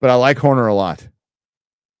 But I like Horner a lot.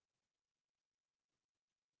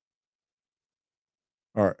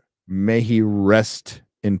 Or may he rest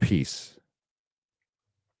in peace.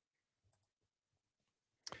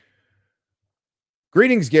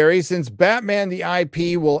 Greetings, Gary. Since Batman the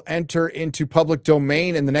IP will enter into public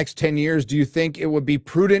domain in the next 10 years, do you think it would be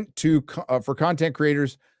prudent to for content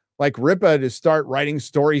creators like Ripa to start writing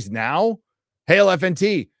stories now? Hail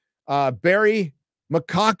FNT. Barry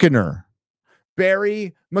McCockiner.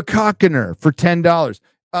 Barry McCockiner for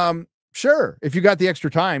 $10. Sure, if you got the extra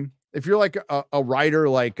time. If you're like a writer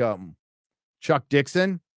like Chuck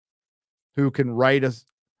Dixon, who can write us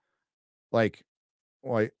like,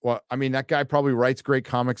 well, I mean, that guy probably writes great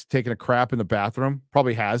comics taking a crap in the bathroom.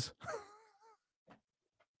 Probably has.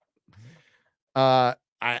 I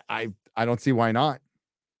don't see why not.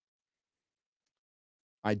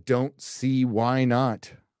 I don't see why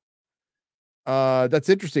not. That's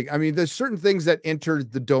interesting. I mean, there's certain things that enter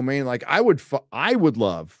the domain. Like I would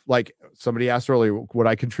love, like somebody asked earlier, would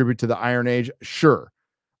I contribute to the Iron Age? Sure.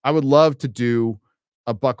 I would love to do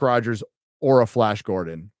a Buck Rogers or a Flash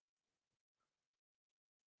Gordon.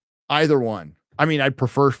 Either one. I mean, I'd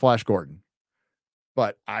prefer Flash Gordon,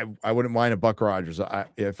 but I wouldn't mind a Buck Rogers.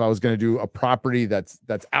 If I was going to do a property that's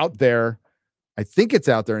out there, I think it's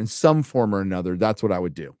out there in some form or another. That's what I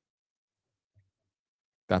would do.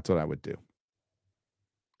 That's what I would do.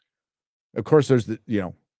 Of course, there's the,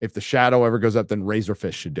 if the Shadow ever goes up, then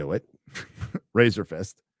Razorfist should do it.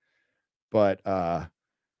 Razorfist. But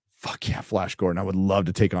fuck yeah, Flash Gordon. I would love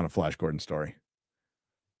to take on a Flash Gordon story.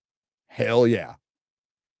 Hell yeah.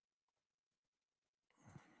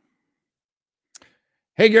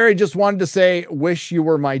 Hey, Gary, just wanted to say, wish you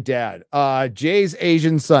were my dad. Jay's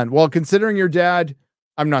Asian son. Well, considering your dad,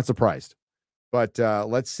 I'm not surprised. But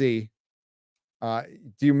let's see. Do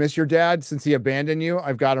you miss your dad since he abandoned you?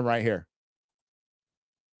 I've got him right here.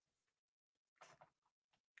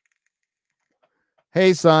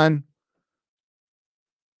 Hey, son.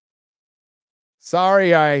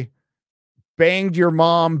 Sorry I banged your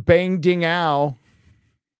mom, bang ding ow,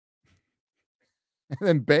 and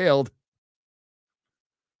then bailed.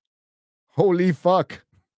 Holy fuck.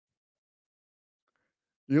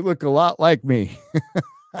 You look a lot like me.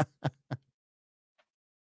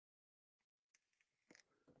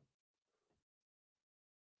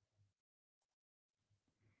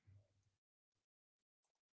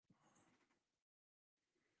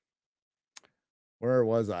 Where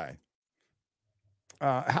was I?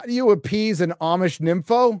 How do you appease an Amish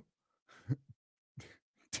nympho?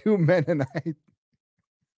 2 Mennonite.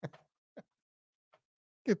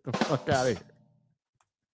 Get the fuck out of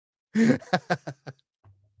here.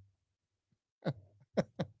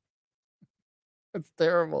 That's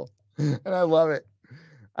terrible. And I love it.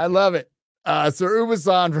 I love it. Sir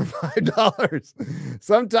Ubasan for $5.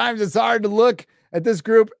 Sometimes it's hard to look at this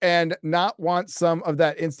group and not want some of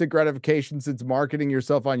that instant gratification, since marketing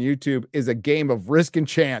yourself on YouTube is a game of risk and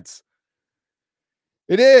chance.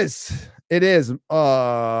 It is. It is.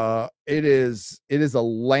 It is a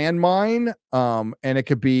landmine. And it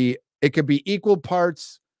could be equal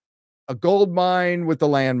parts a gold mine with the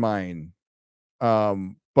landmine.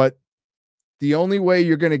 But the only way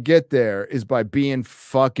you're going to get there is by being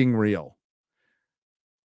fucking real.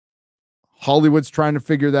 Hollywood's trying to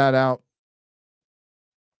figure that out.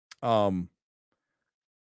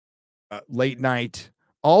 Late night,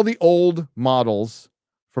 all the old models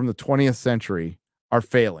from the 20th century are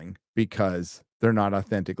failing because they're not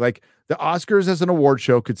authentic. Like the Oscars as an award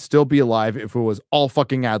show could still be alive if it was all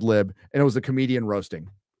fucking ad lib and it was a comedian roasting.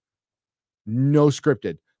 No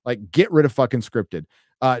scripted. Like get rid of fucking scripted.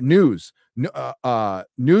 News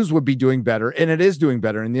would be doing better, and it is doing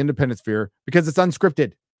better in the independent sphere because it's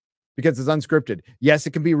unscripted. Yes,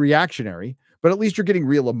 it can be reactionary, but at least you're getting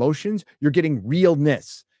real emotions. You're getting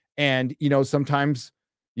realness. And, sometimes,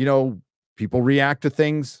 people react to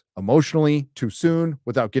things emotionally too soon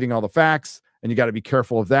without getting all the facts. And you got to be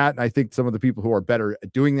careful of that. And I think some of the people who are better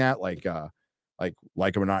at doing that, like him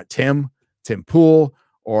or not, Tim Pool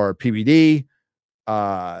or PBD,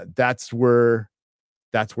 that's where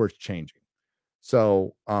it's changing.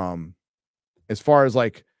 So, as far as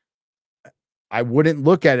I wouldn't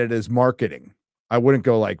look at it as marketing. I wouldn't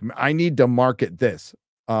go like, I need to market this.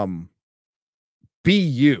 Be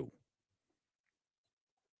you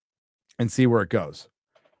and see where it goes.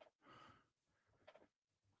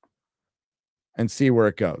 And see where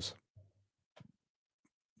it goes.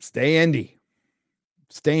 Stay indie.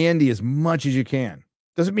 Stay indie as much as you can.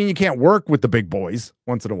 Doesn't mean you can't work with the big boys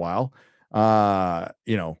once in a while.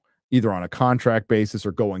 You know, either on a contract basis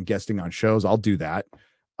or go on guesting on shows. I'll do that.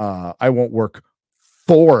 I won't work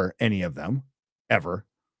for any of them ever.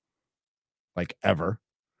 Like ever.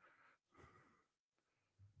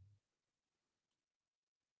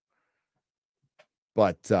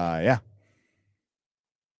 But yeah.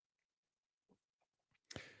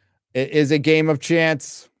 It is a game of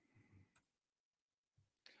chance.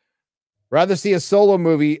 Rather see a solo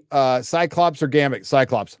movie, Cyclops or Gambit?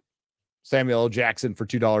 Cyclops. Samuel L. Jackson for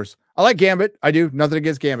 $2. I like Gambit. I do. Nothing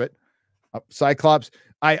against Gambit. Cyclops.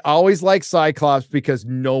 I always like Cyclops because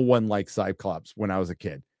no one liked Cyclops when I was a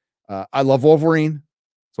kid. I love Wolverine.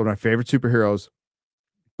 It's one of my favorite superheroes.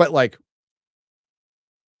 But like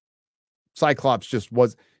Cyclops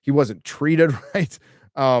he wasn't treated right.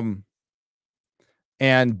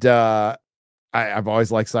 And I've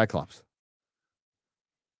always liked Cyclops.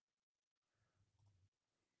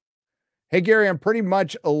 Hey, Gary, I'm pretty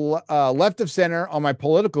much left of center on my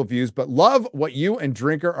political views, but love what you and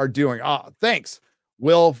Drinker are doing. Thanks.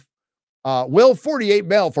 Will 48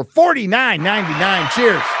 Bell for $49.99.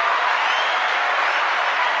 Cheers.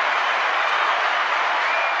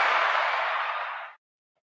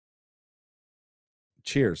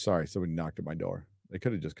 Cheers. Sorry, somebody knocked at my door. They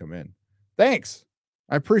could have just come in. Thanks.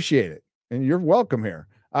 I appreciate it. And you're welcome here.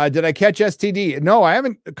 Did I catch STD? No, I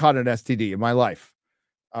haven't caught an STD in my life.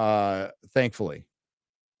 Thankfully.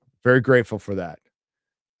 Very grateful for that.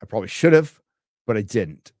 I probably should have, but I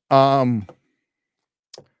didn't.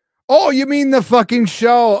 Oh, you mean the fucking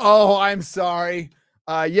show? Oh, I'm sorry.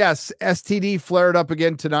 Yes, STD flared up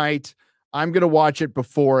again tonight. I'm going to watch it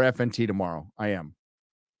before FNT tomorrow. I am.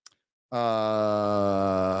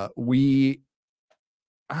 I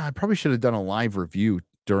probably should have done a live review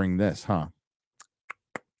during this, huh?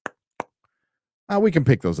 We can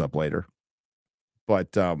pick those up later.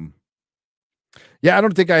 But yeah, I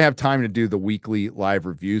don't think I have time to do the weekly live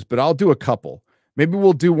reviews, but I'll do a couple. Maybe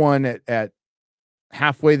we'll do one at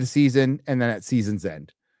halfway the season and then at season's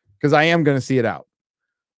end, because I am going to see it out.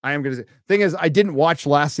 I am going to. Thing is, I didn't watch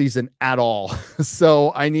last season at all,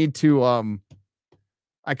 so I need to.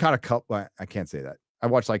 I caught a couple. I can't say that. I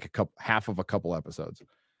watched like half of a couple episodes.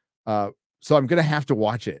 So I'm going to have to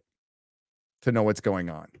watch it to know what's going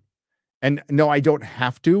on. And no, I don't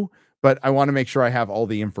have to, but I want to make sure I have all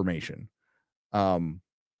the information. And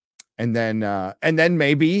then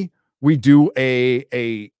maybe we do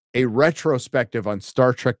a retrospective on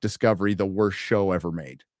Star Trek Discovery, the worst show ever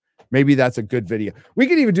made. Maybe that's a good video. We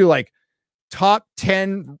could even do like top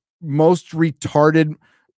 10 most retarded,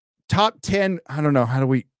 top 10. I don't know. How do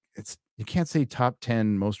we, you can't say top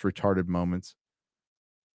 10 most retarded moments.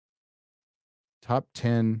 Top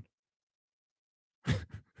 10.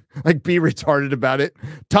 Like, be retarded about it.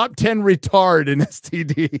 Top 10 retard in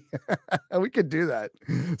STD. We could do that.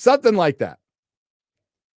 Something like that.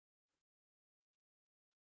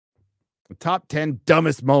 Top 10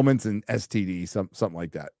 dumbest moments in STD. Something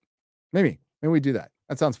like that. Maybe we do that.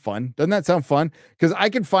 That sounds fun. Doesn't that sound fun? Because I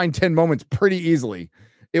can find 10 moments pretty easily.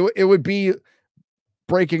 It would be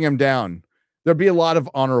breaking them down. There'd be a lot of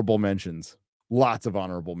honorable mentions. Lots of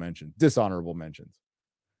honorable mentions. Dishonorable mentions.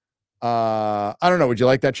 I don't know. Would you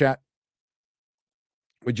like that, chat?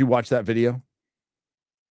 Would you watch that video?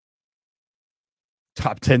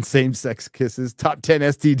 Top 10 same-sex kisses. Top 10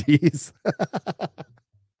 STDs.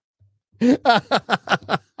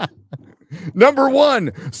 Number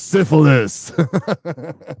 1, syphilis.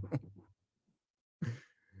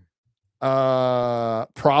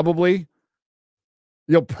 Probably.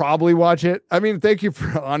 You'll probably watch it. I mean, thank you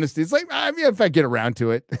for honesty. It's like, I mean, if I get around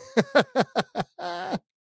to it.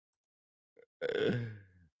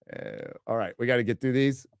 All right, we got to get through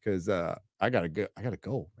these because I gotta go,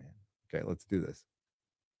 man. Okay, let's do this.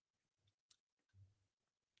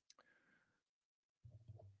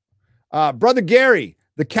 Brother Gary,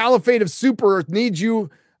 the Caliphate of Super Earth needs you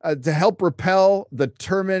to help repel the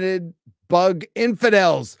terminated bug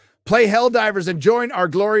infidels. Play Helldivers and join our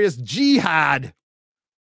glorious jihad.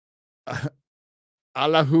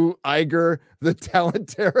 Allahu Iger, the talent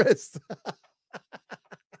terrorist.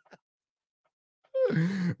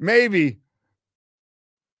 Maybe.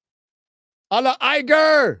 Allah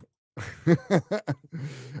Iger.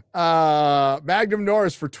 Magnum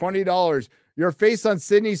Norris for $20. Your face on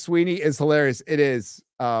Sydney Sweeney is hilarious. It is.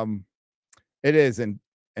 It is.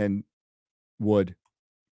 And Would.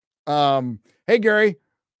 Hey Gary,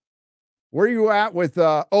 where you at with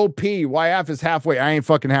OP? YF is halfway. I ain't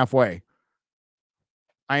fucking halfway.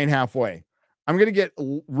 I ain't halfway. I'm gonna get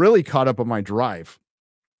really caught up on my drive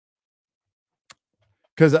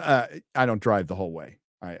because I don't drive the whole way.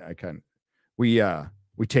 I can. We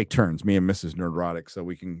take turns, me and Mrs. Nerdrotic, so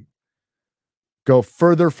we can go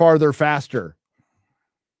further, farther, faster.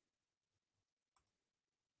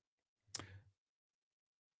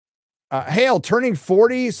 Hale turning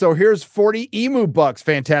 40, so here's 40 emu bucks.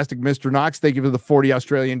 Fantastic, Mr. Knox. Thank you for the 40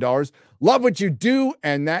 Australian dollars. Love what you do,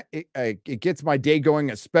 and that it gets my day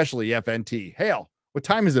going, especially FNT. Hale, what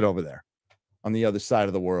time is it over there on the other side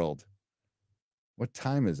of the world? What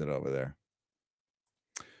time is it over there?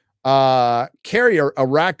 Carrier, a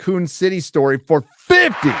Raccoon City story for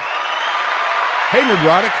 50. Hey,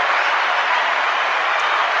 Nerdrotic.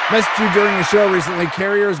 Messaged you during the show recently.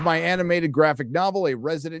 Carrier is my animated graphic novel, a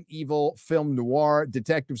Resident Evil film noir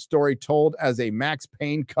detective story told as a Max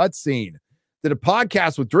Payne cutscene. Did a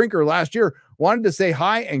podcast with Drinker last year. Wanted to say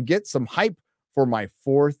hi and get some hype for my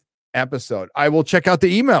 4th episode. I will check out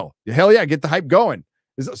the email. Hell yeah, get the hype going.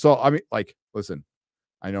 So, I mean, like, listen,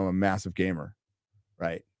 I know I'm a massive gamer,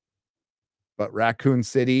 right? But Raccoon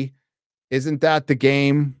City, isn't that the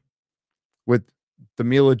game with the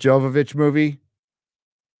Mila Jovovich movie?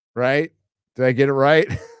 Right? Did I get it right?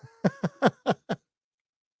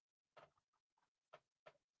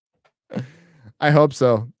 I hope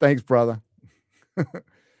so. Thanks, brother.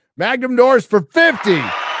 Magnum Doors for 50.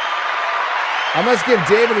 I must give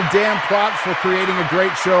David a damn props for creating a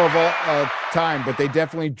great show of all time, but they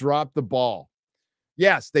definitely dropped the ball.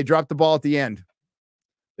 Yes, they dropped the ball at the end.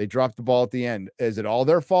 They dropped the ball at the end. Is it all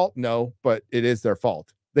their fault? No, but it is their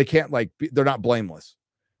fault. They can't they're not blameless.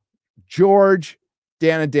 George,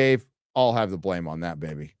 Dan and Dave all have the blame on that,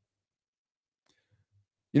 baby.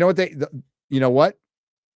 You know what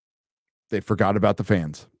they forgot about the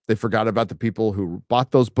fans. They forgot about the people who bought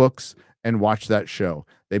those books and watched that show.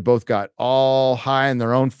 They both got all high in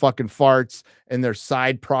their own fucking farts and their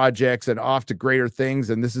side projects and off to greater things.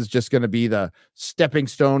 And this is just going to be the stepping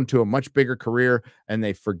stone to a much bigger career. And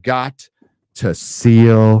they forgot to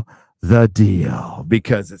seal the deal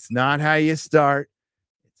because it's not how you start.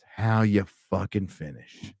 It's how you fucking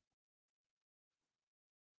finish.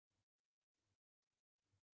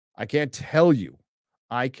 I can't tell you.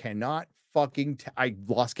 I cannot fucking I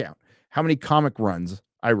lost count how many comic runs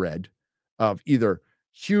I read of either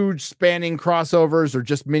huge spanning crossovers or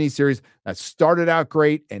just miniseries that started out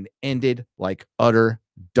great and ended like utter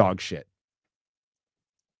dog shit.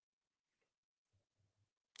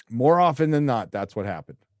 More often than not, that's what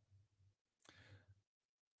happened.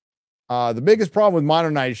 The biggest problem with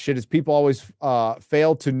modernized shit is people always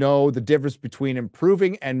fail to know the difference between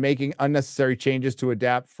improving and making unnecessary changes to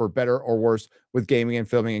adapt for better or worse with gaming and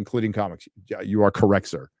filming, including comics. You are correct,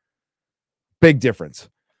 sir. Big difference.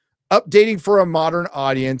 Updating for a modern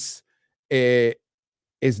audience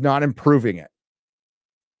is not improving it.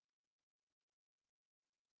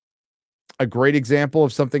 A great example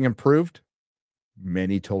of something improved.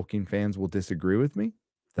 Many Tolkien fans will disagree with me.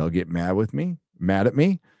 They'll get mad at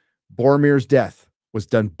me. Boromir's death was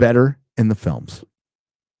done better in the films.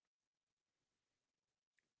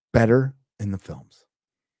 Better in the films.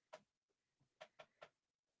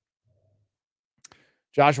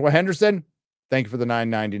 Joshua Henderson, thank you for the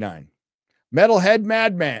 $9.99. Metalhead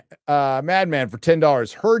Madman for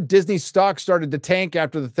 $10. Heard Disney stock started to tank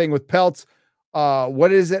after the thing with Peltz.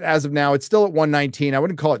 What is it as of now? It's still at $119. I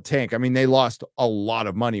wouldn't call it tank. I mean, they lost a lot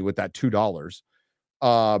of money with that $2.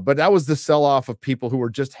 But that was the sell-off of people who were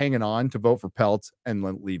just hanging on to vote for Peltz and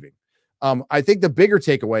then leaving. I think the bigger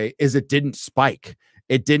takeaway is it didn't spike.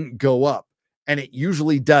 It didn't go up. And it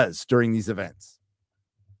usually does during these events.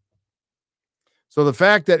 So the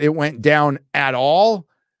fact that it went down at all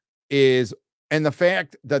and the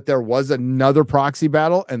fact that there was another proxy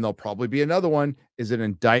battle, and there'll probably be another one, is an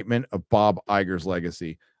indictment of Bob Iger's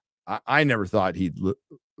legacy. I never thought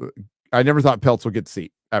Peltz would get the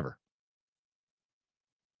seat, ever.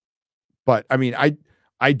 But I mean,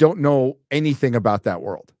 I don't know anything about that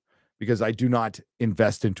world because I do not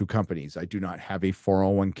invest into companies. I do not have a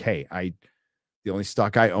 401k. The only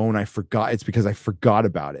stock I own, I forgot. It's because I forgot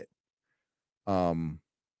about it.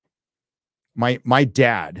 My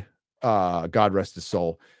dad, God rest his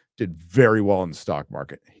soul, did very well in the stock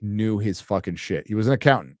market. He knew his fucking shit. He was an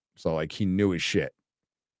accountant, so like he knew his shit.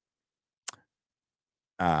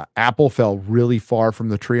 Apple fell really far from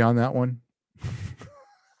the tree on that one.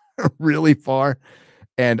 Really far.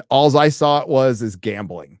 And all I saw is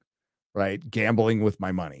gambling, right? Gambling with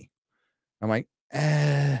my money. I'm like,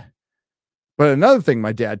 But another thing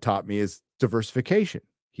my dad taught me is diversification.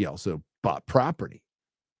 He also bought property.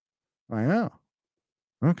 I know.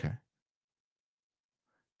 Okay.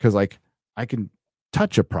 Because like I can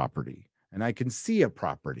touch a property and I can see a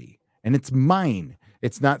property and it's mine.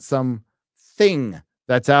 It's not some thing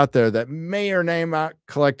that's out there that may or may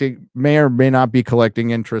not be collecting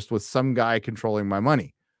interest with some guy controlling my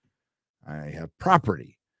money. I have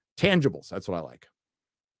property, tangibles. That's what I like.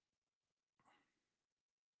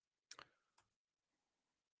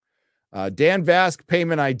 Dan Vask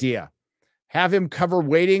payment idea. Have him cover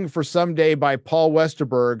Waiting for Someday by Paul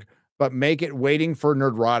Westerberg, but make it Waiting for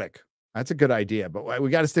Nerdrotic. That's a good idea, but we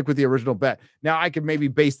got to stick with the original bet. Now I could maybe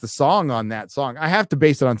base the song on that song. I have to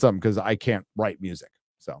base it on something because I can't write music.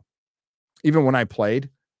 So even when I play,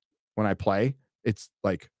 it's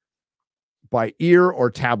like by ear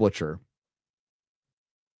or tablature.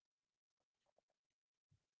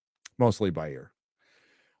 Mostly by ear.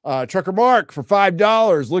 Trucker Mark for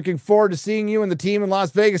 $5. Looking forward to seeing you and the team in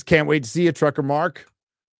Las Vegas. Can't wait to see you, Trucker Mark.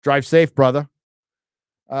 Drive safe, brother.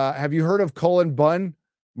 Have you heard of Colin Bunn,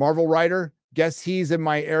 Marvel writer? Guess he's in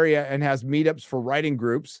my area and has meetups for writing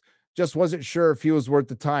groups. Just wasn't sure if he was worth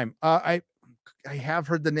the time. I have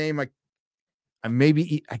heard the name. I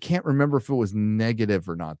can't remember if it was negative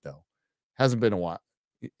or not though. Hasn't been a while.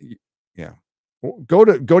 Yeah. Go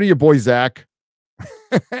to your boy Zach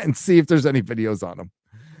and see if there's any videos on him.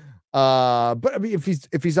 But I mean,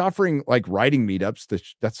 if he's offering like writing meetups,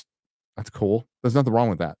 that's cool. There's nothing wrong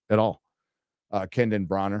with that at all. Kendon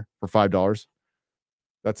Bronner for $5.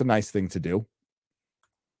 That's a nice thing to do.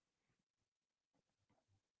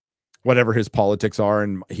 Whatever his politics are,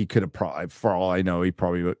 and he could have probably, for all I know, he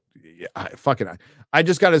probably would. Yeah, I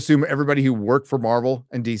just got to assume everybody who worked for Marvel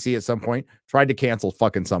and DC at some point tried to cancel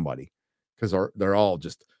fucking somebody because they're all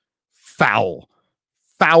just foul,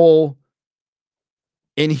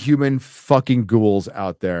 inhuman fucking ghouls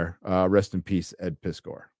out there. Rest in peace, Ed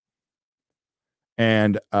Piskor.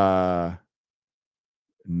 And no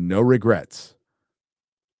regrets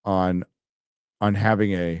on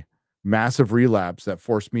having a massive relapse that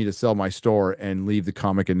forced me to sell my store and leave the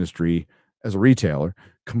comic industry as a retailer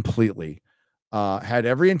completely. Had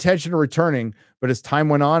every intention of returning, but as time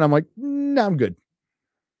went on, I'm like, no, I'm good.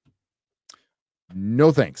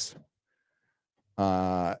 No thanks.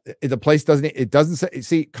 The place doesn't say,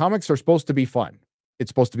 see, comics are supposed to be fun. It's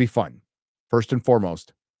supposed to be fun. First and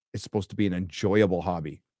foremost, it's supposed to be an enjoyable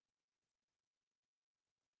hobby.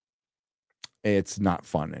 It's not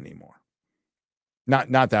fun anymore.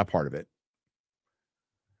 Not that part of it.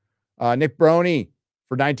 Nick Brony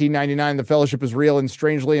for $19.99. The Fellowship is real, and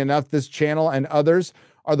strangely enough, this channel and others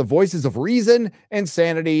are the voices of reason and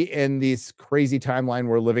sanity in this crazy timeline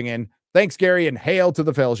we're living in. Thanks, Gary, and hail to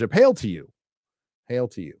the Fellowship. Hail to you. Hail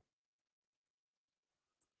to you.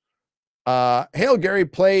 Hail, Gary,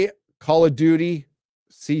 play Call of Duty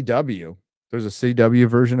CW. There's a CW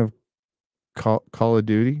version of Call of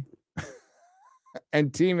Duty.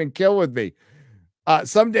 And team and kill with me.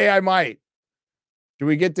 Someday I might. Do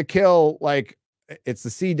we get to kill, like, it's the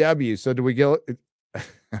CW, so do we go?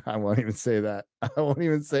 I won't even say that. I won't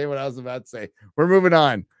even say what I was about to say. We're moving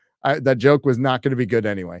on. That joke was not going to be good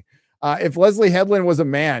anyway. If Leslie Headland was a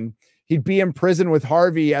man, he'd be in prison with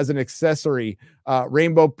Harvey as an accessory.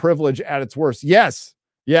 Rainbow privilege at its worst. Yes.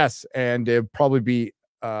 And it'd probably be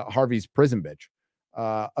Harvey's prison bitch.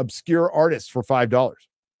 Obscure artist for $5.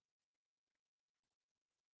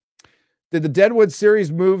 Did the Deadwood series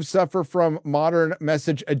move suffer from modern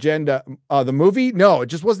message agenda? The movie? No, it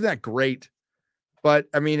just wasn't that great. But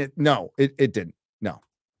I mean, it didn't. No.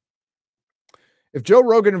 If Joe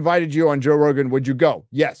Rogan invited you on Joe Rogan, would you go?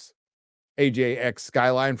 Yes. AJX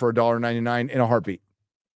Skyline for $1.99 in a heartbeat.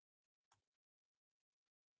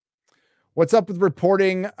 What's up with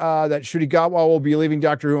reporting that Ncuti Gatwa will be leaving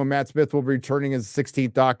Doctor Who and Matt Smith will be returning as the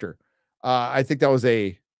 16th Doctor? I think that was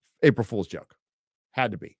a April Fool's joke.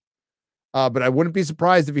 Had to be. But I wouldn't be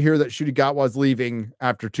surprised if you hear that Ncuti Gatwa is leaving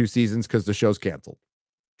after 2 seasons because the show's canceled.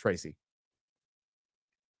 Tracy.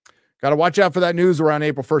 Got to watch out for that news around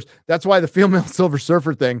April 1st. That's why the female Silver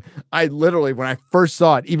Surfer thing, I literally, when I first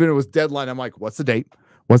saw it, even if it was deadline, I'm like, what's the date?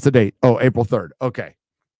 What's the date? Oh, April 3rd. Okay.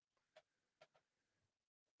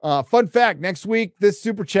 Fun fact, next week, this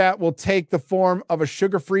super chat will take the form of a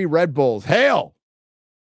sugar-free Red Bulls. Hail.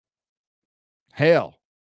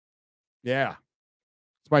 Yeah.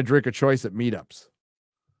 It's my drink of choice at meetups.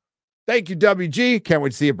 Thank you, WG. Can't wait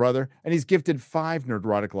to see you, brother. And he's gifted 5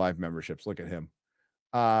 Nerdrotic Live memberships. Look at him.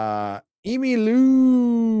 Emilu,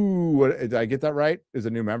 did I get that right? Is a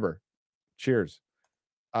new member. Cheers.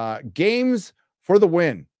 Games for the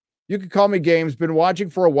win. You can call me Games. Been watching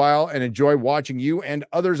for a while and enjoy watching you and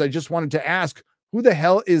others. I just wanted to ask, Who the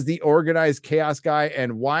hell is the organized chaos guy,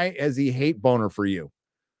 and why has he hate boner for you?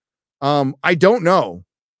 I don't know.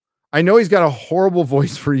 I know he's got a horrible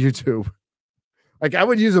voice for YouTube. Like, I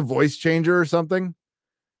would use a voice changer or something.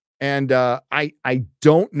 And I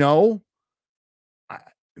don't know.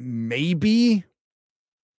 Maybe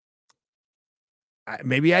I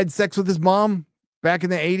had sex with his mom back in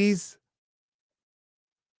the 80s.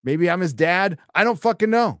 Maybe I'm his dad. I don't fucking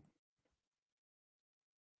know.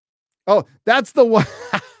 Oh, that's the one.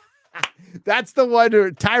 That's the one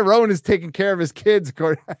who Tyrone is taking care of his kids,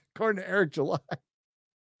 according to Eric July.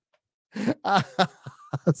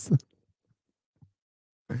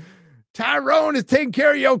 Tyrone is taking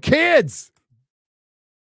care of your kids.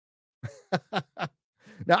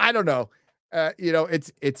 Now, I don't know.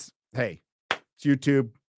 It's hey, it's YouTube,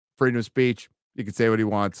 freedom of speech. He can say what he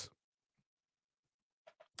wants.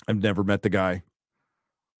 I've never met the guy.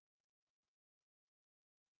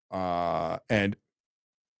 And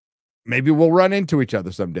maybe we'll run into each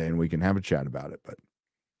other someday and we can have a chat about it. But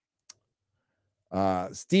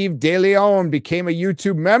Steve DeLeon became a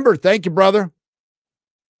YouTube member. Thank you, brother.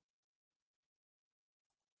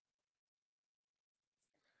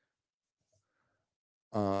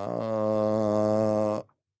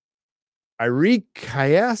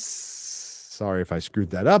 Irikias, sorry if I screwed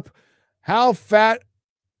that up. How fat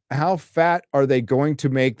are they going to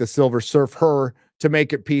make the Silver Surf her to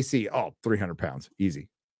make it PC? Oh, 300 pounds. Easy.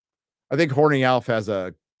 I think Horny Alf has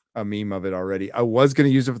a meme of it already. I was going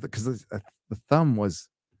to use it because the thumb was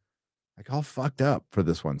like all fucked up for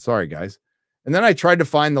this one. Sorry, guys. And then I tried to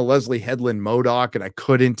find the Leslie Headland Modoc and I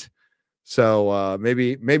couldn't. So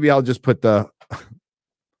maybe I'll just put the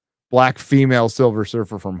black female Silver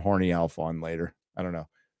Surfer from Horny Alf on later. I don't know.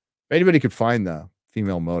 If anybody could find the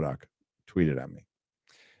female Modoc, tweet it at me.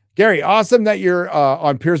 Gary, awesome that you're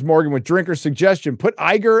on Piers Morgan with Drinker Suggestion. Put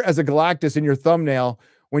Iger as a Galactus in your thumbnail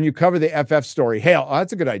when you cover the FF story. Hell,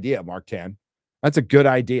 that's a good idea, Mark Tan. That's a good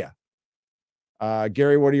idea.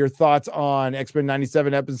 Gary, what are your thoughts on X-Men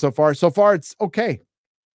 97 episodes so far? So far, it's okay.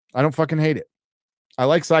 I don't fucking hate it. I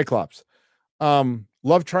like Cyclops.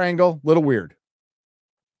 Love Triangle, little weird.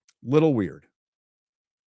 Little weird.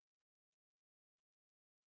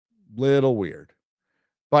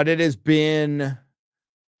 But it has been...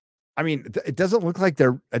 I mean, it doesn't look like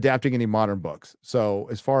they're adapting any modern books. So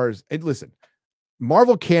as far as it, listen,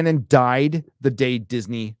 Marvel canon died the day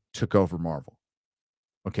Disney took over Marvel.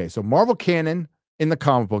 Okay, so Marvel canon in the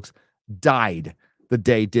comic books died the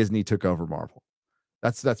day Disney took over Marvel.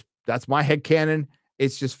 That's my head canon.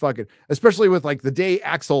 It's just fucking, especially with like the day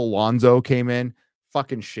Axel Alonso came in,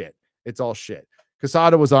 fucking shit. It's all shit.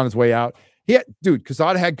 Quesada was on his way out.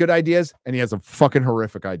 Quesada had good ideas and he has some fucking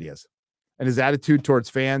horrific ideas. And his attitude towards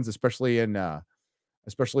fans, especially like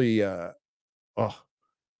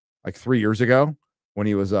 3 years ago when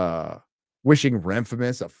he was wishing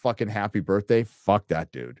Remphamus a fucking happy birthday. Fuck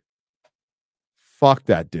that dude.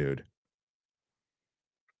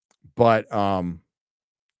 But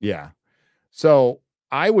yeah. So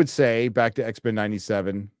I would say back to X-Men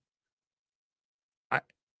 97.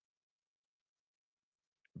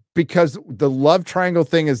 Because the love triangle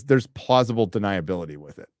thing is there's plausible deniability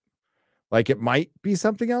with it. Like it might be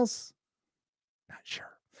something else. Not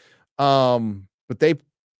sure. But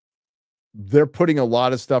they're putting a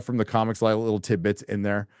lot of stuff from the comics, like little tidbits in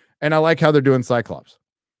there. And I like how they're doing Cyclops.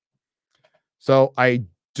 So I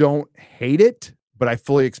don't hate it, but I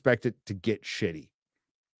fully expect it to get shitty.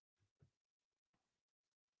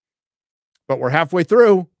 But we're halfway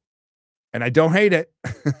through and I don't hate it.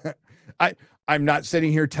 I'm not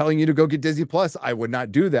sitting here telling you to go get Disney Plus. I would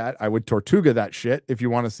not do that. I would Tortuga that shit if you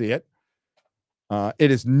want to see it.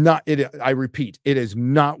 It is not, I repeat, it is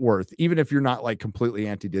not worth, even if you're not like completely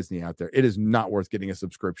anti-Disney out there, it is not worth getting a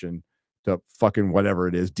subscription to fucking whatever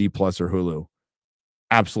it is, D Plus or Hulu.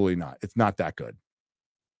 Absolutely not. It's not that good.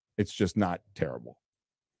 It's just not terrible.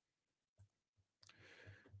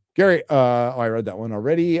 Gary, I read that one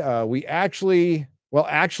already. Actually,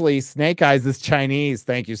 Snake Eyes is Chinese.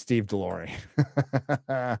 Thank you, Steve Delory.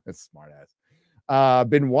 That's smart ass.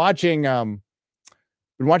 Been watching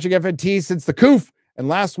FNT since the coof, and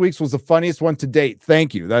last week's was the funniest one to date.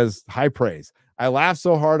 Thank you. That is high praise. I laughed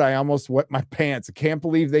so hard I almost wet my pants. I can't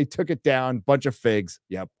believe they took it down. Bunch of figs.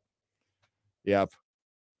 Yep.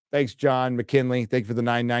 Thanks, John McKinley. Thank you for the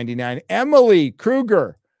 $9.99. Emily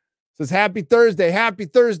Kruger says, happy Thursday. Happy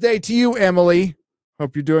Thursday to you, Emily.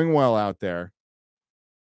 Hope you're doing well out there.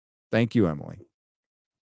 Thank you, Emily.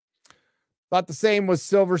 Thought the same was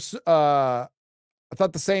Silver Surfette.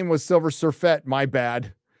 My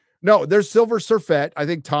bad. No, there's Silver Surfette. I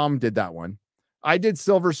think Tom did that one. I did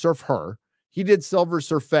Silver Surf her. He did Silver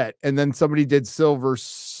Surfette, and then somebody did Silver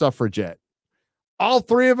Suffragette. All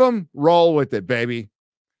three of them, roll with it, baby.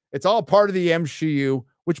 It's all part of the MCU,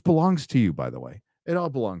 which belongs to you, by the way. It all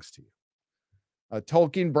belongs to you.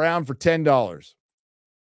 Tolkien Brown for $10.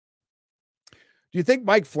 Do you think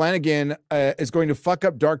Mike Flanagan is going to fuck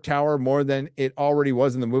up Dark Tower more than it already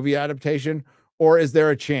was in the movie adaptation? Or is there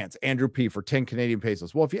a chance? Andrew P. for 10 Canadian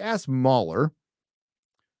pesos. Well, if you ask Mahler,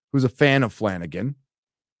 who's a fan of Flanagan,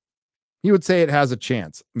 he would say it has a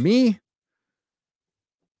chance. Me?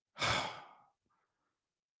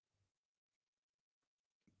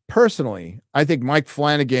 Personally, I think Mike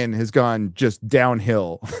Flanagan has gone just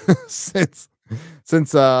downhill since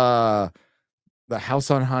the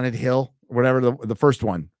House on Haunted Hill, whatever the first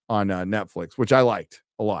one on Netflix, which I liked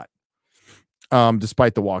a lot,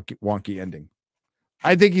 despite the wonky ending.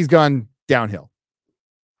 I think he's gone downhill.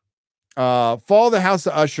 Fall of the House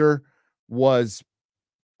of Usher was,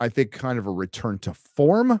 I think, kind of a return to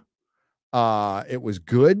form. It was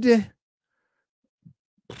good.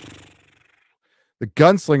 The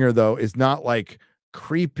Gunslinger, though, is not like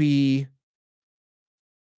creepy,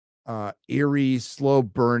 eerie, slow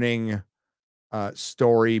burning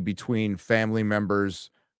story between family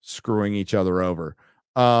members screwing each other over.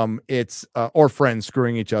 It's or friends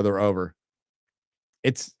screwing each other over.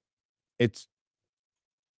 It's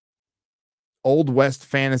Old West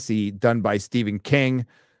fantasy done by Stephen King.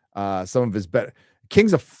 Some of his better.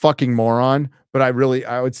 King's a fucking moron, but I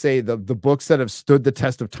would say the books that have stood the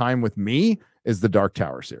test of time with me is the Dark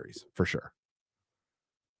Tower series for sure.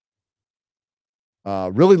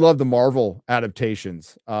 Really love the Marvel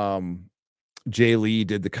adaptations. Jay Lee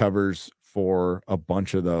did the covers for a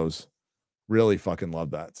bunch of those. Really fucking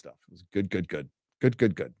love that stuff. It was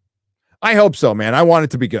good. I hope so, man. I want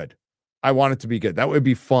it to be good. That would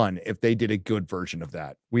be fun if they did a good version of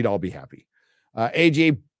that. We'd all be happy.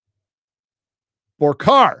 AJ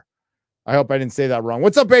Borkar. I hope I didn't say that wrong.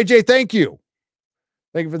 What's up, AJ? Thank you.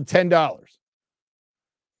 Thank you for the $10.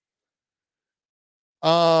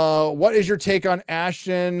 What is your take on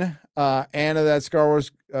Ashton? Anna, that Star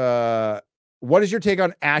Wars. What is your take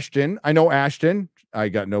on Ashton? I know Ashton. I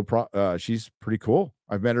got no she's pretty cool.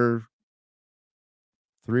 I've met her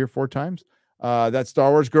 3 or 4 times. That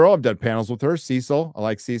Star Wars girl. I've done panels with her. Cecil. I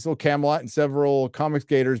like Cecil. Camelot and several comics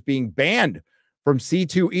gators being banned from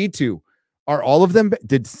C2E2. Are all of them?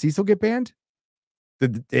 Did Cecil get banned?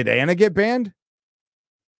 Did Anna get banned?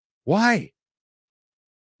 Why?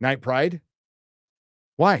 Night Pride?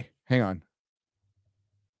 Why? Hang on.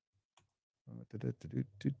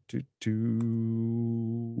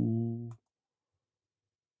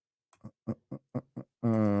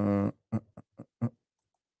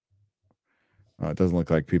 It doesn't look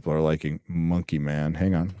like people are liking Monkey Man.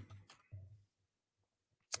 Hang on.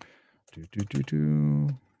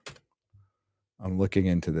 I'm looking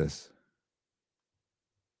into this.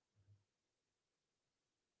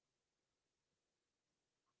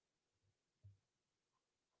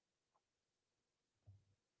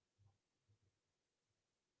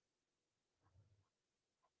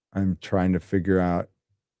 I'm trying to figure out.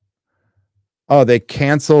 Oh, they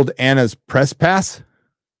canceled Anna's press pass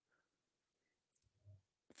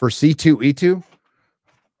for C2E2.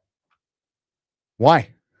 Why?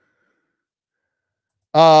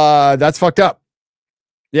 That's fucked up.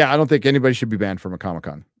 Yeah, I don't think anybody should be banned from a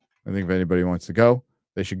Comic-Con. I think if anybody wants to go,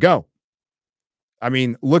 they should go. I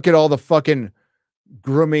mean, look at all the fucking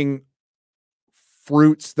grooming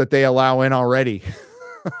fruits that they allow in already.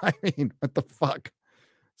 I mean, what the fuck?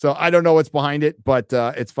 So I don't know what's behind it, but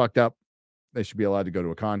it's fucked up. They should be allowed to go to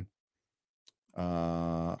a con.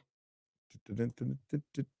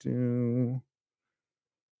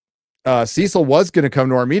 Cecil was going to come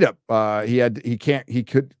to our meetup. He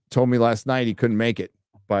told me last night he couldn't make it,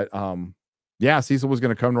 but yeah, Cecil was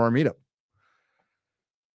going to come to our meetup.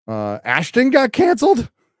 Ashton got canceled.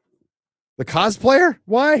 The cosplayer?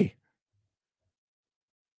 Why?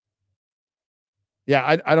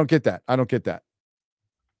 Yeah, I don't get that. I don't get that.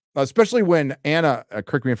 Especially when Anna,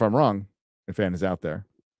 correct me if I'm wrong, if Anna's out there.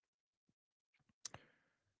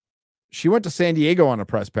 She went to San Diego on a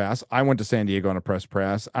press pass. I went to San Diego on a press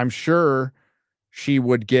pass. I'm sure she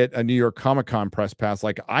would get a New York Comic-Con press pass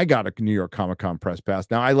like I got a New York Comic-Con press pass.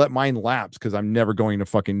 Now, I let mine lapse because I'm never going to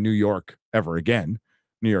fucking New York ever again.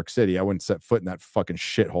 New York City. I wouldn't set foot in that fucking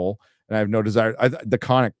shithole. And I have no desire. The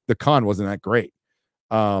con wasn't that great.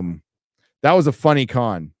 That was a funny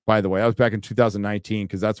con, by the way. I was back in 2019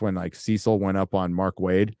 because that's when like Cecil went up on Mark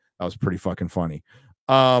Waid. That was pretty fucking funny.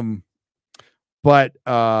 But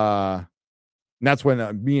that's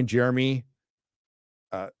when me and Jeremy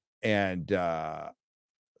and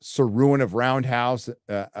Sir Ruin of Roundhouse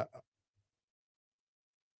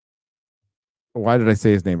why did I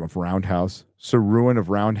say his name of Roundhouse? Saruin of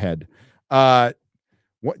Roundhead.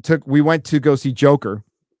 We went to go see Joker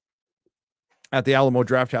at the Alamo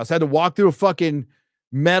Draft House. Had to walk through a fucking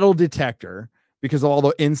metal detector because of all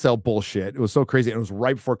the incel bullshit. It was so crazy. And it was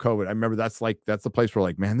right before COVID. I remember that's the place where,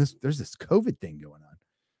 like, man, there's this COVID thing going on.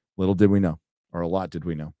 Little did we know, or a lot did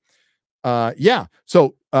we know. Yeah.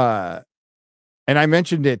 So, and I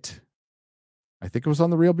mentioned it, I think it was on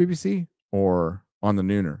the Real BBC or on the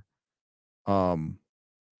Nooner.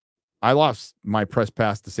 I lost my press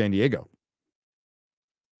pass to San Diego.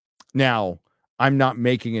 Now, I'm not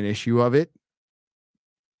making an issue of it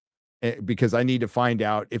because I need to find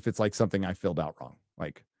out if it's like something I filled out wrong.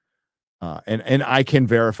 Like, and I can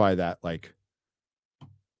verify that, like,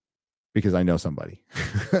 because I know somebody.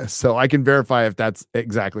 So I can verify if that's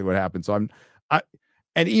exactly what happened. So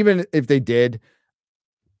and even if they did,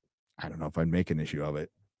 I don't know if I'd make an issue of it.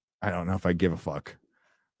 I don't know if I give a fuck.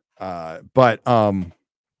 But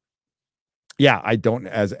yeah, I don't,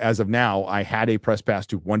 as of now, I had a press pass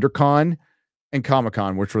to WonderCon and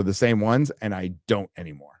Comic-Con, which were the same ones, and I don't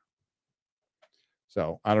anymore.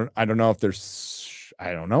 So I don't know if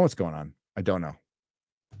I don't know what's going on. I don't know.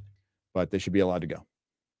 But they should be allowed to go.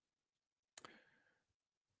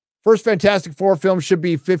 First Fantastic Four film should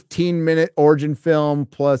be 15-minute origin film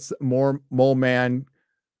plus more Mole Man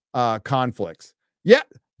conflicts. Yeah,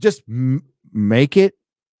 just make it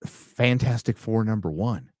Fantastic Four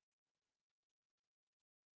 #1.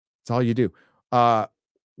 That's all you do.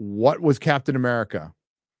 What was Captain America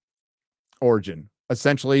origin?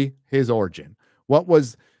 Essentially his origin. What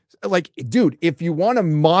was, like, dude, if you want to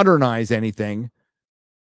modernize anything,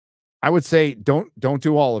 I would say don't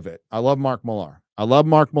do all of it. I love Mark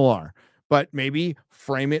Millar. But maybe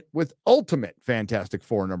frame it with Ultimate Fantastic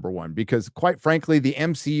Four #1, because quite frankly, the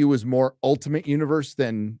MCU is more Ultimate Universe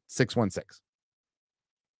than 616.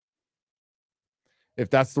 If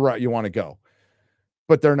that's the route you want to go.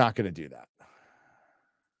 But they're not going to do that.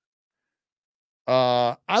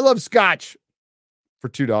 I love Scotch for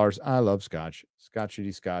 $2. I love Scotch.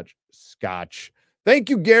 Scotch. Thank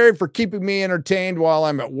you, Gary, for keeping me entertained while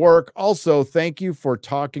I'm at work. Also, thank you for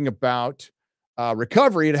talking about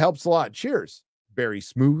recovery. It helps a lot. Cheers. Barry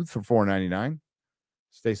Smooth for $4.99.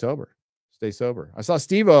 Stay sober. I saw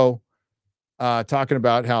Steve-O talking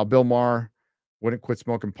about how Bill Maher wouldn't quit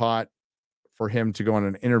smoking pot for him to go on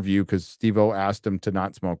an interview because Steve-O asked him to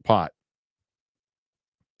not smoke pot.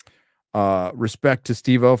 Respect to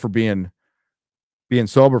Steve-O for being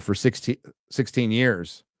sober for 16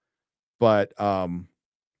 years. But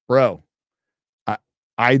bro,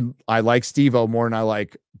 I like Steve-O more than I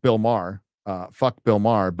like Bill Maher. Fuck Bill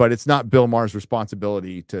Maher, but it's not Bill Maher's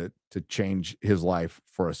responsibility to change his life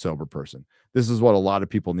for a sober person. This is what a lot of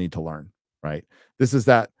people need to learn, right? This is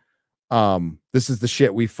the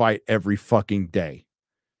shit we fight every fucking day.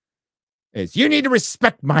 Is you need to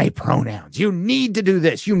respect my pronouns. You need to do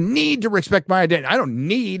this. You need to respect my identity. I don't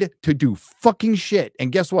need to do fucking shit.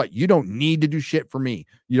 And guess what? You don't need to do shit for me.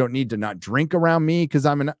 You don't need to not drink around me because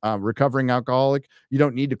I'm a recovering alcoholic. You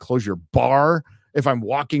don't need to close your bar if I'm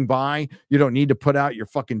walking by. You don't need to put out your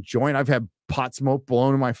fucking joint. I've had pot smoke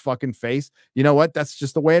blown in my fucking face. You know what? That's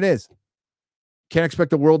just the way it is. Can't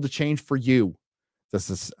expect the world to change for you.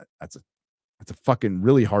 That's a fucking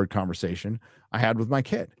really hard conversation I had with my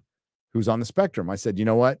kid who's on the spectrum. I said, you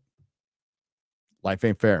know what? Life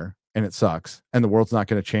ain't fair and it sucks and the world's not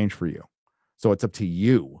going to change for you. So it's up to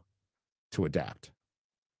you to adapt.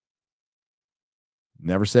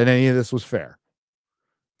 Never said any of this was fair.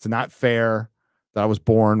 It's not fair that I was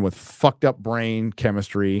born with fucked up brain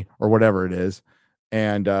chemistry or whatever it is.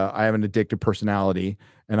 And I have an addictive personality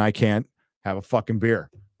and I can't have a fucking beer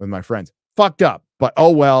with my friends. Fucked up, but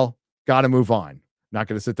oh well, got to move on. Not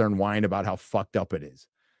going to sit there and whine about how fucked up it is.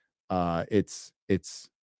 It's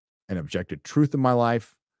an objective truth in my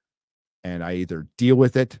life, and I either deal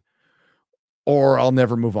with it or I'll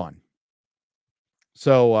never move on.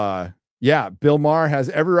 So, yeah, Bill Maher has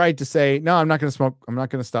every right to say, no, I'm not going to smoke. I'm not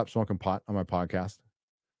going to stop smoking pot on my podcast.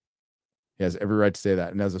 He has every right to say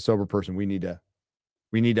that. And as a sober person, we need to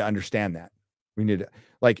understand that. We need to,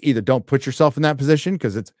 like, either don't put yourself in that position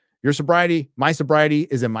because it's your sobriety. My sobriety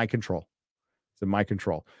is in my control. It's in my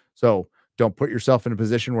control. So don't put yourself in a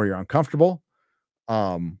position where you're uncomfortable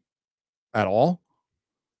at all.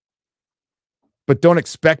 But don't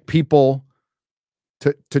expect people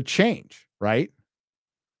to change, right?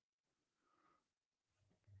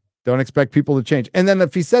 Don't expect people to change. And then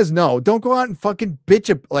if he says no, don't go out and fucking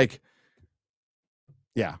bitch. Like,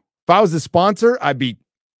 yeah. If I was the sponsor, I'd be,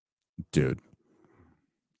 dude.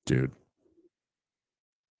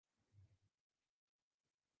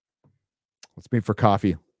 Let's meet for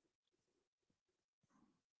coffee.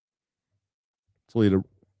 to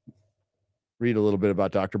read a little bit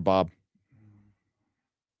about Dr. Bob.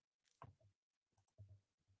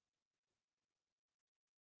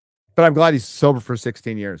 But I'm glad he's sober for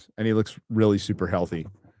 16 years and he looks really super healthy.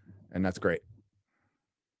 And that's great.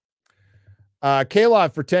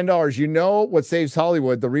 K-Lot for $10. You know what saves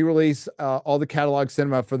Hollywood? The re-release, all the catalog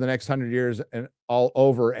cinema for the next 100 years and all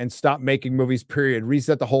over, and stop making movies, period.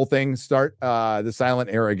 Reset the whole thing. Start the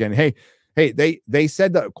silent era again. Hey, they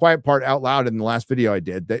said the quiet part out loud in the last video I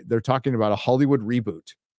did. They're talking about a Hollywood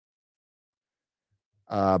reboot.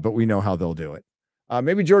 But we know how they'll do it.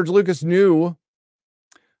 Maybe George Lucas knew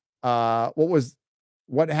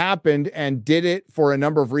what happened and did it for a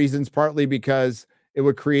number of reasons, partly because it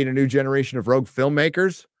would create a new generation of rogue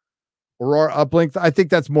filmmakers. Aurora Uplink, I think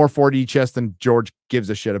that's more 4D chess than George gives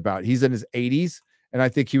a shit about. He's in his 80s, and I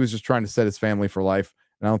think he was just trying to set his family for life,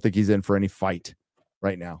 and I don't think he's in for any fight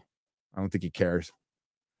right now. I don't think he cares.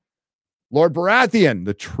 Lord Baratheon,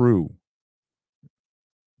 the true.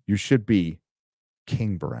 You should be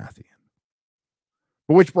King Baratheon.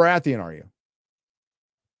 But which Baratheon are you?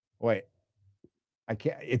 Wait. I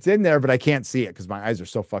can't. It's in there, but I can't see it because my eyes are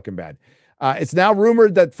so fucking bad. It's now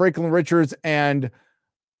rumored that Franklin Richards and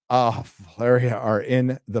Valeria are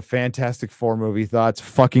in the Fantastic Four movie. Thoughts?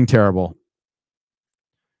 Fucking terrible.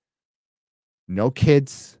 No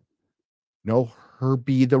kids. No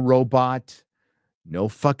Herbie the robot. No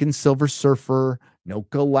fucking Silver Surfer. No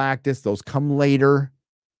Galactus. Those come later.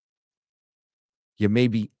 You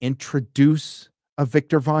maybe introduce a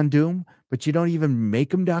Victor Von Doom, but you don't even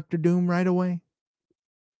make him Dr. Doom right away.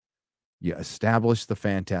 You establish the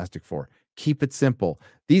Fantastic Four. Keep it simple.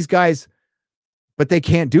 These guys, but they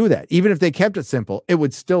can't do that. Even if they kept it simple, it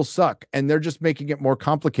would still suck. And they're just making it more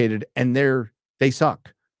complicated, and they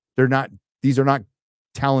suck. These are not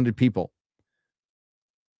talented people.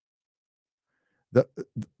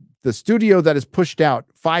 The studio that has pushed out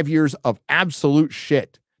 5 years of absolute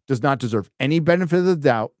shit does not deserve any benefit of the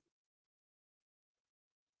doubt.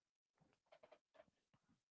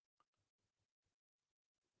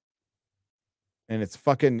 And it's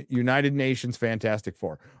fucking United Nations Fantastic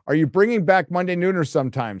Four. Are you bringing back Monday Nooner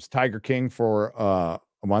sometimes, Tiger King, for a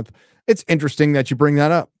month? It's interesting that you bring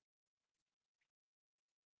that up.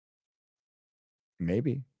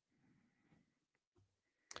 Maybe.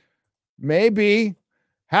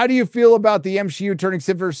 How do you feel about the MCU turning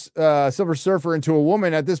Silver Surfer into a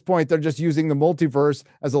woman? At this point, they're just using the multiverse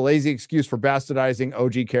as a lazy excuse for bastardizing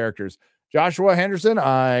OG characters. Joshua Henderson,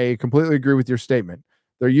 I completely agree with your statement.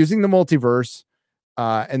 They're using the multiverse.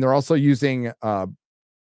 And they're also using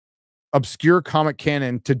obscure comic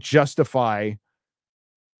canon to justify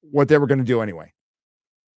what they were going to do anyway.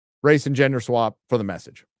 Race and gender swap for the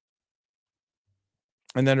message.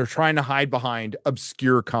 And then they're trying to hide behind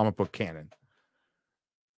obscure comic book canon.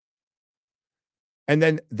 And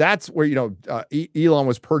then that's where, Elon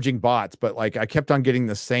was purging bots, but like I kept on getting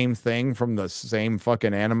the same thing from the same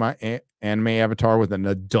fucking anime avatar with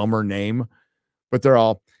a dumber name, but they're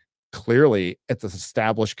all clearly it's an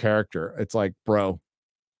established character. It's like, bro,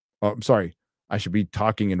 I'm sorry. I should be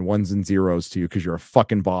talking in ones and zeros to you because you're a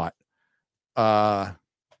fucking bot. Yeah.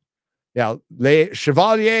 Le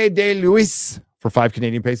Chevalier de Louis for 5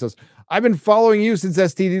 Canadian pesos. I've been following you since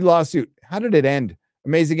STD lawsuit. How did it end?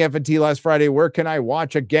 Amazing FNT last Friday. Where can I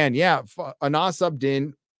watch again? Yeah. Anas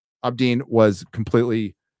Abdin was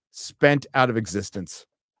completely spent out of existence.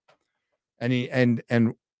 And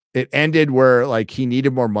it ended where like he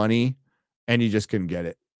needed more money and he just couldn't get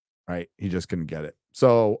it. Right. He just couldn't get it.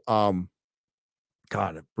 So,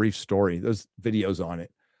 God, a brief story. There's videos on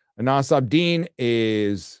it. Anas Abdin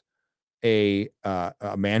is a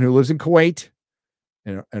man who lives in Kuwait,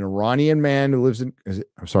 an Iranian man who lives in,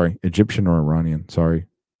 Egyptian or Iranian. Sorry.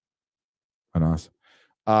 Anas.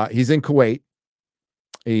 He's in Kuwait.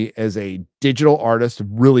 He is a digital artist,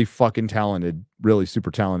 really fucking talented, really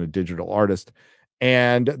super talented digital artist.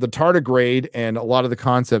 And the tardigrade and a lot of the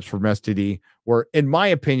concepts from STD were, in my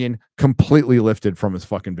opinion, completely lifted from his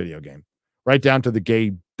fucking video game, right down to the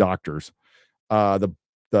gay doctors, the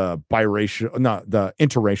biracial, not the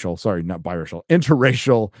interracial, sorry, not biracial,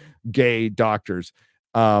 interracial gay doctors.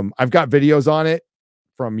 I've got videos on it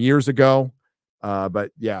from years ago,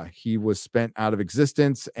 but yeah, he was spent out of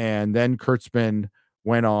existence. And then Kurtzman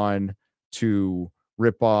went on to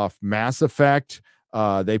rip off Mass Effect.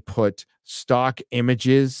 They put stock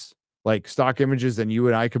images that you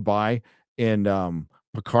and I could buy in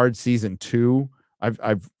Picard season 2.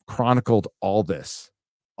 I've chronicled all this.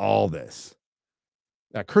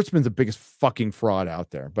 Kurtzman's the biggest fucking fraud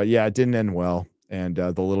out there. But yeah, it didn't end well. And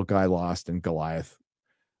the little guy lost and Goliath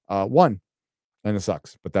won. And it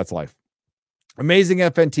sucks, but that's life. Amazing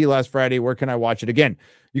FNT last Friday. Where can I watch it again?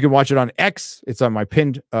 You can watch it on X. It's on my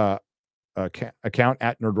pinned account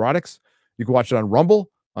at Nerdrotics. You can watch it on Rumble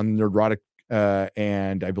on Nerdrotic,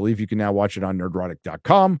 and I believe you can now watch it on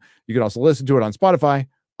nerdrotic.com. You can also listen to it on Spotify,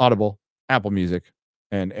 Audible, Apple Music,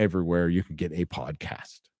 and everywhere you can get a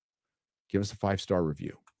podcast. Give us a 5-star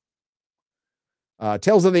review.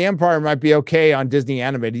 Tales of the Empire might be okay on Disney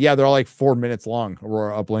Animated. Yeah, they're all like 4 minutes long.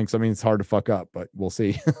 Aurora Uplinks. I mean, it's hard to fuck up, but we'll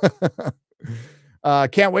see.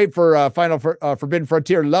 Can't wait for Final Forbidden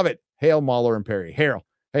Frontier. Love it. Hail, Mahler and Perry. Hail.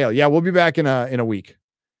 Yeah, we'll be back in a week.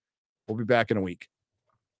 We'll be back in a week.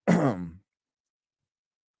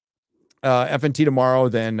 FNT tomorrow.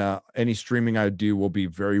 Then any streaming I do will be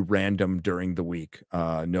very random during the week.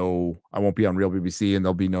 No, I won't be on Real BBC, and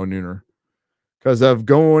there'll be no nooner because I'm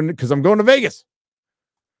going to Vegas.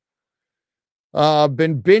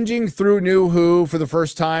 Been binging through New Who for the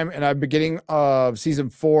first time, and I'm beginning of season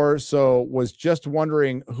 4. So was just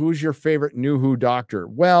wondering, who's your favorite New Who doctor?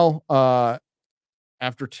 Well,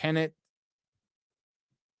 after Tenet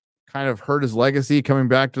kind of hurt his legacy coming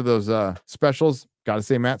back to those specials, gotta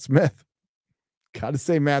say Matt Smith.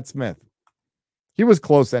 He was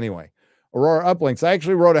close anyway. Aurora Uplinks. I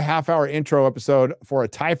actually wrote a half-hour intro episode for a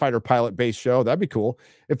TIE Fighter pilot-based show. That'd be cool.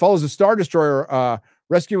 It follows a Star Destroyer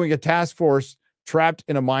rescuing a task force trapped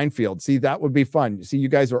in a minefield. See, that would be fun. See, you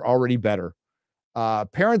guys are already better.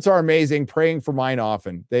 Parents are amazing. Praying for mine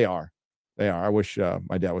often. They are. I wish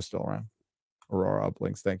my dad was still around. Aurora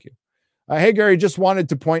Uplinks. Thank you. Hey, Gary, just wanted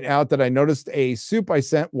to point out that I noticed a soup I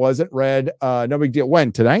sent wasn't read. No big deal.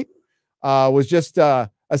 When? Tonight? Was just a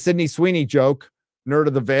Sydney Sweeney joke. Nerd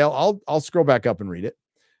of the Veil. I'll scroll back up and read it.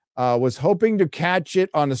 Was hoping to catch it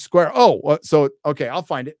on the square. Okay, I'll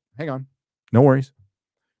find it. Hang on. No worries.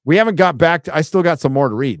 We haven't got back to, I still got some more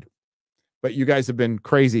to read, but you guys have been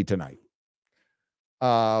crazy tonight.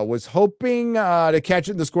 Was hoping to catch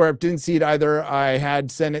it in the square up. Didn't see it either. I had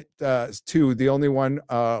sent it to the only one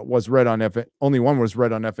was read on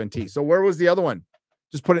FNT. So where was the other one?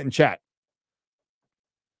 Just put it in chat.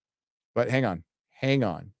 But hang on,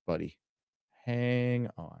 buddy. Hang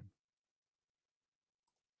on.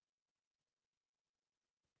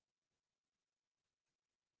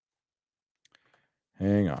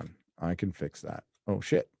 Hang on. I can fix that. Oh,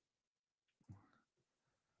 shit.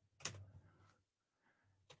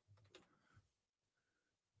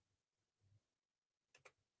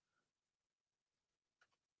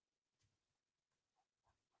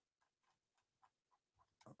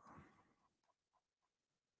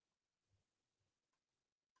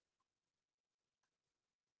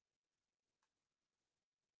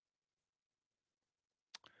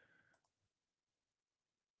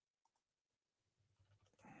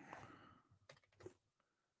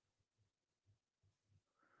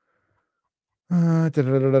 I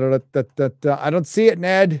don't see it,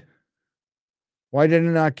 Ned. Why did it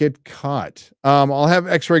not get caught? I'll have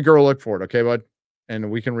X-Ray Girl look for it, okay, bud? And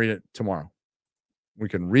we can read it tomorrow.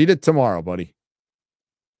 Buddy.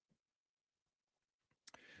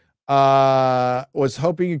 Was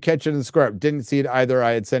hoping you catch it in the script. Didn't see it either.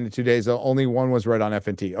 I had sent it 2 days ago. Only one was read on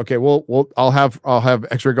FNT. Okay, I'll have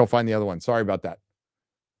X-Ray Girl find the other one. Sorry about that.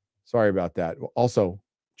 Also,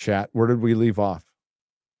 chat, where did we leave off?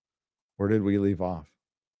 Do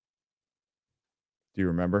you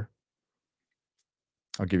remember?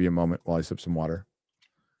 I'll give you a moment while I sip some water.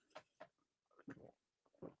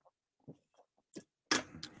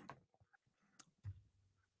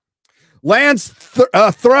 Lance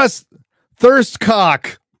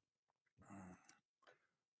Thirstcock.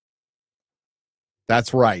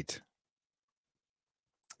 That's right.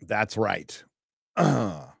 That's where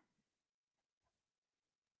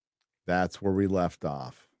we left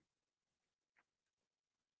off.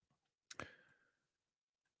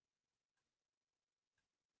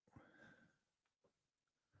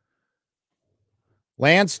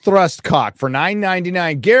 Lance Thrustcock for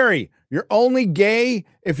 $9.99. Gary, you're only gay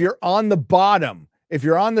if you're on the bottom. If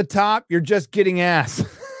you're on the top, you're just getting ass.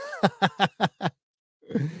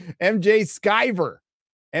 MJ O Skyver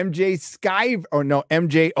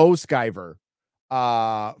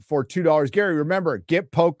for $2. Gary, remember,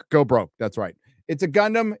 get poke, go broke. That's right. It's a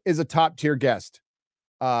Gundam is a top tier guest.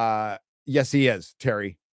 Yes, he is,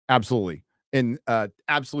 Terry. Absolutely.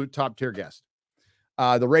 Absolute top tier guest.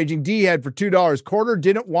 The Raging D head for $2. Quarter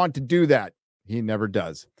didn't want to do that. He never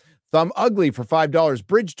does. Thumb Ugly for $5.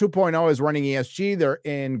 Bridge 2.0 is running ESG. They're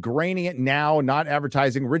ingraining it now, not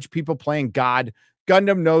advertising. Rich people playing God.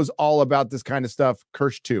 Gundam knows all about this kind of stuff.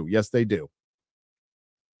 Kirsch 2. Yes, they do.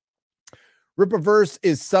 Rippaverse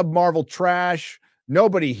is sub-Marvel trash.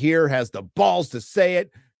 Nobody here has the balls to say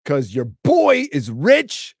it because your boy is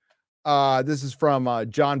rich. This is from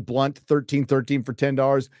John Blunt, 1313 for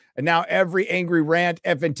 $10. And now every angry rant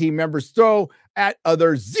FNT members throw at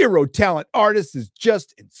other zero talent artists is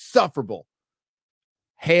just insufferable.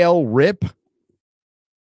 Hail Rip.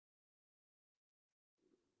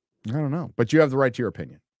 I don't know, but you have the right to your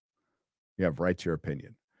opinion. You have right to your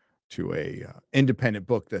opinion to a independent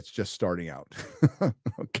book that's just starting out.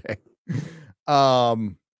 Okay.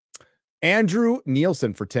 Andrew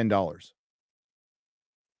Nielsen for $10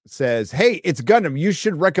 says, hey, it's Gundam. You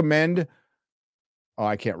should recommend. Oh,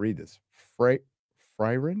 I can't read this.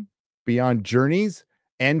 Fryrin Beyond Journeys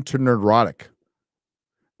and to Nerdrotic.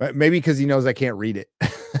 Maybe because he knows I can't read it.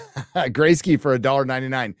 Graysky for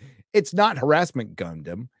 $1.99. It's not harassment,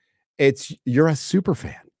 Gundam. It's you're a super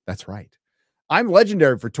fan. That's right. I'm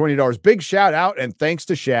legendary for $20. Big shout out and thanks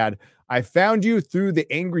to Shad. I found you through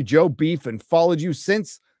the Angry Joe beef and followed you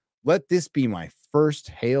since. Let this be my first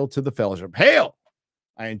hail to the fellowship. Hail!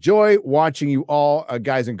 I enjoy watching you all,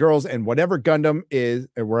 guys and girls, and whatever Gundam is,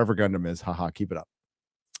 and wherever Gundam is. Haha, keep it up.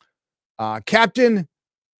 Captain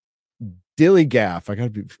Dillygaff. I got to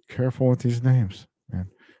be careful with these names, man.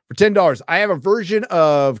 For $10, I have a version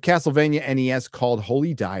of Castlevania NES called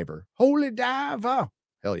Holy Diver. Holy Diver.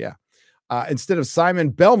 Hell yeah. Instead of Simon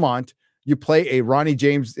Belmont, you play a Ronnie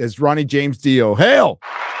James as Ronnie James Dio. Hail!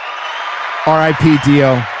 R.I.P.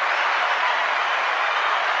 Dio.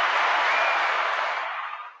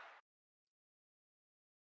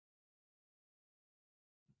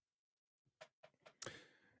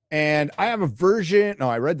 And I have a version. No,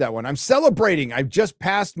 I read that one. I'm celebrating. I've just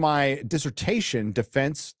passed my dissertation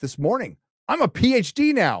defense this morning. I'm a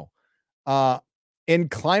PhD now in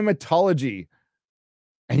climatology.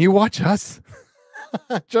 And you watch us.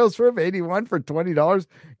 Joseph 81 for $20.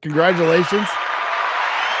 Congratulations.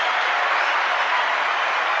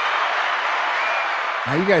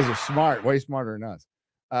 Now you guys are smart, way smarter than us.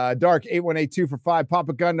 Dark 8182 for $5.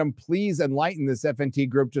 Papa Gundam, please enlighten this FNT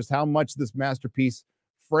group just how much this masterpiece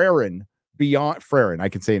Fryrin I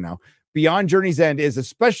can say now, Beyond Journey's End is,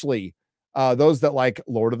 especially those that like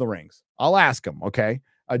Lord of the Rings. I'll ask them, okay?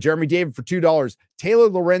 Jeremy David for $2. Taylor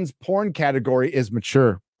Lorenz porn category is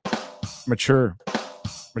mature.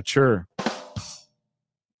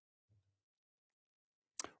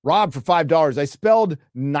 Rob for $5. I spelled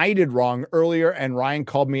knighted wrong earlier and Ryan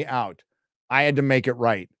called me out. I had to make it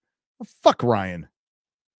right. Well, fuck Ryan.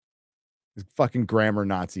 He's fucking grammar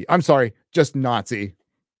Nazi. I'm sorry, just Nazi.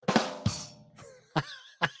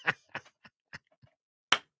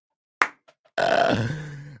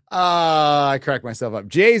 I cracked myself up.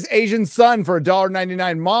 Jay's Asian son for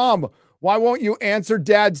 $1.99. Mom, why won't you answer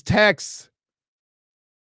dad's texts?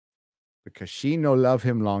 Because she no love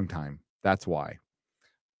him long time. That's why.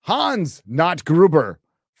 Hans, not Gruber,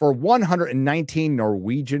 for 119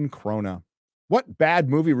 Norwegian krona. What bad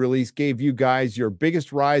movie release gave you guys your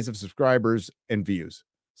biggest rise of subscribers and views?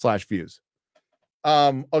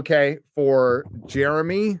 Okay, for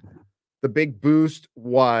Jeremy, the big boost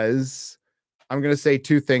was, I'm going to say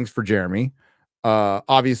two things for Jeremy.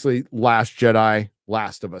 Obviously, Last Jedi,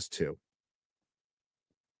 Last of Us 2.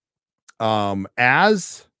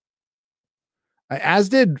 As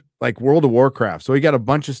did like World of Warcraft. So he got a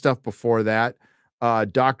bunch of stuff before that.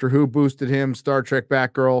 Doctor Who boosted him, Star Trek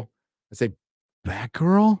Batgirl. I say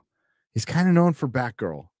Batgirl? He's kind of known for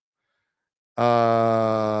Batgirl.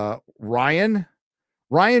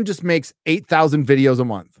 Ryan just makes 8,000 videos a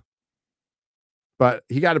month. But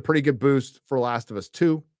he got a pretty good boost for Last of Us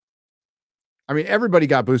 2. I mean, everybody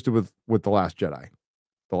got boosted with The Last Jedi.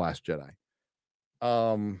 The Last Jedi.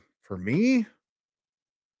 For me,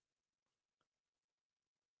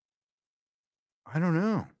 I don't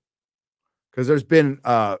know. Because there's been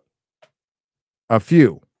a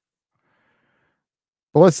few.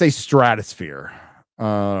 But let's say Stratosphere. As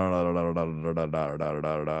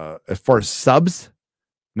far as subs,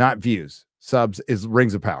 not views. Subs is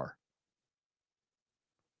Rings of Power.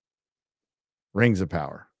 Rings of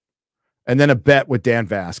Power. And then a bet with Dan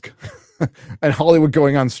Vask. And Hollywood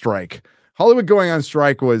going on strike. Hollywood going on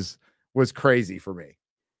strike was crazy for me.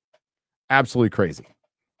 Absolutely crazy.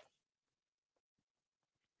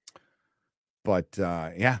 But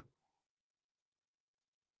yeah.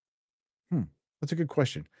 That's a good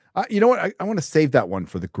question. You know what? I want to save that one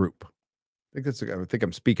for the group. I think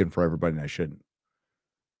I'm speaking for everybody and I shouldn't.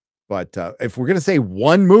 But if we're going to say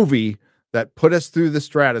one movie that put us through the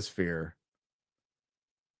stratosphere,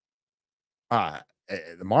 the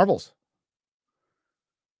Marvels.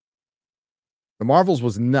 The Marvels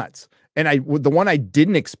was nuts. And the one I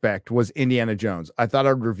didn't expect was Indiana Jones. I thought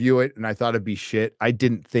I'd review it and I thought it'd be shit. I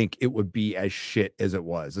didn't think it would be as shit as it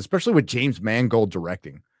was, especially with James Mangold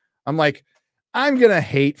directing. I'm like, I'm going to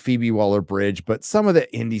hate Phoebe Waller-Bridge, but some of the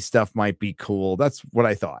indie stuff might be cool. That's what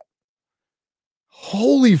I thought.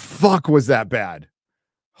 Holy fuck, was that bad?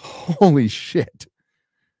 Holy shit.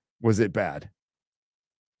 Was it bad?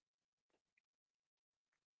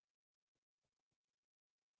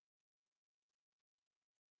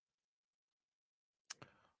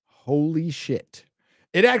 Holy shit.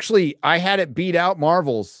 It actually, I had it beat out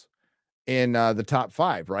Marvel's in the top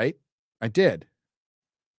 5, right? I did.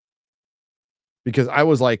 Because I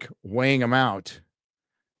was like weighing them out.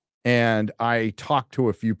 And I talked to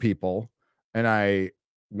a few people and I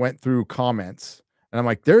went through comments and I'm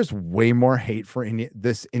like, there's way more hate for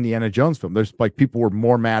this Indiana Jones film. There's like people were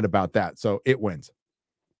more mad about that. So it wins.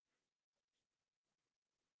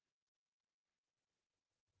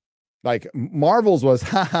 Like Marvel's was,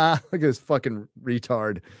 haha, look at this fucking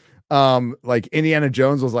retard. Like Indiana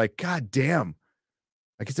Jones was like, God damn.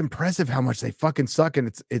 Like it's impressive how much they fucking suck.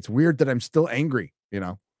 And it's weird that I'm still angry, you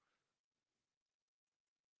know?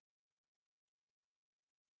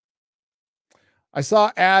 I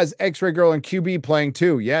saw as X-Ray Girl and QB playing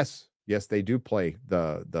too. Yes, they do play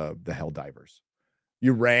the Helldivers.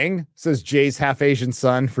 You rang, says Jay's half Asian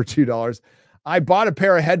son for $2. I bought a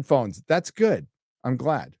pair of headphones. That's good. I'm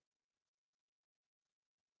glad.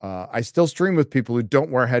 I still stream with people who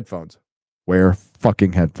don't wear headphones. Wear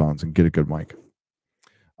fucking headphones and get a good mic.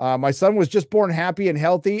 My son was just born happy and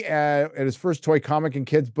healthy, and his first toy comic and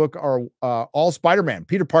kids book are all Spider-Man.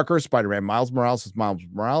 Peter Parker is Spider-Man. Miles Morales is Miles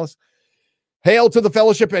Morales. Hail to the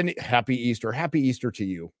Fellowship and happy Easter. Happy Easter to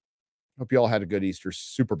you. Hope you all had a good Easter.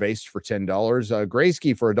 Super Based for $10.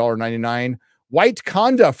 Graysky for $1.99. White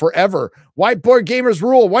Conda forever. Whiteboard Gamers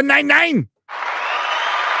Rule $1.99.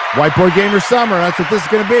 Whiteboard Gamer Summer. That's what this is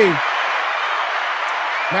going to be.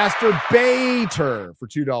 Master Bater for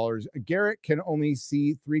 $2. Garrett can only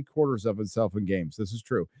see 3/4 of himself in games. This is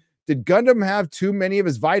true. Did Gundam have too many of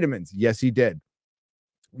his vitamins? Yes, he did.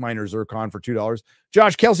 Minor Zircon for $2.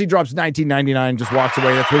 Josh Kelsey drops $19.99, just walks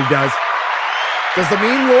away. That's what he does. Does the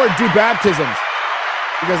Meme Lord do baptisms?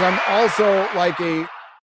 Because I'm also like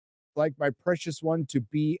my precious one to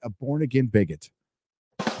be a born-again bigot.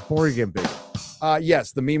 Born-again bigot.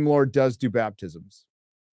 Yes, the Meme Lord does do baptisms.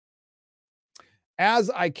 As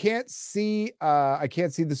I can't see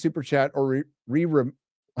the super chat or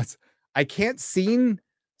I can't seem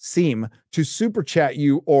to super chat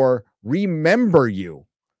you or remember you.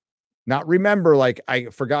 Not remember like I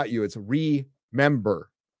forgot you. It's remember.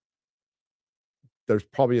 There's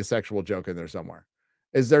probably a sexual joke in there somewhere.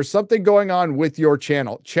 Is there something going on with your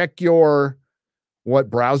channel? Check what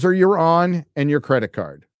browser you're on and your credit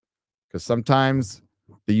card. Because sometimes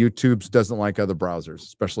the YouTube's doesn't like other browsers,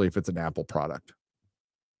 especially if it's an Apple product.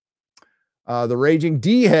 The Raging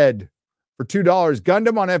D-Head for $2.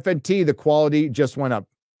 Gundam on FNT. The quality just went up.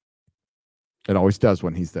 It always does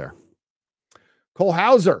when he's there. Cole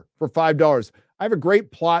Hauser for $5. I have a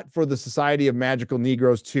great plot for the Society of Magical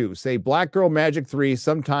Negroes 2. Say Black Girl Magic 3.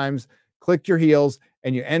 Sometimes click your heels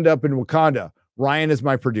and you end up in Wakanda. Ryan is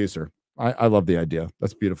my producer. I love the idea.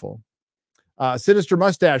 That's beautiful. Sinister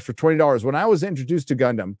Mustache for $20. When I was introduced to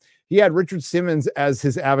Gundam, he had Richard Simmons as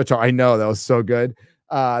his avatar. I know, that was so good.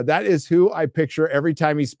 That is who I picture every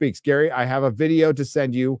time he speaks. Gary, I have a video to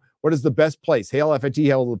send you. What is the best place? Hail FNT,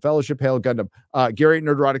 Hail the Fellowship, Hail Gundam. Gary at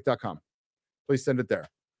nerdrotic.com. Please send it there.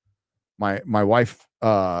 My wife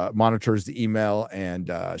monitors the email,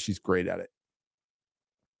 and she's great at it.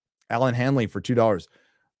 Alan Hanley for $2.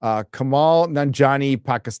 Kamal Nanjani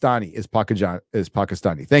Pakistani is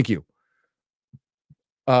Pakistani. Thank you.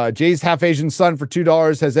 Jay's half Asian son for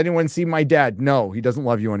 $2. Has anyone seen my dad? No, he doesn't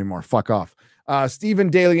love you anymore. Fuck off. Stephen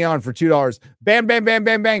DeLeon for $2. Bam, bam, bam,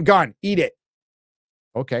 bam, bam. Gone. Eat it.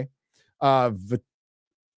 Okay. Wataz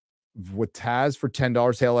for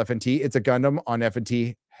 $10. Hail FNT. It's a Gundam on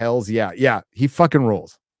FNT. Hells yeah. Yeah, he fucking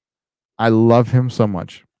rules. I love him so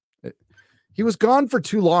much. He was gone for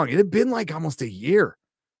too long. It had been like almost a year.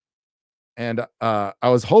 And I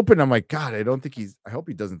was hoping, I'm like, God, I hope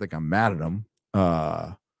he doesn't think I'm mad at him.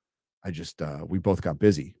 We both got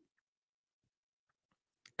busy.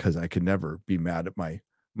 Because I could never be mad at my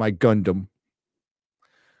Gundam.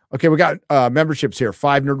 Okay, we got memberships here.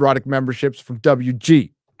 5 Nerdrotic memberships from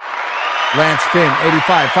WG. Lance Finn,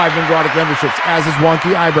 85. 5 Nerdrotic memberships. As is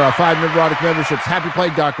Wonky Eyebrow. 5 Nerdrotic memberships. Happy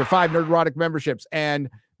Plague Doctor. 5 Nerdrotic memberships. And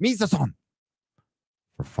Misa-san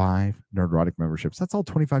for 5 Nerdrotic memberships. That's all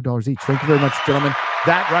 $25 each. Thank you very much, gentlemen.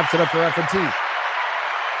 That wraps it up for FNT.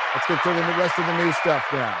 Let's get to the rest of the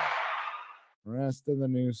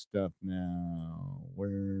new stuff now.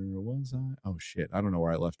 Where was I? Oh, shit. I don't know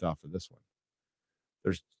where I left off of this one.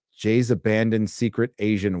 There's Jay's abandoned secret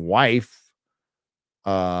Asian wife.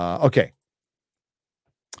 Okay.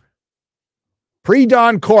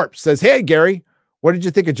 Pre-Dawn Corpse says, hey, Gary, what did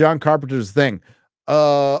you think of John Carpenter's Thing?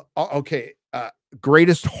 Okay.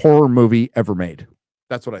 Greatest horror movie ever made.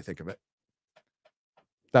 That's what I think of it.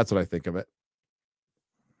 That's what I think of it.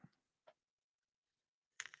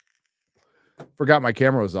 Forgot my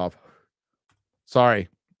camera was off. Sorry.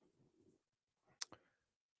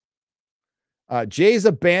 Jay's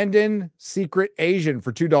abandoned secret Asian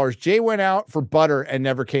for $2. Jay went out for butter and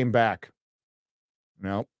never came back.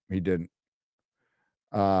 No, he didn't.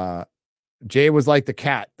 Jay was like the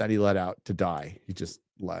cat that he let out to die. He just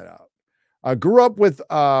let out. Grew up with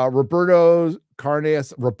Roberto's carne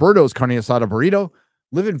asada burrito.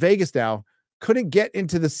 Live in Vegas now. Couldn't get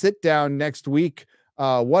into the sit down next week.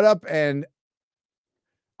 What up? And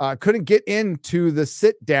couldn't get into the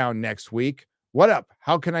sit down next week. What up?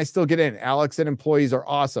 How can I still get in? Alex and employees are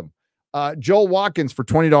awesome. Joel Watkins for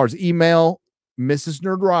 $20. Email Mrs.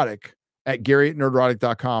 Nerdrotic at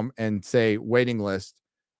Gary@nerdrotic.com and say waiting list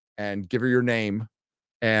and give her your name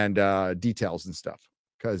and details and stuff.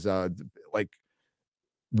 Because like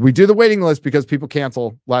we do the waiting list because people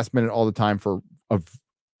cancel last minute all the time for a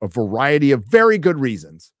variety of very good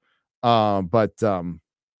reasons. Yeah.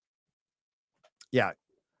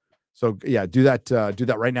 So yeah, do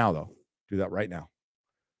that right now though. Do that right now.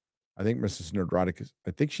 I think Mrs. Nerdrotic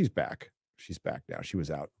I think she's back. She's back now. She was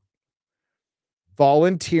out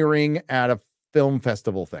volunteering at a film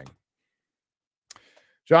festival thing.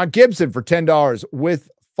 John Gibson for $10. With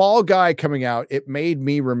Fall Guy coming out, it made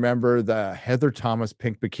me remember the Heather Thomas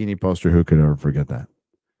pink bikini poster. Who could ever forget that?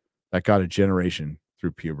 That got a generation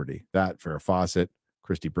through puberty. That, Farrah Fawcett,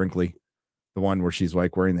 Christy Brinkley, the one where she's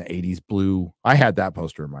like wearing the 80s blue. I had that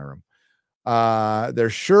poster in my room. There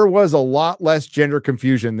sure was a lot less gender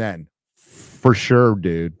confusion then. For sure,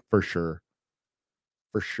 dude. For sure.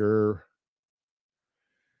 For sure.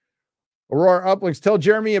 Aurora Uplinks, tell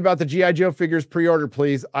Jeremy about the G.I. Joe figures pre-order,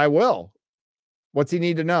 please. I will. What's he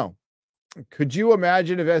need to know? Could you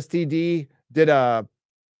imagine if STD did a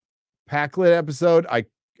Packlet episode? I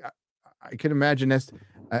can imagine.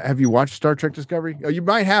 Have you watched Star Trek Discovery? Oh, you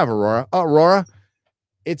might have, Aurora. Aurora,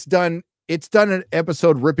 it's done an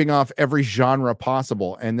episode ripping off every genre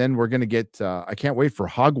possible, and then we're gonna get. I can't wait for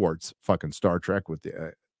Hogwarts fucking Star Trek with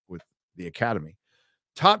the Academy.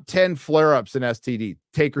 Top 10 flare-ups in STD.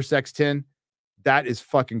 Taker sex tin. That is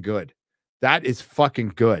fucking good. That is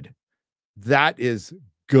fucking good. That is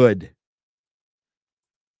good.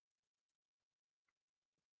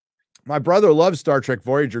 My brother loved Star Trek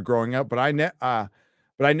Voyager growing up, but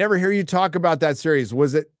I never hear you talk about that series.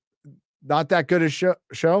 Was it not that good a show?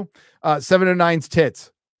 7 of 9's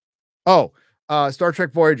tits. Oh, Star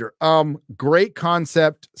Trek Voyager. Great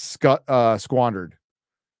concept squandered.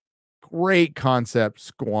 Great concept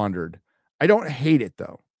squandered. I don't hate it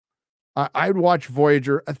though. I'd watch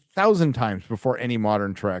Voyager 1,000 times before any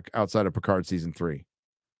modern Trek outside of Picard season 3.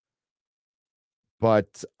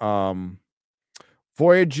 But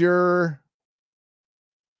Voyager,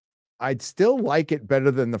 I'd still like it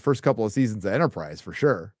better than the first couple of seasons of Enterprise for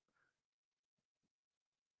sure.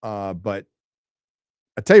 But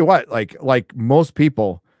I tell you what, like most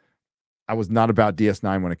people, I was not about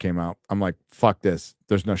DS9 when it came out. I'm like, fuck this.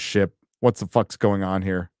 There's no ship. What's the fuck's going on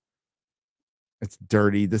here? It's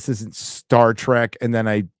dirty. This isn't Star Trek. And then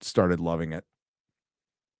I started loving it.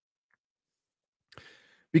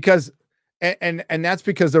 Because, and that's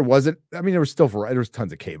because there wasn't, I mean, there was still variety. There was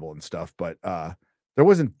tons of cable and stuff, but there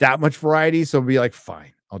wasn't that much variety. So it'd be like,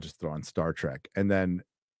 fine, I'll just throw on Star Trek. And then,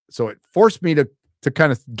 so it forced me to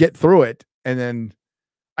kind of get through it. And then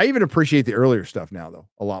I even appreciate the earlier stuff now, though,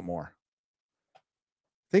 a lot more.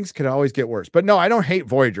 Things could always get worse. But no, I don't hate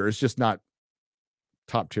Voyager. It's just not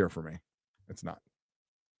top tier for me. It's not.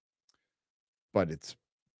 But it's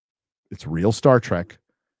real Star Trek,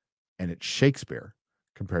 and it's Shakespeare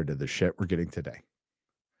compared to the shit we're getting today.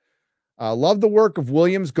 Love the work of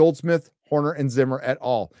Williams, Goldsmith, Horner, and Zimmer et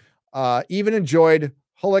al. Even enjoyed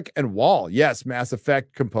Hullock and Wall. Yes, Mass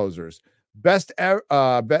Effect composers. Best ever,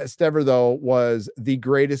 though, was the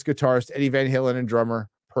greatest guitarist, Eddie Van Halen, and drummer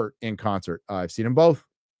Pert in concert. I've seen them both.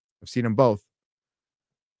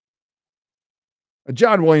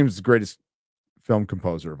 John Williams is the greatest film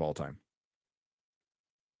composer of all time.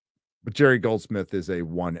 But Jerry Goldsmith is a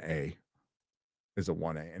 1A.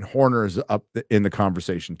 And Horner is up in the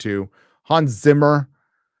conversation too. Hans Zimmer.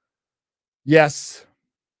 Yes.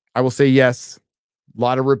 I will say yes. A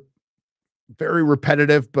lot of very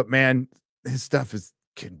repetitive, but man, his stuff is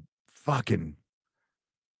fucking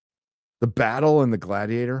The Battle and the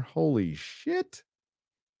Gladiator. Holy shit.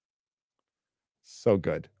 So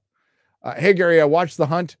good. Hey, Gary, I watched The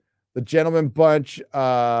Hunt, The Gentleman Bunch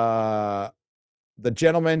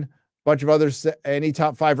Bunch of others. Any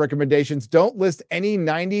top 5 recommendations? Don't list any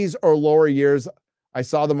 90s or lower years. I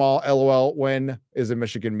saw them all. LOL. When is a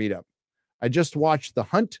Michigan meetup? I just watched The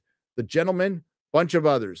Hunt, The Gentleman, bunch of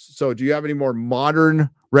others. So do you have any more modern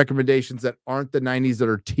recommendations that aren't the 90s that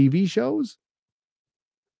are TV shows?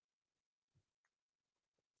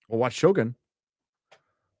 Well, watch Shogun.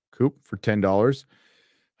 Coop for $10.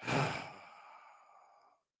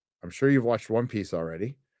 I'm sure you've watched One Piece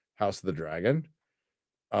already. House of the Dragon.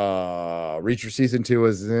 Reacher season 2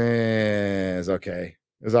 is okay.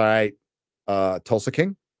 It was all right. Tulsa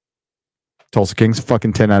King. Tulsa King's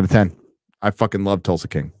fucking 10 out of 10. I fucking love Tulsa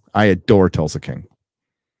King. I adore Tulsa King.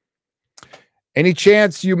 Any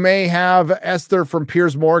chance you may have Esther from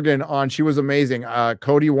Piers Morgan on? She was amazing.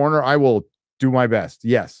 Cody Warner, I will do my best.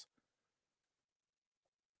 Yes.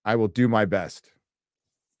 I will do my best.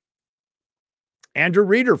 Andrew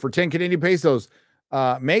Reeder for 10 Canadian pesos.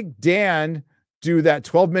 Make Dan do that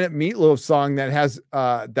 12-minute Meatloaf song that has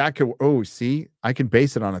that could see, I can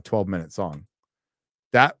base it on a 12-minute song.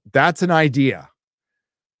 That's an idea.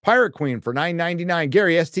 Pirate Queen for $9.99.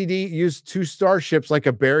 Gary, STD used 2 starships like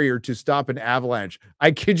a barrier to stop an avalanche. I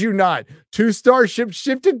kid you not. 2 starships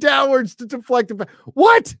shifted downwards to deflect the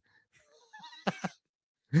what?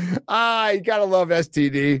 You gotta love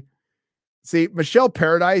STD. See, Michelle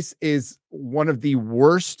Paradise is one of the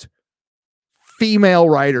worst female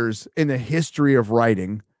writers in the history of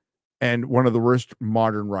writing and one of the worst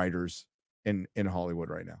modern writers in Hollywood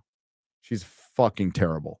right now. She's fucking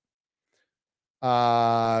terrible.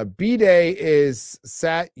 B-Day is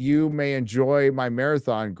sat. You may enjoy my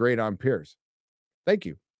marathon. Great on Piers. Thank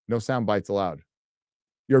you. No sound bites allowed.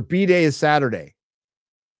 Your B-Day is Saturday.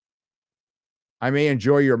 I may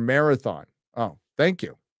enjoy your marathon. Oh, thank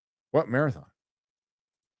you. What marathon?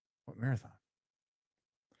 What marathon?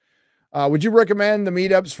 Would you recommend the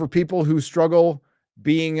meetups for people who struggle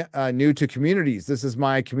being new to communities? This is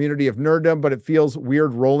my community of nerddom, but it feels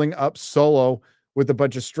weird rolling up solo with a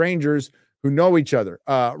bunch of strangers who know each other.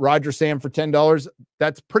 Roger Sam for $10.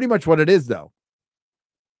 That's pretty much what it is, though.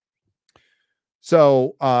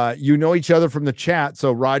 So you know each other from the chat.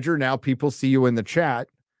 So Roger, now people see you in the chat,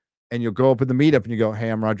 and you'll go up in the meetup and you go, "Hey,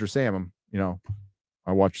 I'm Roger Sam.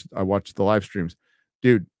 I watch the live streams."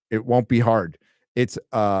 Dude, it won't be hard. It's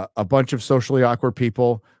a bunch of socially awkward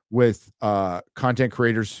people with content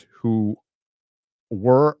creators who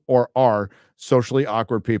were or are socially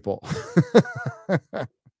awkward people.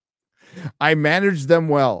 I managed them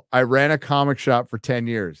well. I ran a comic shop for 10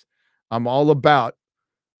 years. I'm all about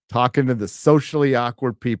talking to the socially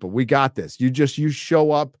awkward people. We got this. You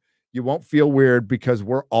show up. You won't feel weird because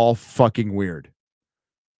we're all fucking weird.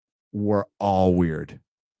 We're all weird.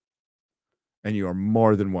 And you are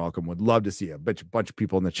more than welcome. Would love to see you. A bunch of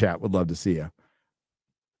people in the chat would love to see you.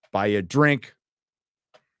 Buy you a drink.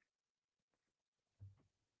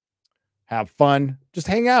 Have fun. Just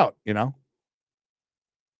hang out,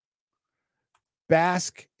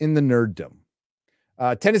 Bask in the nerddom.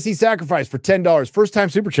 Tennessee Sacrifice for $10. First time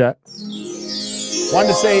super chat. Wanted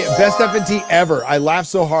to say best FNT ever. I laughed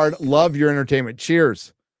so hard. Love your entertainment.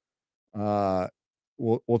 Cheers.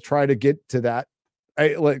 We'll try to get to that.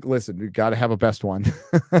 Listen, we got to have a best one.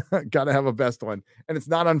 Got to have a best one. And it's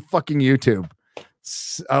not on fucking YouTube.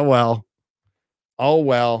 Oh,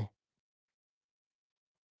 well.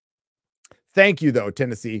 Thank you, though,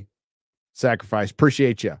 Tennessee Sacrifice.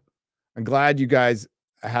 Appreciate you. I'm glad you guys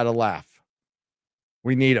had a laugh.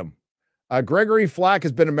 We need them. Gregory Flack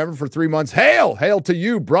has been a member for 3 months. Hail to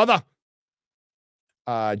you, brother.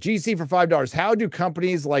 GC for $5. How do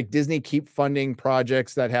companies like Disney keep funding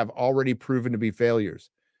projects that have already proven to be failures?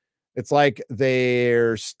 It's like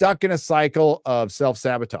they're stuck in a cycle of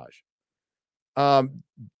self-sabotage.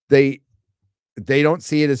 They don't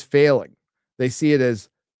see it as failing. They see it as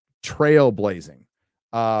trailblazing.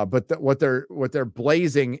 But what they're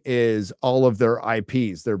blazing is all of their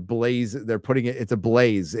IPs. They're putting it, it's a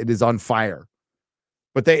blaze. It is on fire.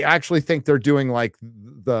 But they actually think they're doing like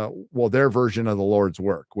their version of the Lord's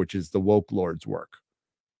work, which is the woke Lord's work.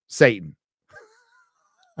 Satan.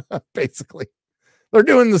 Basically. They're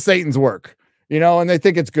doing the Satan's work, and they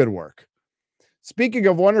think it's good work. Speaking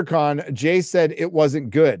of WonderCon, Jay said it wasn't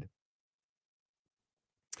good.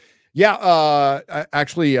 Yeah,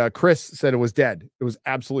 actually, Chris said it was dead. It was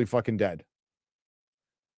absolutely fucking dead.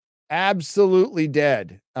 Absolutely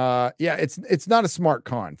dead. Yeah, it's not a smart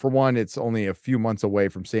con. For one, it's only a few months away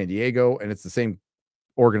from San Diego, and it's the same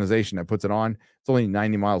organization that puts it on. It's only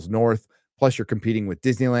 90 miles north. Plus, you're competing with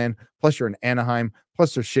Disneyland. Plus, you're in Anaheim.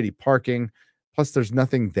 Plus, there's shitty parking. Plus, there's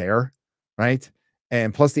nothing there, right?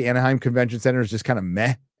 And plus, the Anaheim Convention Center is just kind of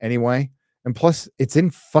meh anyway. And plus, it's in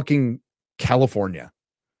fucking California.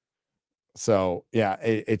 So yeah,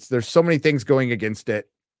 it's there's so many things going against it.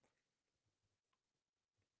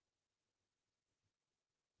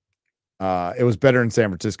 It was better in San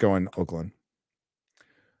Francisco and Oakland.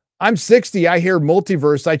 I'm 60. I hear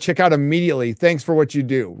multiverse. I check out immediately. Thanks for what you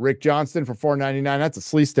do. Rick Johnston for $4.99. That's a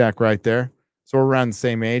Slee stack right there. So we're around the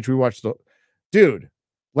same age. We watched the dude,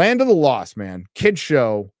 Land of the Lost, man. Kid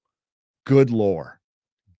show. Good lore.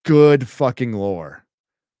 Good fucking lore.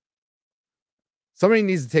 Somebody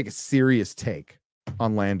needs to take a serious take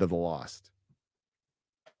on Land of the Lost.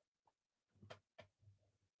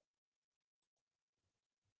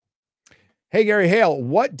 Hey, Gary Hale,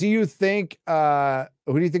 what do you think?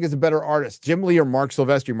 Who do you think is a better artist, Jim Lee or Mark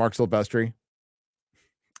Silvestri? Mark Silvestri.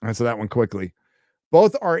 Answer that one quickly.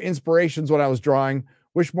 Both are inspirations when I was drawing.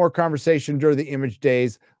 Wish more conversation during the image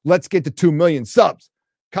days. Let's get to 2 million subs.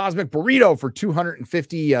 Cosmic Burrito for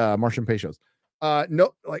 250 Martian pesos.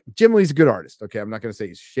 No, like Jim Lee's a good artist. Okay, I'm not going to say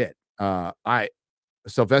he's shit.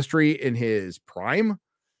 Silvestri in his prime,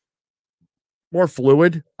 more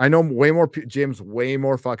fluid. I know way more. Jim's way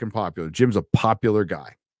more fucking popular. Jim's a popular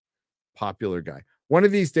guy. Popular guy. One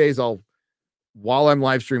of these days, while I'm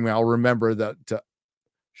live streaming, I'll remember that to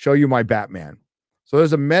show you my Batman. So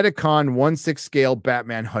there's a Metacon 1/6 scale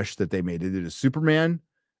Batman hush that they made. They did a Superman,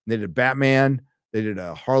 they did a Batman, they did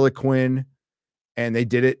a Harlequin, and they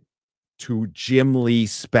did it to Jim Lee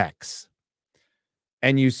specs.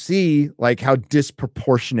 And you see like how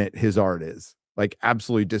disproportionate his art is. Like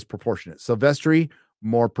absolutely disproportionate. Silvestri,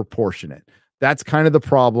 more proportionate. That's kind of the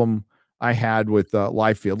problem I had with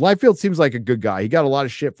Liefeld. Liefeld seems like a good guy. He got a lot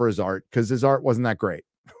of shit for his art because his art wasn't that great.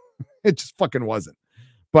 It just fucking wasn't.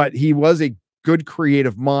 But he was a good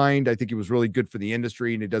creative mind. I think he was really good for the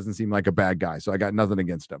industry, and it doesn't seem like a bad guy. So I got nothing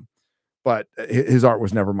against him. But his art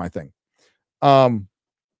was never my thing. But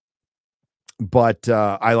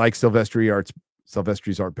I like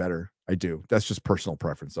Silvestri's art better. I do. That's just personal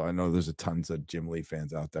preference. So I know there's a tons of Jim Lee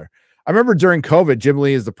fans out there. I remember during COVID, Jim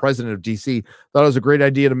Lee, as the president of DC, thought it was a great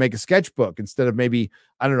idea to make a sketchbook instead of maybe,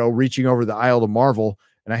 I don't know, reaching over the aisle to Marvel.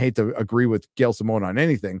 And I hate to agree with Gail Simone on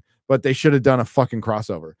anything, but they should have done a fucking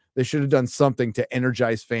crossover. They should have done something to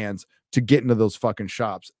energize fans to get into those fucking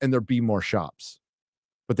shops, and there'd be more shops.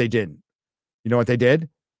 But they didn't. You know what they did?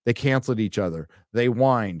 They canceled each other. They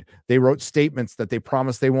whined. They wrote statements that they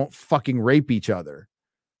promised they won't fucking rape each other.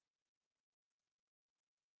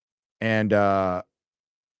 And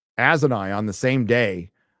Az and I, on the same day,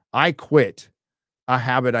 I quit a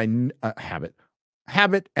habit and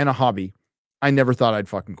a hobby I never thought I'd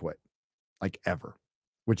fucking quit, like ever,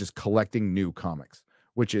 which is collecting new comics,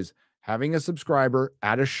 which is having a subscriber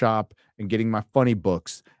at a shop and getting my funny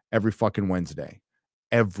books every fucking Wednesday.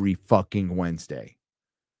 Every fucking Wednesday.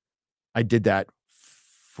 I did that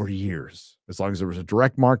for years. As long as there was a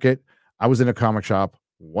direct market, I was in a comic shop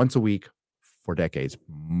once a week for decades,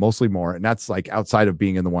 mostly more. And that's like outside of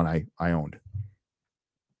being in the one I owned.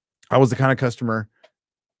 I was the kind of customer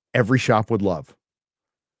every shop would love.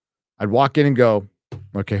 I'd walk in and go,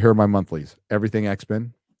 okay, here are my monthlies. Everything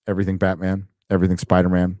X-Men, everything Batman, everything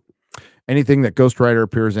Spider-Man, anything that Ghost Rider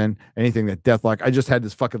appears in, anything that Deathlock. I just had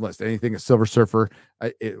this fucking list. Anything that Silver Surfer,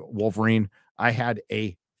 Wolverine. I had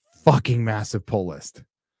a fucking massive pull list.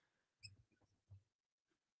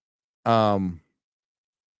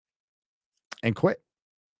 And quit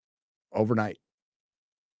overnight.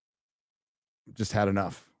 Just had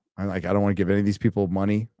enough. I'm like, I don't want to give any of these people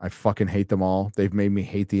money. I fucking hate them all. They've made me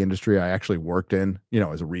hate the industry I actually worked in,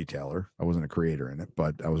 as a retailer. I wasn't a creator in it,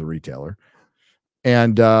 but I was a retailer.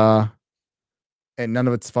 And none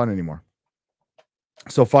of it's fun anymore.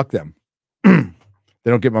 So fuck them. They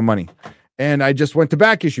don't get my money. And I just went to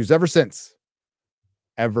back issues ever since.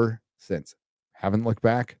 Ever since. Haven't looked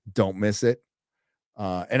back. Don't miss it.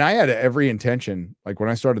 And I had every intention, like when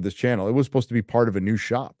I started this channel, it was supposed to be part of a new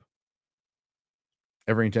shop.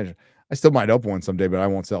 Every intention. I still might open one someday, but I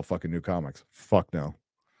won't sell fucking new comics. Fuck no.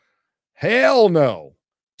 Hell no.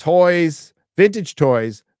 Toys, vintage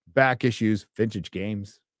toys, back issues, vintage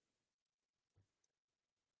games.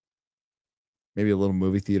 Maybe a little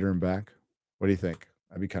movie theater in back. What do you think?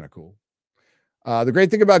 That'd be kind of cool. The great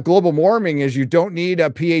thing about global warming is you don't need a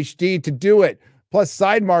PhD to do it. Plus,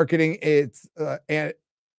 side marketing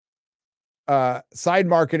side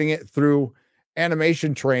marketing it through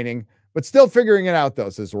animation training, but still figuring it out though,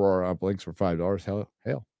 says Aurora. Blinks for $5.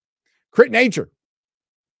 Hell. Crit Nature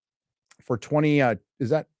for 20. Is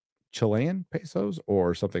that Chilean pesos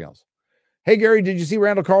or something else? Hey, Gary, did you see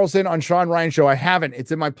Randall Carlson on Sean Ryan show? I haven't.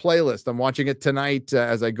 It's in my playlist. I'm watching it tonight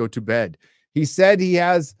as I go to bed. He said he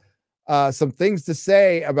has some things to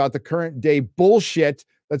say about the current day bullshit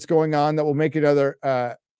that's going on that will make another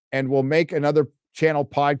Channel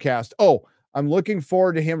podcast. Oh, I'm looking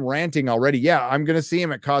forward to him ranting already. Yeah, I'm going to see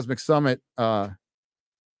him at Cosmic Summit. I'm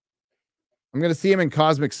going to see him in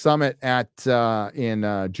Cosmic Summit at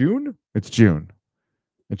in June. It's June.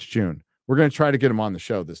 It's June. We're going to try to get him on the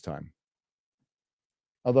show this time.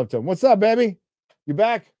 I'd love to. What's up, baby? You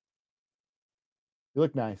back? You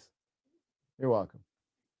look nice. You're welcome.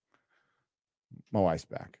 My wife's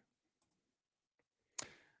back.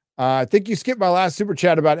 I think you skipped my last super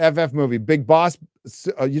chat about FF movie. Big Boss.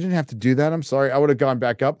 You didn't have to do that. I'm sorry. I would have gone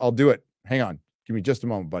back up. I'll do it. Hang on. Give me just a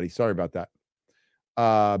moment, buddy. Sorry about that.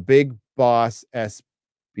 Big Boss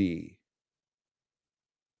SB.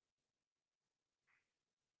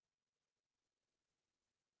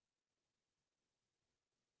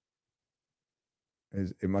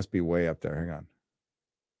 It must be way up there. Hang on.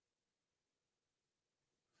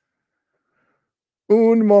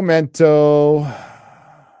 Un momento.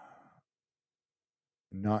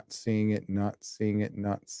 Not seeing it, not seeing it,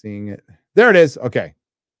 not seeing it. There it is. Okay.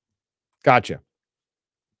 Gotcha.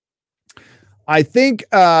 I think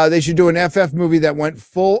they should do an FF movie that went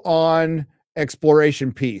full on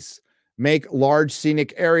exploration piece. Make large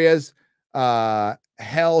scenic areas.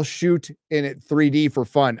 Hell, shoot in it 3D for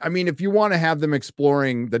fun. I mean, if you want to have them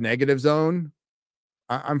exploring the negative zone,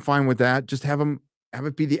 I'm fine with that. Just have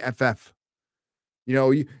it be the FF. You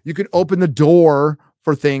know, you could open the door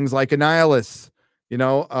for things like Annihilus, you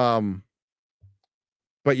know.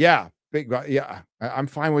 But yeah, I'm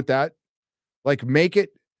fine with that. Like, make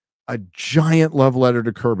it a giant love letter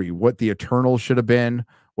to Kirby. What the Eternals should have been,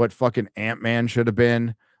 what fucking Ant-Man should have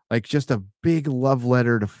been. Like, just a big love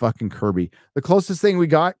letter to fucking Kirby. The closest thing we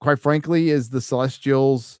got, quite frankly, is the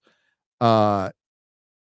Celestials in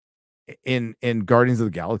Guardians of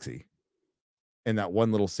the Galaxy. In that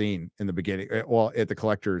one little scene in the beginning, well, at the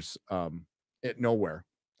collectors, at nowhere.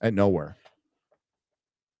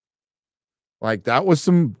 Like, that was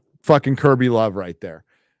some fucking Kirby love right there.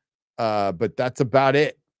 But that's about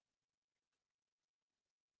it.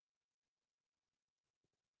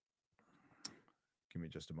 Give me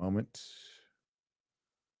just a moment.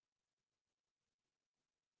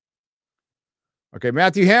 Okay,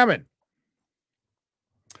 Matthew Hammond.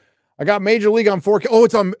 I got Major League on 4K.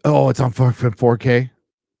 It's on 4K.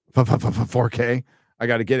 4K. I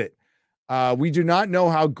got to get it. We do not know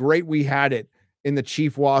how great we had it in the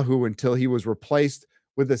Chief Wahoo until he was replaced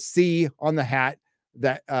with a C on the hat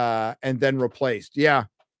that and then replaced. Yeah.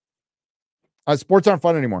 Sports aren't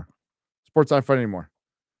fun anymore.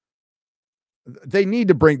 They need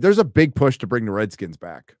to there's a big push to bring the Redskins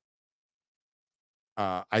back.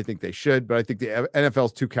 I think they should, but I think the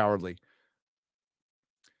NFL's too cowardly.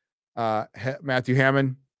 Matthew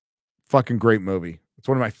Hammond, fucking great movie. It's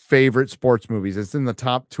one of my favorite sports movies. It's in the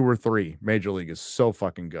top 2 or 3. Major League is so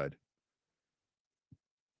fucking good.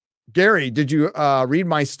 Gary, did you read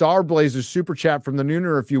my Star Blazers super chat from the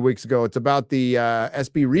Nooner a few weeks ago? It's about the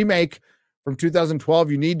SB remake from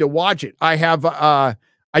 2012. You need to watch it. I have. I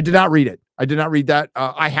did not read it. I did not read that.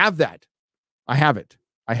 I have that. I have it.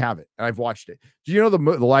 And I've watched it. Do you know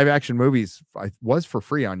the live action movies was for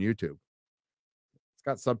free on YouTube? It's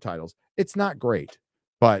got subtitles. It's not great,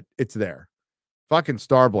 but it's there. Fucking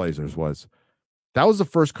Star Blazers that was the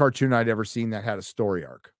first cartoon I'd ever seen that had a story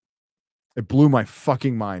arc. It blew my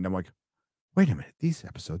fucking mind. I'm like, wait a minute. These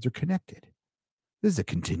episodes are connected. This is a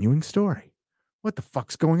continuing story. What the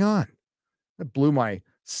fuck's going on? That blew my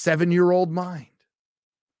 7-year-old mind.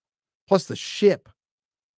 Plus the ship.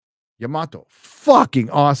 Yamato. Fucking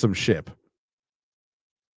awesome ship.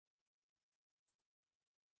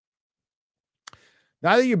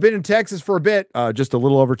 Now that you've been in Texas for a bit, just a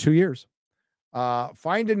little over 2 years,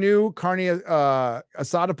 find a new carne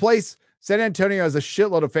asada place. San Antonio has a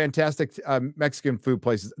shitload of fantastic Mexican food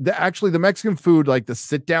places. Actually, the Mexican food, like the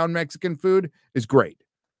sit-down Mexican food, is great.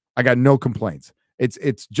 I got no complaints.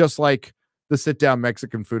 It's just like the sit-down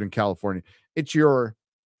Mexican food in California. You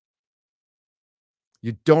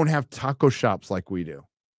don't have taco shops like we do.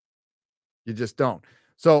 You just don't.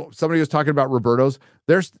 So somebody was talking about Roberto's.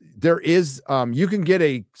 There is you can get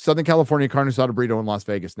a Southern California carne asada burrito in Las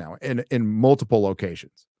Vegas now in multiple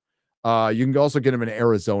locations. You can also get them in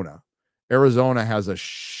Arizona. Arizona has a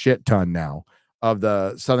shit ton now of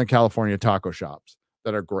the Southern California taco shops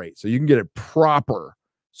that are great. So you can get a proper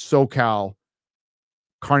SoCal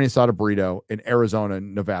carne asada burrito in Arizona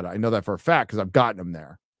and Nevada. I know that for a fact because I've gotten them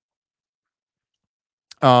there.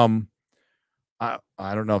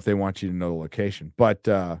 I don't know if they want you to know the location, but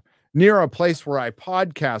near a place where I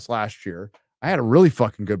podcast last year, I had a really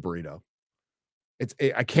fucking good burrito.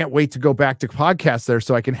 I can't wait to go back to podcast there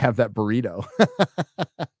so I can have that burrito.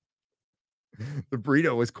 The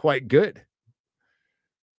burrito was quite good.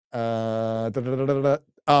 I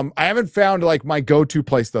haven't found like my go-to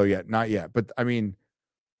place though yet. Not yet. But I mean,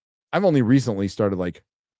 I've only recently started like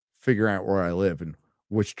figuring out where I live and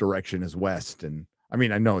which direction is west. And I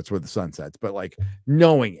mean, I know it's where the sun sets, but like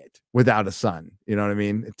knowing it without a sun, you know what I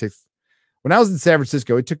mean? It takes, when I was in San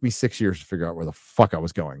Francisco, it took me 6 years to figure out where the fuck I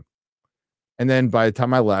was going. And then by the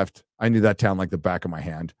time I left, I knew that town like the back of my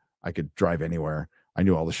hand. I could drive anywhere. I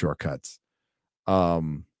knew all the shortcuts.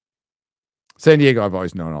 San Diego, I've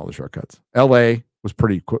always known all the shortcuts. LA was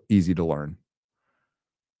pretty easy to learn.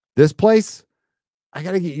 This place, I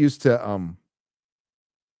got to get used to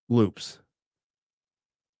loops.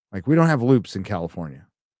 Like we don't have loops in California.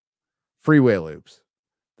 Freeway loops.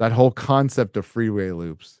 That whole concept of freeway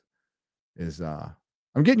loops is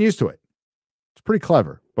I'm getting used to it. It's pretty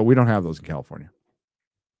clever, but we don't have those in California.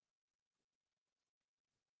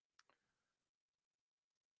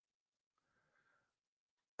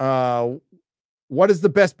 What is the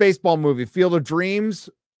best baseball movie? Field of Dreams.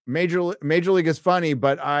 Major League is funny,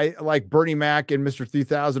 but I like Bernie Mac and Mr.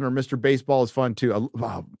 3000 or Mr. Baseball is fun too.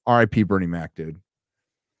 R.I.P. Bernie Mac, dude.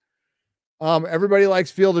 Everybody likes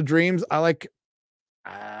Field of Dreams. I like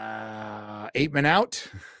 8 Men Out.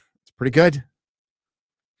 It's pretty good. If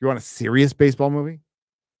you want a serious baseball movie,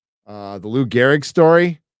 the Lou Gehrig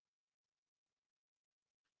Story.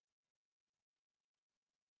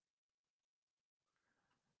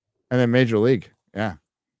 And then Major League. Yeah.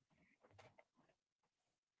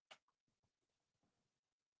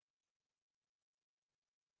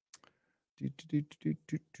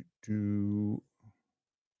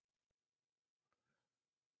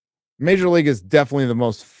 Major League is definitely the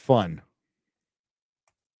most fun.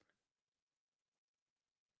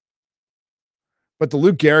 But the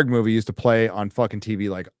Lou Gehrig movie used to play on fucking TV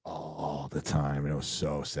like all the time. And it was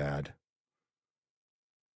so sad.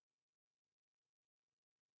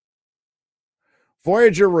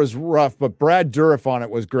 Voyager was rough, but Brad Dourif on it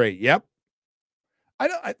was great. Yep.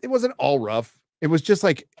 It wasn't all rough. It was just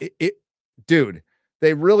like dude,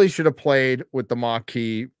 they really should have played with the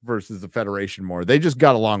Maquis versus the Federation more. They just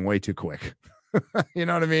got along way too quick. You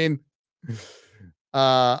know what I mean?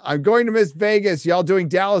 I'm going to miss Vegas. Y'all doing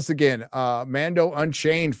Dallas again. Mando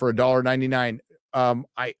Unchained for $1.99.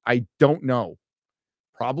 I don't know.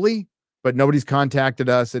 Probably, but nobody's contacted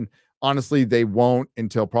us. And honestly, they won't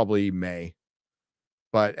until probably May.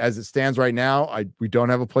 But as it stands right now, we don't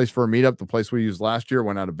have a place for a meetup. The place we used last year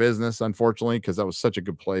went out of business, unfortunately, because that was such a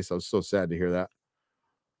good place. I was so sad to hear that.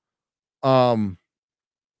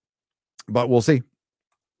 But we'll see.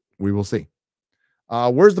 We will see.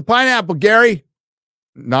 Where's the pineapple, Gary?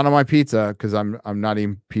 Not on my pizza, because I'm not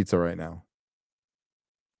eating pizza right now.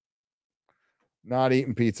 Not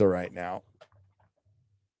eating pizza right now.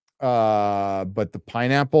 But the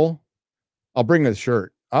pineapple, I'll bring the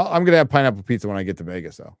shirt. I'm going to have pineapple pizza when I get to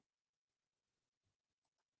Vegas, though.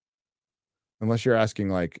 Unless you're asking,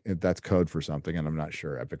 like, if that's code for something, and I'm not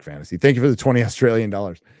sure. Epic Fantasy. Thank you for the 20 Australian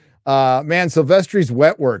dollars. Man, Silvestri's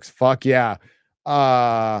Wetworks. Fuck yeah.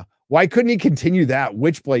 Why couldn't he continue that?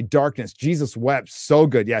 Witchblade, Darkness, Jesus Wept. So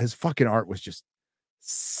good. Yeah, his fucking art was just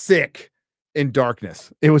sick in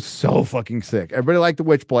Darkness. It was so fucking sick. Everybody liked the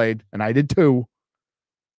Witchblade, and I did too.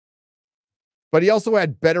 But he also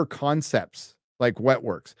had better concepts. Like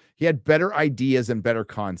Wetworks. He had better ideas and better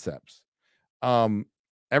concepts.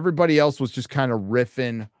 Everybody else was just kind of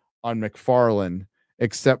riffing on McFarlane,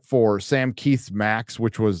 except for Sam Keith's Max,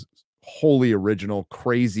 which was wholly original,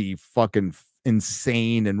 crazy, fucking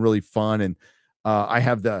insane, and really fun. And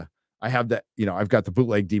I've got the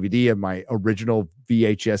bootleg DVD of my original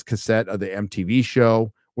VHS cassette of the MTV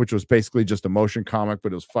show, which was basically just a motion comic,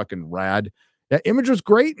 but it was fucking rad. That image was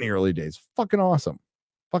great in the early days. Fucking awesome.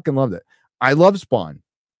 Fucking loved it. I love Spawn.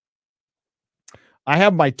 I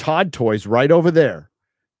have my Todd toys right over there.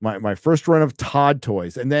 My first run of Todd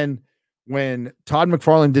toys. And then when Todd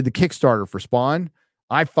McFarlane did the Kickstarter for Spawn,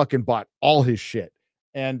 I fucking bought all his shit.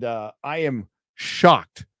 And I am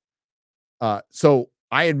shocked. So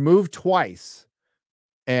I had moved twice.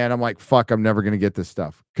 And I'm like, fuck, I'm never going to get this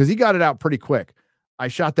stuff. Because he got it out pretty quick. I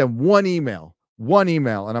shot them one email.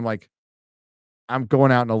 And I'm like, I'm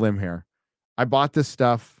going out on a limb here. I bought this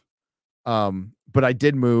stuff. But I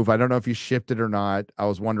did move. I don't know if you shipped it or not. I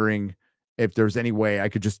was wondering if there's any way I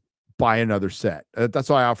could just buy another set. That's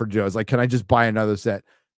why I offered Joe. I was like, can I just buy another set?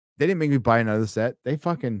 They didn't make me buy another set. They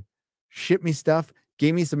fucking shipped me stuff,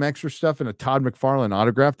 gave me some extra stuff and a Todd McFarlane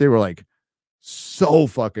autograph. They were like, so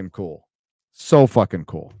fucking cool. So fucking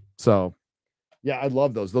cool. So yeah, I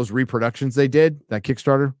love those reproductions they did, that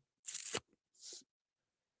Kickstarter.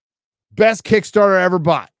 Best Kickstarter I ever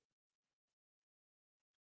bought.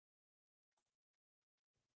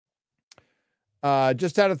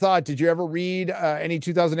 Just had a thought. Did you ever read any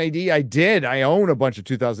 2000 AD? I did. I own a bunch of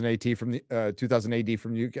 2000 AD from the 2000 AD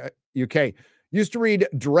from UK. Used to read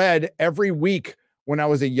Dread every week when I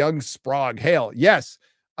was a young sprog. Hail, yes.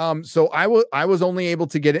 So I was only able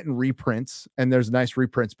to get it in reprints, and there's nice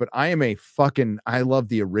reprints, but I love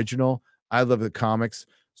the original. I love the comics.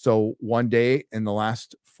 So one day in the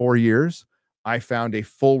last 4 years, I found a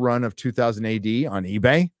full run of 2000 AD on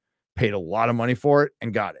eBay, paid a lot of money for it,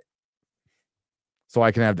 and got it. So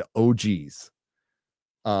I can have the OGs.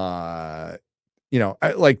 Like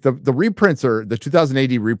the reprints the 2000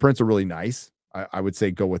 AD reprints are really nice. I would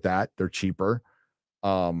say go with that. They're cheaper.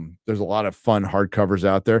 There's a lot of fun hardcovers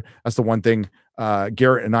out there. That's the one thing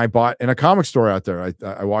Garrett and I bought in a comic store out there.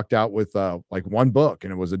 I walked out with like one book,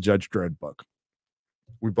 and it was a Judge Dredd book.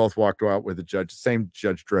 We both walked out with same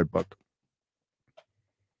Judge Dredd book.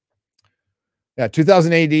 Yeah,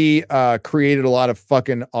 2000 AD created a lot of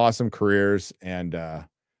fucking awesome careers, and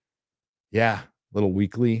yeah, little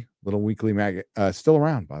weekly mag still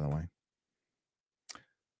around, by the way.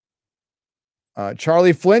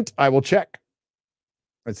 Charlie Flint, I will check.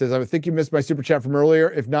 It says, I think you missed my super chat from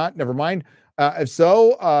earlier. If not, never mind. If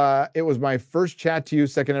so, it was my first chat to you,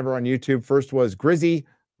 second ever on YouTube. First was Grizzy.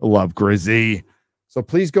 I love Grizzy. So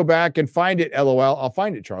please go back and find it, LOL. I'll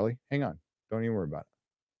find it, Charlie. Hang on. Don't even worry about it.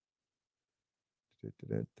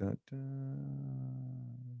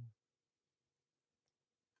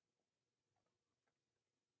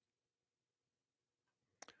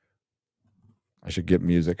 I should get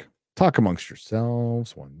music. Talk amongst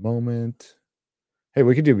yourselves. One moment. Hey,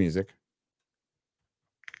 we could do music.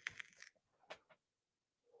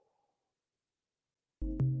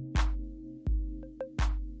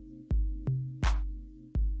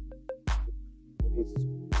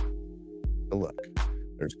 Look,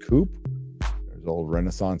 there's Coop. There's old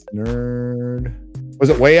Renaissance nerd. Was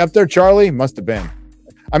it way up there, Charlie? Must have been.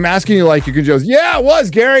 I'm asking you like you could just, yeah, it was,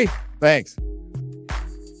 Gary. Thanks.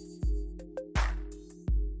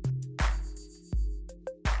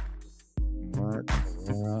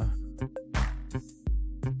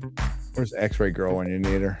 Where's X-Ray Girl when you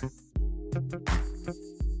need her?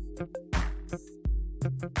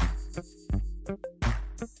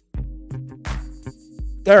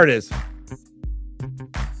 There it is.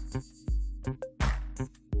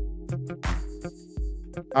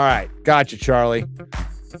 All right. Gotcha, Charlie.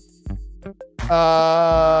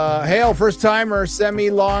 Hail, first timer,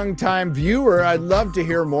 semi-long time viewer. I'd love to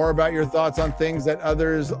hear more about your thoughts on things that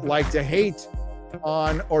others like to hate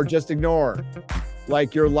on or just ignore.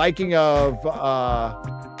 Like your liking of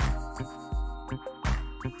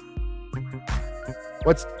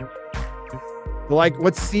what's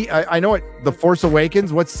C? I know it. The Force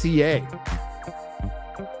Awakens. What's CA?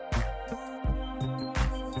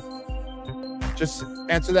 Just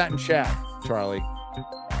answer that in chat, Charlie.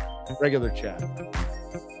 Regular chat.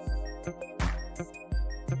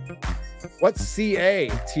 What's CA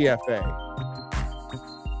TFA?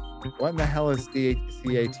 What in the hell is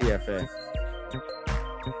CA TFA?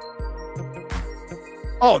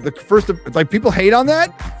 Oh, the first, like, people hate on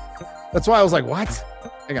that? That's why I was like, what?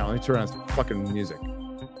 Hang on, let me turn on some fucking music.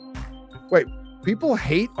 Wait, people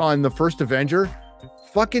hate on the first Avenger?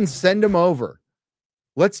 Fucking send them over.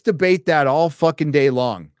 Let's debate that all fucking day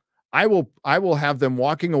long. I will have them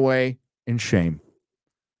walking away in shame.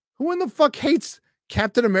 Who in the fuck hates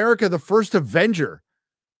Captain America, the first Avenger?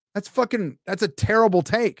 That's a terrible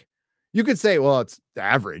take. You could say, well, it's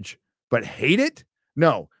average, but hate it?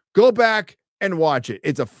 No, go back and watch it.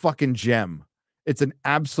 It's a fucking gem. It's an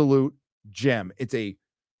absolute gem. It's a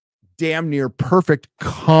damn near perfect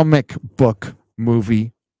comic book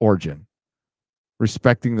movie origin,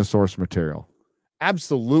 respecting the source material.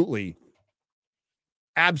 Absolutely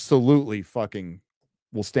fucking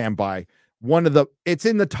will stand by. It's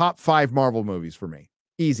in the top 5 Marvel movies for me.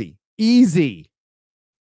 Easy.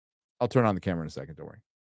 I'll turn on the camera in a second. Don't worry.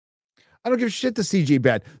 I don't give a shit the CG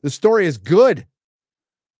bad. The story is good.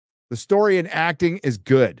 The story and acting is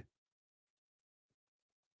good.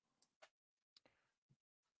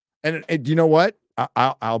 And you know what?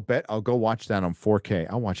 I'll bet I'll go watch that on 4K.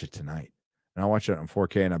 I'll watch it tonight. And I'll watch it on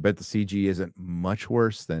 4K. And I bet the CG isn't much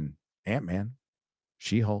worse than Ant-Man,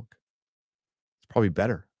 She-Hulk. It's probably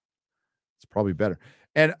better.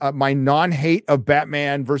 And my non-hate of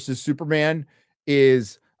Batman versus Superman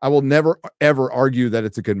is I will never, ever argue that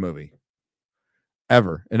it's a good movie.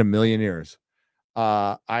 Ever in a million years.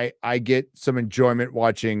 I get some enjoyment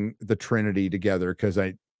watching the Trinity together because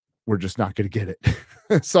we're just not going to get it.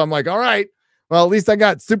 So I'm like, all right, well, at least I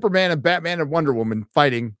got Superman and Batman and Wonder Woman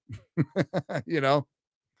fighting,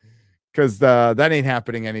 because that ain't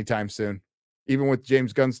happening anytime soon, even with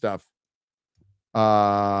James Gunn stuff.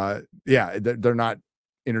 Yeah, they're not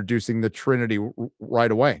introducing the Trinity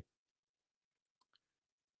right away.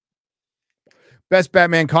 Best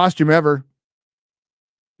Batman costume ever.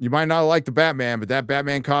 You might not like the Batman, but that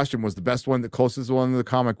Batman costume was the best one, the closest one to the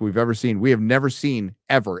comic we've ever seen. We have never seen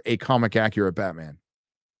ever a comic accurate Batman.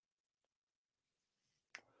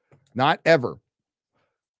 Not ever.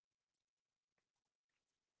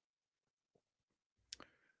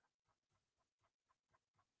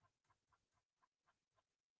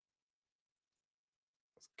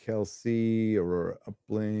 Kelsey, Aurora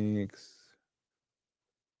Uplinks.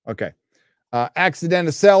 Okay.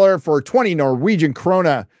 Accidental Seller for 20 Norwegian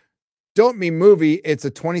krona. Don't Me movie. It's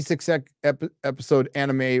a 26 episode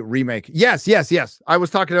anime remake. Yes. I was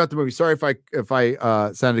talking about the movie. Sorry if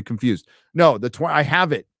I sounded confused. No, I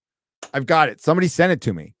have it. I've got it. Somebody sent it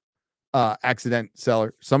to me. Accident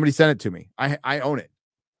Seller. Somebody sent it to me. I own it.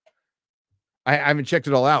 I haven't checked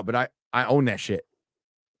it all out, but I own that shit.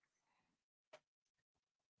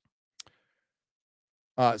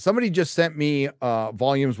 Somebody just sent me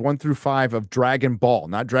volumes 1 through 5 of Dragon Ball,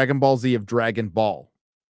 not Dragon Ball Z, of Dragon Ball.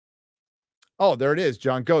 Oh, there it is.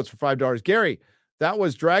 John Goetz for $5. Gary, that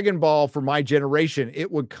was Dragon Ball for my generation.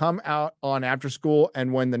 It would come out on after school,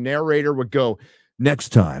 and when the narrator would go, next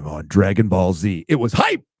time on Dragon Ball Z, it was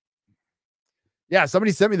hype. Yeah,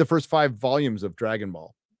 somebody sent me the first 5 volumes of Dragon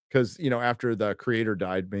Ball because, after the creator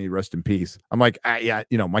died, may he rest in peace. I'm like, yeah,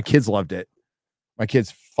 my kids loved it. My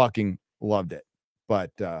kids fucking loved it.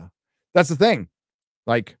 But that's the thing.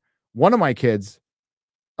 Like, one of my kids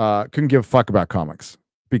couldn't give a fuck about comics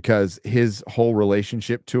because his whole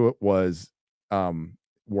relationship to it was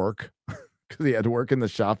work, because he had to work in the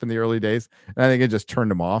shop in the early days. And I think it just turned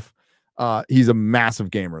him off. He's a massive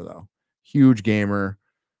gamer, though. Huge gamer.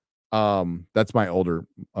 That's my older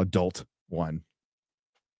adult one.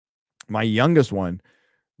 My youngest one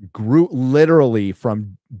grew literally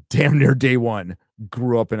from damn near day one,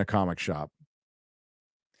 grew up in a comic shop.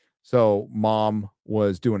 So mom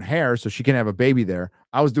was doing hair so she can have a baby there.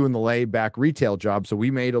 I was doing the laid back retail job. So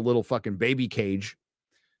we made a little fucking baby cage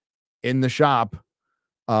in the shop.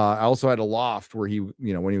 I also had a loft where he,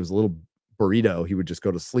 when he was a little burrito, he would just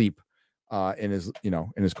go to sleep in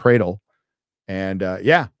his cradle. And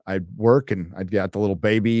I'd work and I'd get the little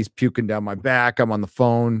babies puking down my back. I'm on the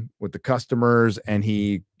phone with the customers, and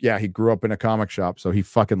he grew up in a comic shop. So he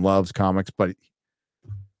fucking loves comics, but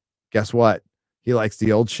guess what? He likes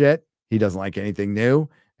the old shit. He doesn't like anything new.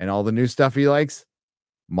 And all the new stuff he likes,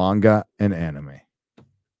 manga and anime.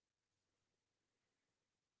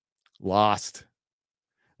 Lost.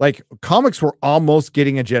 Like, comics were almost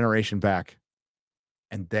getting a generation back.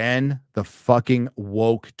 And then the fucking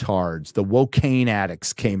woke tards, the wocaine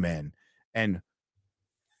addicts came in and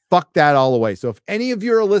fucked that all away. So if any of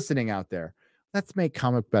you are listening out there, let's make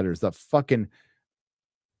comic better. The fucking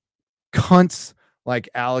cunts like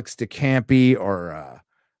Alex DeCampi or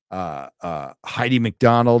Heidi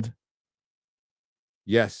McDonald.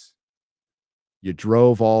 Yes, you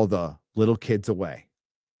drove all the little kids away,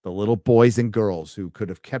 the little boys and girls who could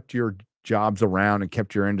have kept your jobs around and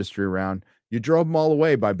kept your industry around. You drove them all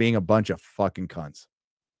away by being a bunch of fucking cunts.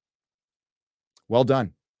 Well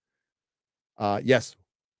done. Yes,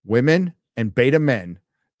 women and beta men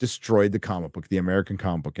destroyed the American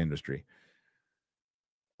comic book industry.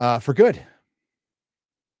 For good.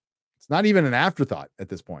 It's not even an afterthought at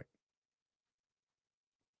this point.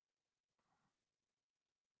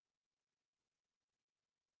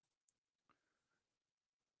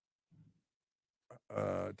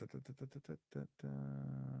 All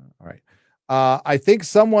right. I think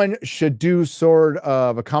someone should do sort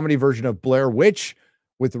of a comedy version of Blair Witch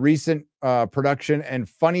with recent production and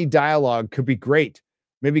funny dialogue. Could be great.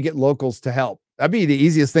 Maybe get locals to help. That'd be the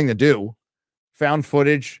easiest thing to do. Found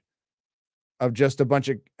footage of just a bunch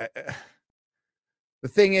of the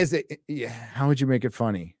thing is, how would you make it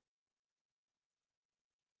funny?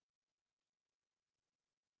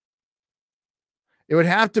 It would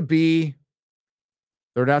have to be,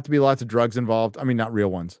 there would have to be lots of drugs involved. I mean, not real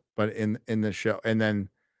ones, but in the show. And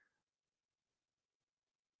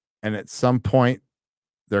at some point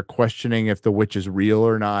they're questioning if the witch is real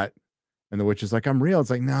or not. And the witch is like, I'm real.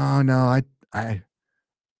 It's like, no, I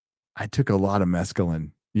took a lot of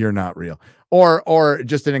mescaline. You're not real. Or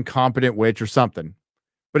just an incompetent witch or something.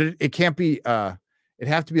 But it can't be, it'd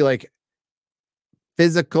have to be like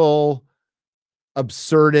physical,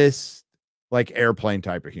 absurdist, like Airplane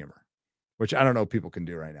type of humor, which I don't know if people can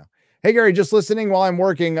do right now. Hey, Gary, just listening while I'm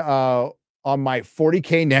working on my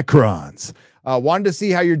 40K Necrons. Wanted to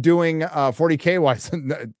see how you're doing 40K wise.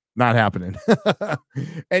 Not happening.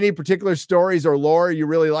 Any particular stories or lore you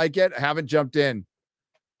really like it? Haven't jumped in.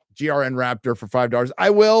 GRN Raptor for $5. I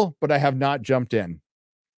will, but I have not jumped in.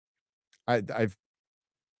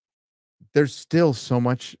 There's still so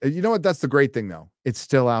much. You know what? That's the great thing, though. It's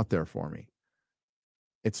still out there for me.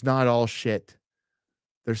 It's not all shit.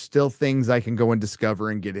 There's still things I can go and discover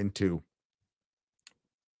and get into.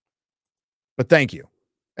 But thank you.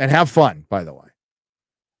 And have fun, by the way.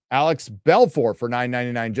 Alex Belfour for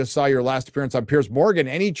 $9.99. Just saw your last appearance on Piers Morgan.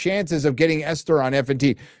 Any chances of getting Esther on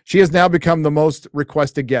FNT? She has now become the most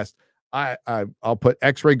requested guest. I'll put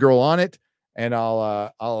X-Ray Girl on it, and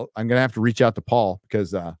I'm gonna have to reach out to Paul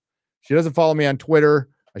because she doesn't follow me on Twitter.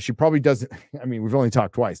 She probably doesn't. I mean, we've only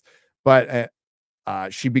talked twice, but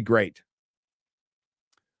she'd be great.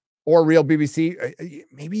 Or Real BBC,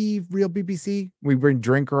 maybe Real BBC. We bring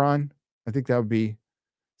Drinker on. I think that would be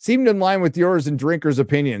seemed in line with yours and Drinker's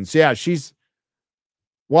opinions. Yeah,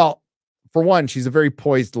 well, for one, she's a very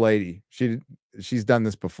poised lady. She's done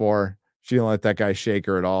this before. She didn't let that guy shake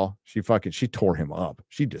her at all. She tore him up.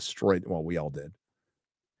 She destroyed. Well, we all did.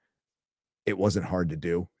 It wasn't hard to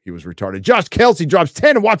do. He was retarded. Josh Kelsey drops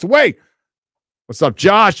 10 and walks away. What's up,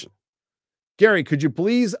 Josh? Gary, could you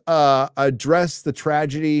please address the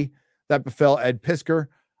tragedy that befell Ed Piskor?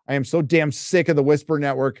 I am so damn sick of the Whisper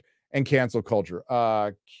Network and cancel culture.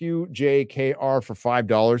 QJKR for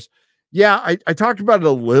 $5. Yeah, I talked about it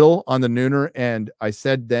a little on the Nooner, and I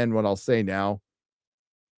said then what I'll say now.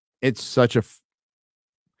 It's such a...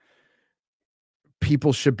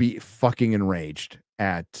 People should be fucking enraged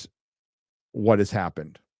at what has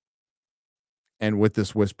happened. And with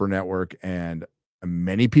this Whisper Network, and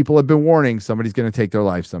many people have been warning somebody's going to take their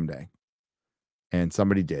life someday. And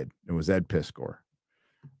somebody did. It was Ed Piskor.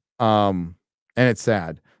 And it's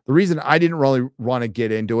sad. The reason I didn't really want to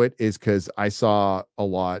get into it is because I saw a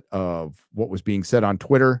lot of what was being said on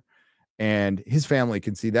Twitter, and his family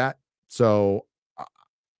can see that. So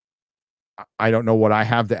I don't know what I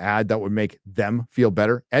have to add that would make them feel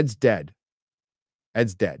better. Ed's dead.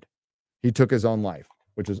 Ed's dead. He took his own life,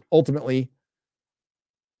 which is ultimately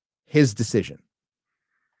his decision.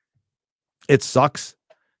 It sucks,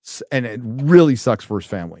 and it really sucks for his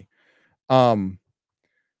family.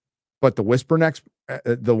 But the Whisper Next,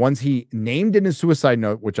 the ones he named in his suicide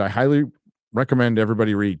note, which I highly recommend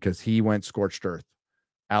everybody read because he went scorched earth.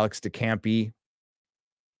 Alex DeCampi.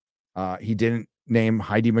 He didn't name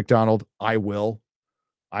Heidi McDonald. I will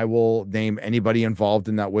name anybody involved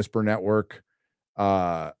in that Whisper Network.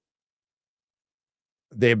 They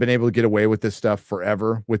have been able to get away with this stuff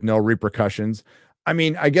forever with no repercussions. I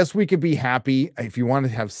mean, I guess we could be happy if you want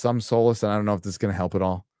to have some solace, and I don't know if this is going to help at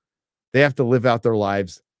all. They have to live out their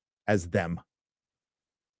lives as them.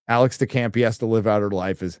 Alex DeCampi has to live out her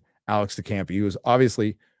life as Alex DeCampi, who is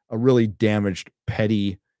obviously a really damaged,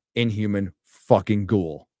 petty, inhuman fucking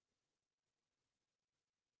ghoul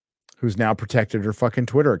who's now protected her fucking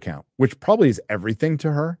Twitter account, which probably is everything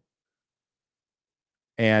to her.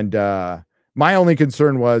 And my only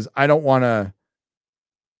concern was I just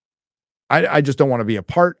don't want to be a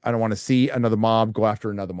part. I don't want to see another mob go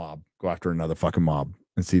after another mob, go after another fucking mob,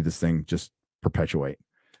 and see this thing just perpetuate.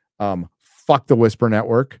 Fuck the Whisper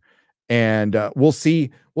Network, and we'll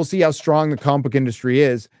see how strong the comic book industry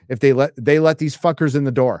is if they let these fuckers in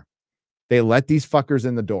the door. They let these fuckers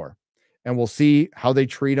in the door, and we'll see how they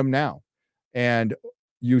treat them now. And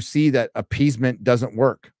you see that appeasement doesn't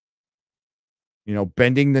work. You know,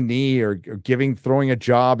 bending the knee or throwing a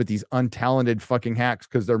job at these untalented fucking hacks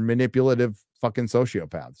because they're manipulative fucking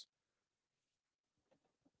sociopaths.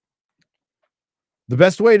 The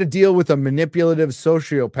best way to deal with a manipulative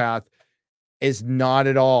sociopath is not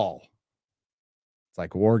at all. It's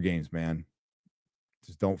like war games, man.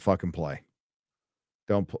 Just don't fucking play.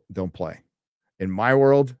 Don't play. In my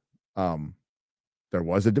world, there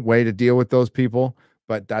was a way to deal with those people,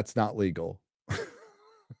 but that's not legal.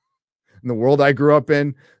 In the world I grew up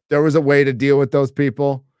in, there was a way to deal with those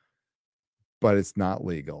people, but it's not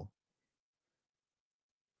legal.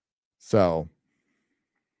 So,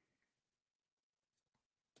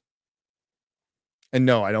 and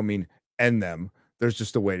no, I don't mean end them. There's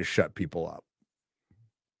just a way to shut people up.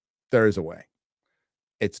 There is a way.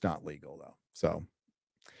 It's not legal, though. So,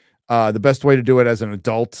 the best way to do it as an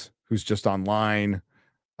adult who's just online,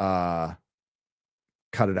 cut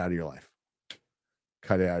it out of your life.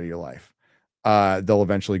 Cut it out of your life. They'll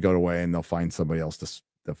eventually go away and they'll find somebody else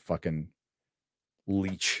to fucking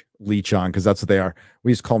leech on, because that's what they are.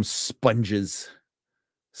 We just call them sponges.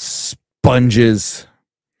 Sponges.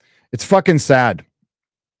 It's fucking sad.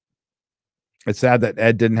 It's sad that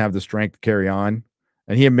Ed didn't have the strength to carry on,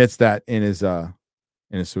 and he admits that in his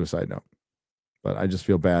suicide note. But I just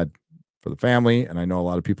feel bad for the family, and I know a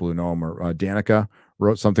lot of people who know him. Danica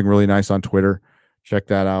wrote something really nice on Twitter Check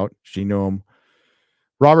that out. She knew him.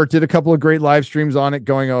 Robert did a couple of great live streams on it,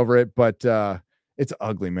 going over it, but it's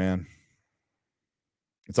ugly, man.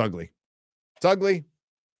 It's ugly. It's ugly.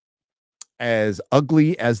 As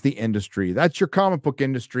ugly as the industry. That's your comic book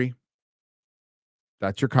industry.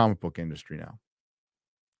 That's your comic book industry now.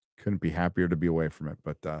 Couldn't be happier to be away from it.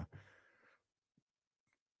 But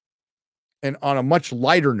and on a much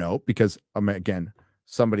lighter note, because again,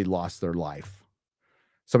 somebody lost their life.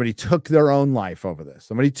 Somebody took their own life over this.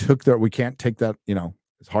 Somebody took we can't take that,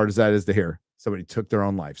 as hard as that is to hear. Somebody took their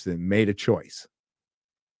own life. So they made a choice.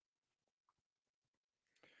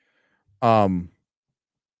 And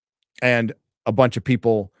a bunch of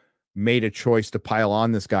people made a choice to pile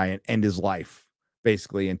on this guy and end his life,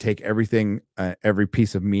 basically, and take everything, every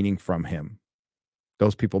piece of meaning from him.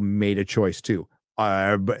 Those people made a choice too.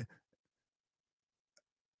 But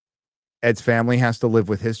Ed's family has to live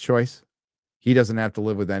with his choice. He doesn't have to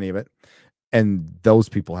live with any of it. And those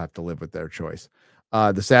people have to live with their choice.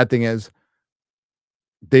 The sad thing is,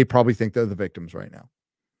 they probably think they're the victims right now.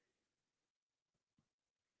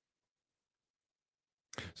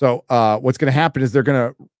 So what's going to happen is they're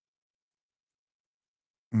going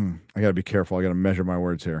to... I got to be careful. I got to measure my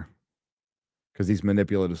words here, because these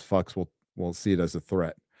manipulative fucks will see it as a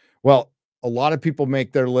threat. Well, a lot of people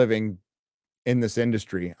make their living in this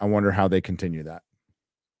industry. I wonder how they continue that.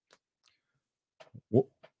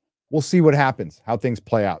 We'll see what happens, how things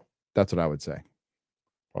play out. That's what I would say.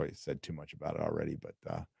 Probably said too much about it already, but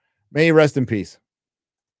may you rest in peace.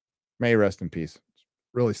 May you rest in peace. It's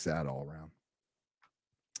really sad all around.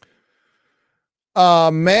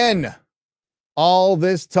 Men, all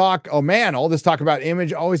this talk about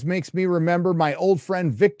Image always makes me remember my old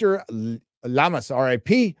friend Victor Lamas,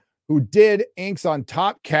 RIP, who did inks on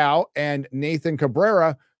Top Cow, and Nathan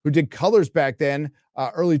Cabrera, who did colors back then,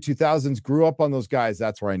 early 2000s, grew up on those guys.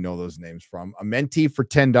 That's where I know those names from. A Menti for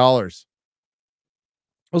 $10.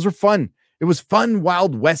 Those were fun. It was fun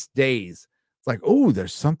Wild West days. It's like, oh,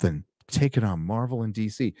 there's something taken on Marvel and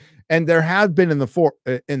DC. And there have been in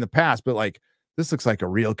the past, but like, this looks like a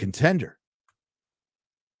real contender.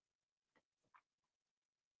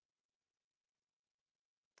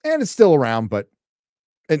 And it's still around, but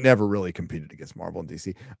it never really competed against Marvel and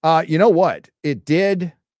DC. You know what? It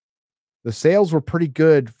did. The sales were pretty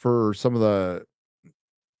good for some of the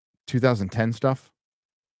 2010 stuff.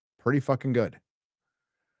 Pretty fucking good.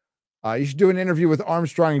 You should do an interview with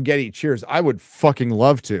Armstrong and Getty. Cheers. I would fucking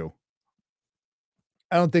love to.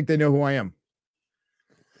 I don't think they know who I am.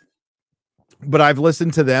 But I've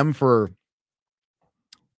listened to them for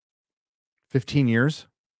 15 years.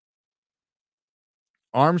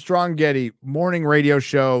 Armstrong Getty, morning radio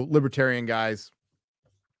show, libertarian guys.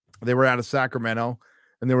 They were out of Sacramento,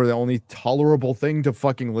 and they were the only tolerable thing to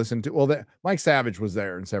fucking listen to. Well, Mike Savage was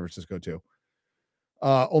there in San Francisco too.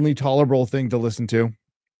 Only tolerable thing to listen to.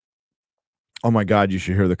 Oh my God, you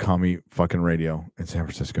should hear the commie fucking radio in San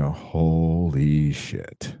Francisco. Holy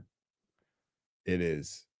shit. It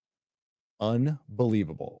is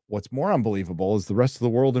unbelievable. What's more unbelievable is the rest of the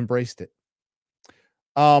world embraced it.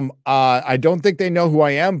 I don't think they know who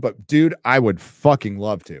I am, but dude, I would fucking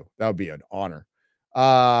love to. That would be an honor.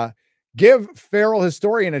 Give Feral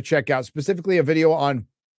Historian a check out, specifically a video on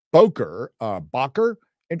Boker,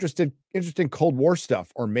 interesting Cold War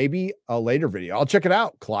stuff, or maybe a later video. I'll check it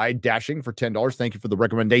out. Clyde Dashing for $10. Thank you for the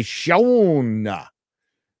recommendation.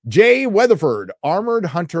 Jay Weatherford, Armored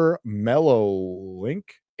Hunter Mellowlink,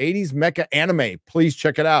 80s mecha anime. Please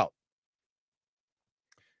check it out.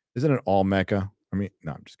 Isn't it all mecha? I mean,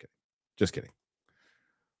 no, I'm just kidding. Just kidding.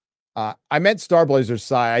 I met Starblazer's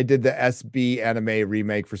Sai. I did the SB anime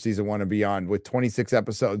remake for season 1 and beyond with 26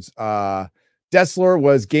 episodes. Dessler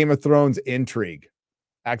was Game of Thrones intrigue.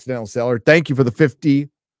 Accidental Seller. Thank you for the 50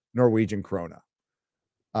 Norwegian krona.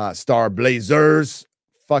 Starblazers.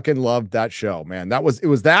 Fucking loved that show, man. It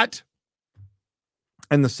was that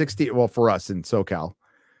and the 60. Well, for us in SoCal,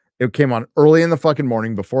 it came on early in the fucking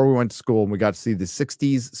morning before we went to school, and we got to see the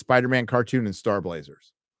 60s Spider-Man cartoon and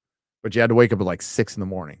Starblazers. But you had to wake up at like 6 in the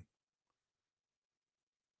morning.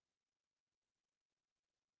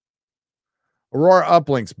 Aurora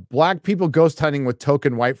Uplinks. Black people ghost hunting with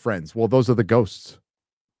token white friends. Well, those are the ghosts.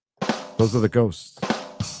 Those are the ghosts.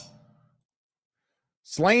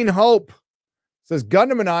 Slain Hope says,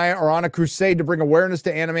 Gundam and I are on a crusade to bring awareness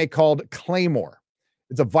to anime called Claymore.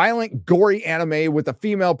 It's a violent, gory anime with a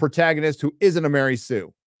female protagonist who isn't a Mary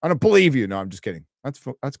Sue. I don't believe you. No, I'm just kidding.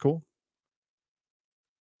 That's cool.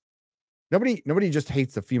 Nobody just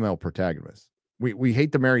hates the female protagonist. We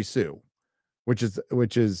hate the Mary Sue, which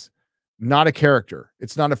is not a character.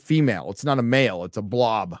 It's not a female. It's not a male. It's a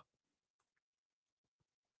blob.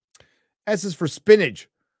 S is for spinach.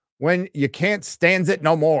 When you can't stands it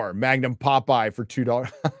no more. Magnum Popeye for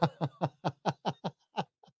 $2.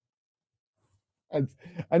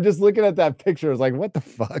 I'm just looking at that picture. I was like, what the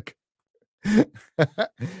fuck?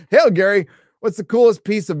 Hail, Gary. What's the coolest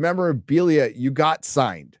piece of memorabilia you got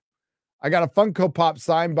signed? I got a Funko Pop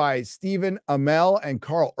signed by Stephen Amell and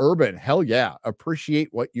Carl Urban. Hell yeah. Appreciate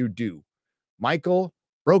what you do. Michael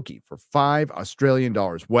Brokey for $5 Australian.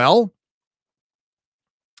 Well,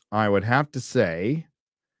 I would have to say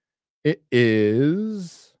it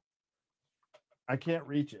is. I can't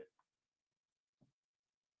reach it.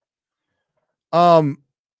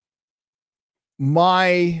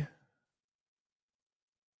 My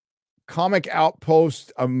Comic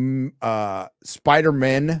Outpost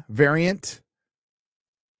Spider-Man variant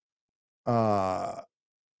I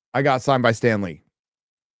got signed by Stan Lee.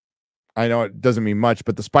 I know it doesn't mean much,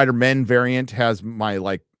 but the Spider-Man variant has my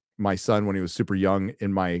son when he was super young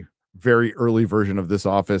in my very early version of this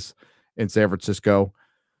office in San Francisco.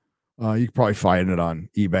 You could probably find it on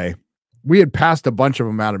eBay. We had passed a bunch of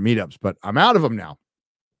them out of meetups, but I'm out of them now.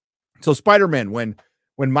 So Spider-Man, when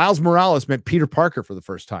Miles Morales met Peter Parker for the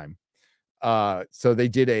first time, so they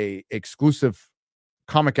did a exclusive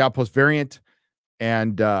Comic Outpost variant,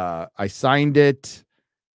 and I signed it,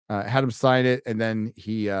 had him sign it, and then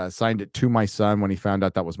he signed it to my son when he found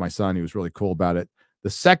out that was my son. He was really cool about it. The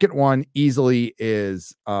second one easily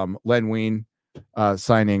is Len Wein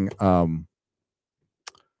signing Hulk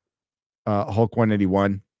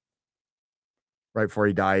 181 right before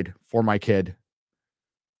he died for my kid.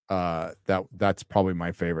 That's probably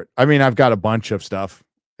my favorite. I mean, I've got a bunch of stuff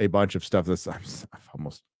that's I've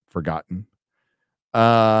almost forgotten.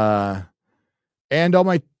 And all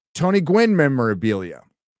my Tony Gwynn memorabilia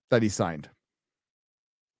that he signed.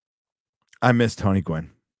 I miss Tony Gwynn,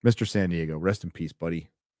 Mr. San Diego. Rest in peace, buddy.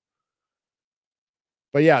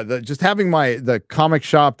 But yeah, just having the comic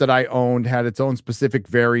shop that I owned had its own specific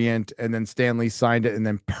variant, and then Stan Lee signed it and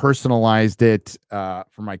then personalized it for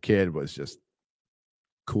my kid was just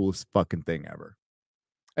coolest fucking thing ever.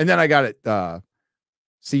 And then I got it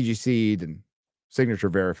CGC'd and signature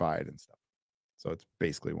verified and stuff. So it's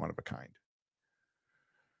basically one of a kind.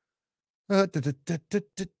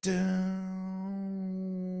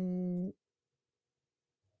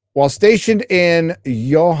 While stationed in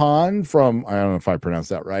Johan from, I don't know if I pronounced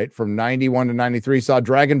that right, from 91 to 93, saw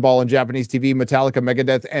Dragon Ball on Japanese TV, Metallica,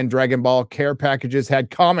 Megadeth, and Dragon Ball care packages had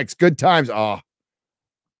comics. Good times. Oh,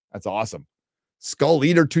 that's awesome. Skull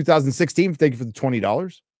Eater 2016. Thank you for the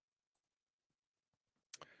 $20.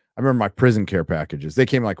 I remember my prison care packages. They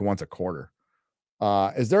came like once a quarter.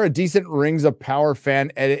 Is there a decent Rings of Power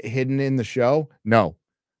fan edit hidden in the show? No.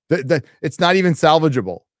 It's not even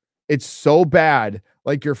salvageable. It's so bad.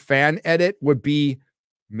 Like your fan edit would be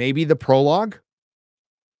maybe the prologue.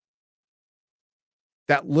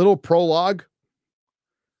 That little prologue.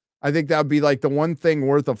 I think that would be like the one thing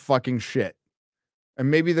worth of fucking shit.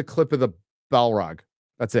 And maybe the clip of the Balrog.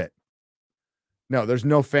 That's it. No, there's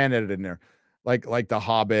no fan edit in there. Like the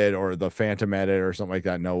Hobbit or the Phantom edit or something like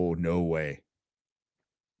that. No way.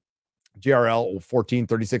 GRL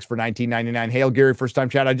 1436 for $19.99. Hail Gary, first time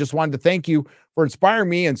chat. I just wanted to thank you for inspiring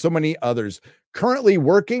me and so many others. Currently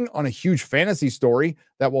working on a huge fantasy story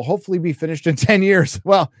that will hopefully be finished in 10 years.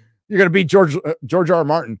 Well, you're going to beat George R.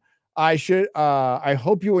 Martin. I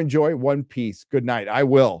hope you enjoy One Piece. Good night. I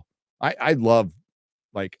will. I love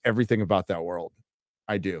like everything about that world.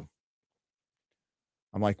 I do.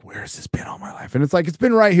 I'm like, where has this been all my life? And it's like, it's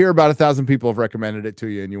been right here. About 1,000 people have recommended it to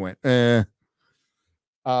you. And you went,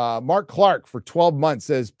 Mark Clark for 12 months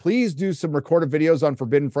says, please do some recorded videos on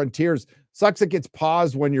Forbidden Frontiers. Sucks it gets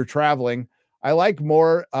paused when you're traveling. I like it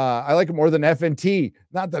more than FNT.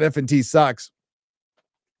 Not that FNT sucks.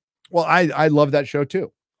 Well, I love that show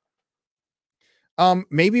too.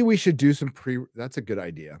 Maybe we should do some that's a good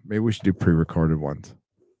idea. Maybe we should do pre-recorded ones.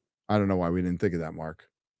 I don't know why we didn't think of that, Mark.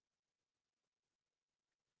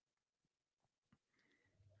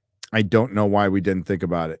 I don't know why we didn't think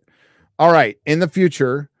about it. All right. In the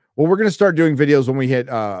future, well, we're going to start doing videos when we hit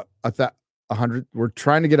 100. We're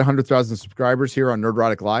trying to get 100,000 subscribers here on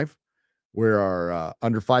Nerdrotic Live. We are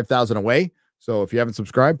under 5,000 away. So if you haven't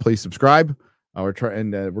subscribed, please subscribe. We're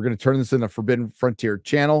going to turn this into a Forbidden Frontier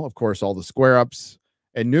channel. Of course, all the square ups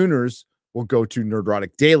and nooners will go to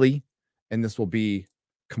Nerdrotic Daily, and this will be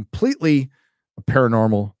completely a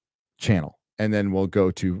paranormal channel. And then we'll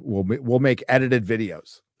make edited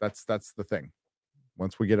videos. That's the thing.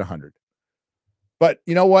 Once we get 100. But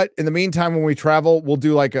you know what? In the meantime, when we travel, we'll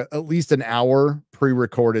do like at least an hour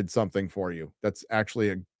pre-recorded something for you. That's actually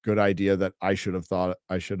a good idea that I should have thought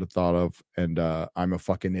of. And I'm a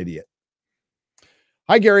fucking idiot.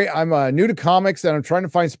 Hi, Gary. I'm new to comics and I'm trying to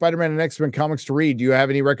find Spider-Man and X-Men comics to read. Do you have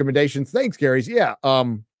any recommendations? Thanks, Gary's. Yeah.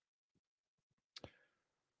 Find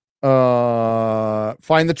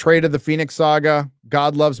the trade of the Phoenix Saga.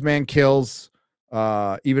 God Loves, Man Kills.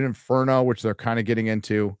 Even Inferno, which they're kind of getting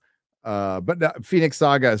into. But Phoenix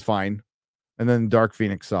Saga is fine. And then Dark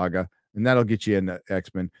Phoenix Saga. And that'll get you into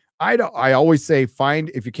X-Men. I always say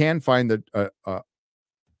if you can find the I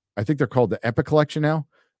think they're called the Epic Collection now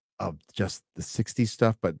of just the 60s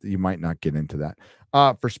stuff, but you might not get into that.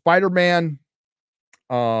 For Spider-Man,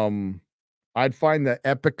 I'd find the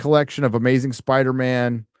Epic Collection of Amazing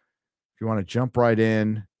Spider-Man. If you want to jump right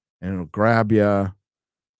in and it'll grab you.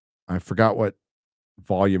 I forgot what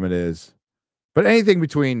volume it is, but anything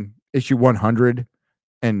between issue 100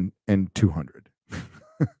 and 200.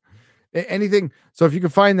 Anything. So if you can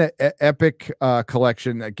find the Epic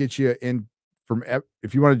collection that gets you in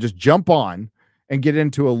if you want to just jump on and get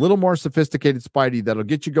into a little more sophisticated Spidey, that'll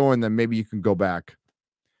get you going, then maybe you can go back.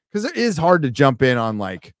 Because it is hard to jump in on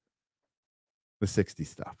like the 60s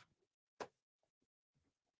stuff.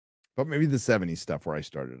 But maybe the 70s stuff where I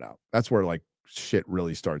started out. That's where like shit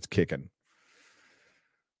really starts kicking.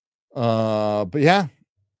 But yeah.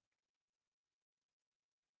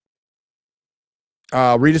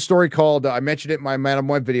 Read a story called, I mentioned it in my Madam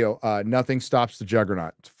Web video, Nothing Stops the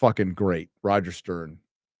Juggernaut. It's fucking great. Roger Stern.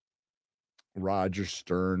 Roger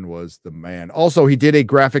Stern was the man. Also, he did a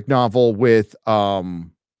graphic novel with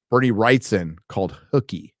Bernie Wrightson called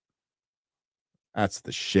Hooky. That's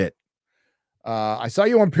the shit. I saw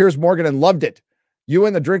you on Piers Morgan and loved it. You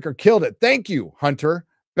and the drinker killed it. Thank you, Hunter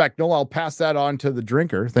Becknell. I'll pass that on to the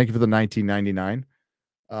drinker. Thank you for the 1999.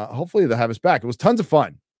 Hopefully they'll have us back. It was tons of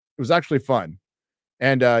fun. It was actually fun.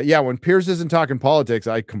 And yeah, when Piers isn't talking politics,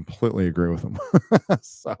 I completely agree with him.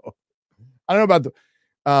 So I don't know about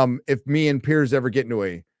if me and Piers ever get into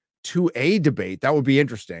a 2A debate, that would be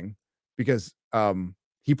interesting because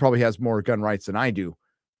he probably has more gun rights than I do.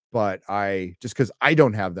 But just because I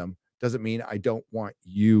don't have them doesn't mean I don't want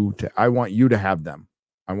you to. I want you to have them.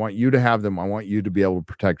 I want you to have them. I want you to be able to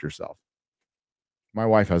protect yourself. My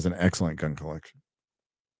wife has an excellent gun collection.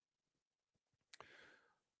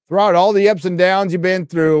 Throughout all the ups and downs you've been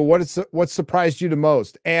through, what surprised you the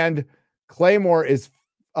most? And Claymore is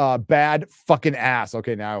bad fucking ass.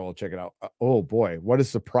 Okay, now I will check it out. Oh boy, what has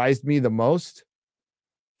surprised me the most?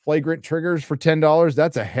 Flagrant triggers for $10.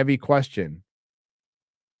 That's a heavy question.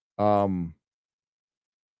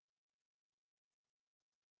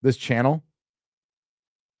 This channel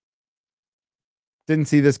didn't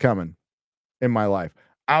see this coming in my life.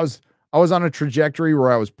 I was on a trajectory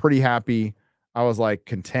where I was pretty happy. I was like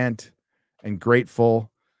content and grateful.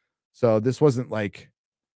 So this was like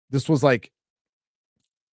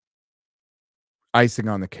icing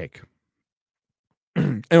on the cake.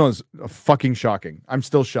 It was fucking shocking. I'm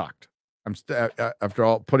still shocked. After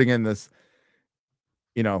all putting in this,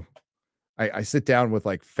 I sit down with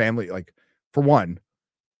like family, like for one,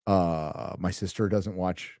 my sister doesn't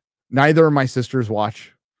watch. Neither of my sisters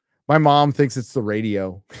watch. My mom thinks it's the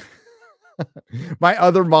radio. My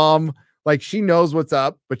other mom, like she knows what's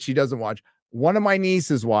up, but she doesn't watch. One of my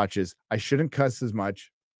nieces watches. I shouldn't cuss as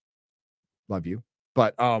much. Love you.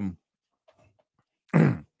 But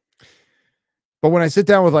but when I sit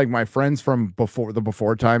down with like my friends from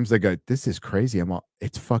before times, they go, this is crazy.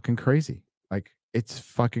 It's fucking crazy. Like it's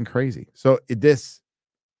fucking crazy. So this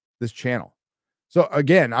channel. So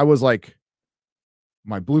again, I was like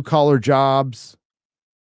my blue collar jobs,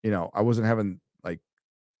 I wasn't having like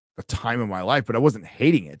a time of my life, but I wasn't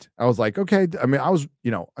hating it. I was like, okay. I mean, I was,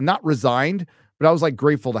 I'm not resigned, but I was like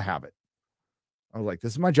grateful to have it. I was like,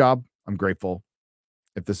 this is my job. I'm grateful.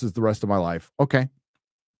 If this is the rest of my life, okay.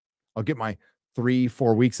 I'll get my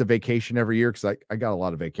 3-4 weeks of vacation every year because I got a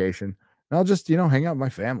lot of vacation. And I'll just, hang out with my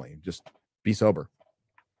family and just be sober.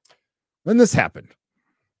 Then this happened.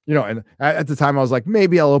 And at the time I was like,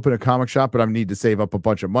 maybe I'll open a comic shop, but I need to save up a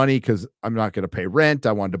bunch of money because I'm not going to pay rent.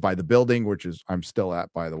 I wanted to buy the building, which is I'm still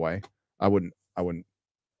at, by the way. I wouldn't,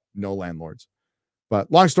 no landlords.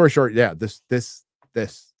 But long story short, yeah, this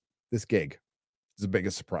gig is the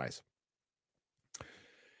biggest surprise.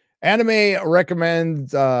 Anime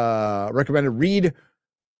recommended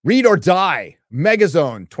Read or Die,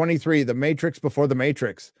 Megazone 23, The Matrix Before the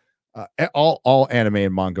Matrix. All anime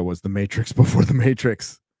and manga was The Matrix Before the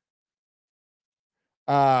Matrix.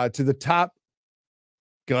 To the Top,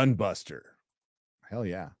 Gunbuster. Hell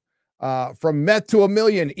yeah. From Meth to a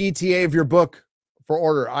Million, ETA of your book for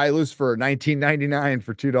order. I lose for $19.99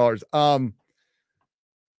 for $2.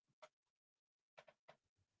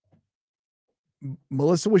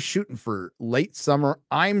 Melissa was shooting for late summer.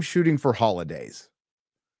 I'm shooting for holidays.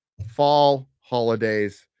 Fall,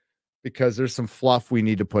 holidays because there's some fluff we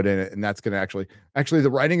need to put in it, and that's going to actually the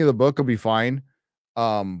writing of the book will be fine.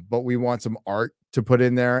 But we want some art to put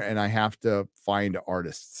in there, and I have to find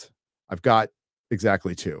artists. I've got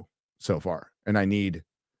exactly 2 so far, and I need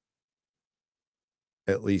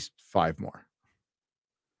at least 5 more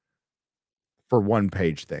for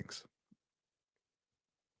 1-page things.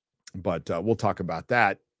 But we'll talk about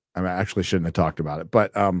that. I actually shouldn't have talked about it,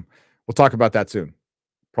 but we'll talk about that soon,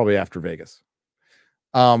 probably after Vegas.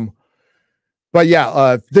 But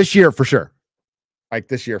yeah, this year for sure. Like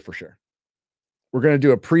this year for sure. We're going to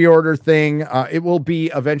do a pre-order thing. It will be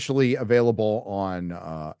eventually available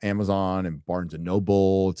on Amazon and Barnes &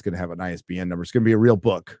 Noble. It's going to have an ISBN number. It's going to be a real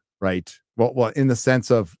book, right? Well, in the sense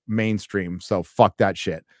of mainstream. So fuck that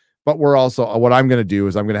shit. But we're also, what I'm going to do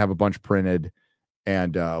is I'm going to have a bunch printed,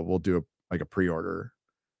 and we'll do a pre-order.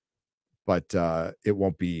 But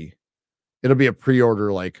it'll be a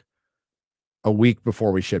pre-order like a week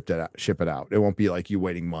before we ship it out. It won't be like you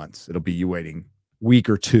waiting months. It'll be you waiting week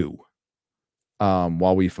or 2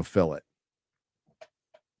 while we fulfill it.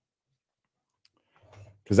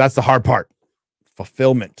 Because that's the hard part,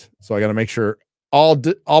 fulfillment. So I got to make sure all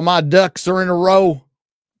my ducks are in a row.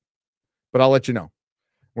 But I'll let you know.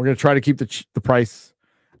 We're going to try to keep the price.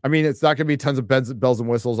 I mean, it's not going to be tons of bells and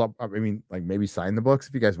whistles. I mean, like maybe sign the books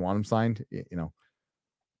if you guys want them signed,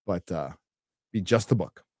 but be just the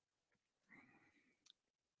book.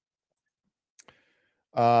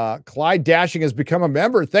 Clyde Dashing has become a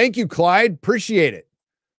member. Thank you, Clyde. Appreciate it.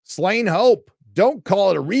 Slain Hope. Don't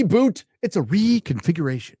call it a reboot. It's a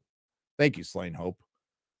reconfiguration. Thank you, Slain Hope.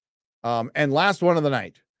 And last one of the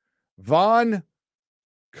night, Von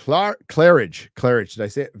Claridge. Did I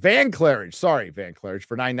say it? Van Claridge. Sorry, Van Claridge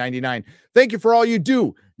for $9.99. Thank you for all you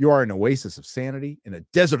do. You are an oasis of sanity in a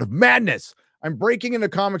desert of madness. I'm breaking into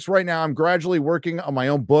comics right now. I'm gradually working on my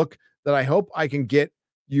own book that I hope I can get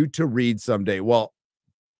you to read someday. Well,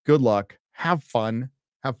 good luck. Have fun.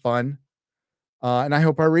 And I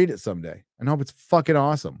hope I read it someday. And I hope it's fucking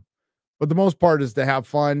awesome. But the most part is to have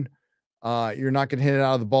fun. You're not going to hit it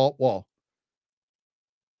out of the ball. Well,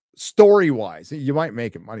 story-wise, you might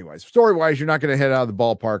make it money-wise. Story-wise, you're not going to hit it out of the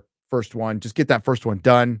ballpark first one. Just get that first one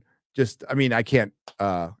done. I can't,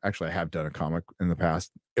 actually, I have done a comic in the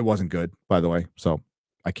past. It wasn't good, by the way, so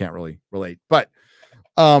I can't really relate. But,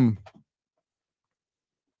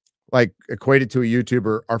 like, equated to a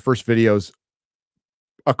YouTuber, our first videos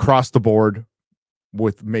across the board,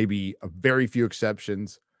 with maybe a very few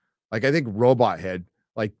exceptions. Like, I think Robot Head,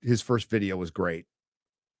 like, his first video was great.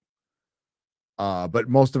 But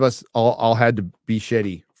most of us all had to be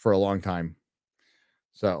shitty for a long time.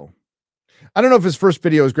 So I don't know if his first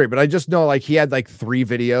video was great, but I just know like he had like 3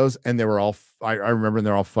 videos and they were all, I remember, and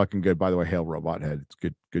they're all fucking good. By the way, hail Robot Head. It's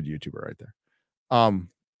good YouTuber right there.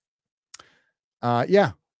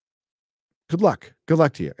 Yeah. Good luck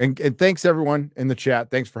to you. And thanks everyone in the chat.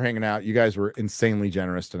 Thanks for hanging out. You guys were insanely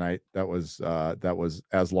generous tonight. That was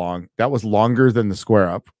longer than the square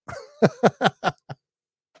up.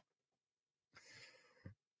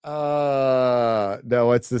 No,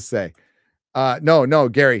 what's this say? No,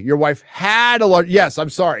 Gary, your wife had yes, I'm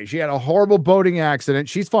sorry. She had a horrible boating accident.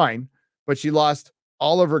 She's fine, but she lost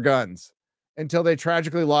all of her guns until they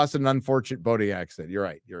tragically lost an unfortunate boating accident. You're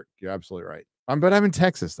right. You're absolutely right. But I'm in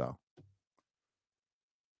Texas though.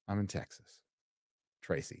 I'm in Texas,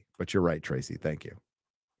 Tracy, but you're right, Tracy. Thank you.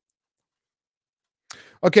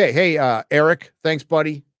 Okay. Hey, Eric, thanks,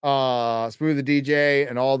 buddy. Smooth the DJ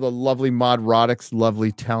and all the lovely Modrotics,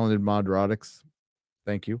 lovely, talented Modrotics.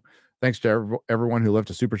 Thank you. Thanks to everyone who left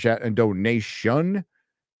a super chat and donation.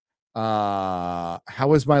 How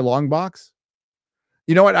is my long box?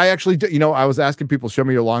 You know what? I actually do. I was asking people, show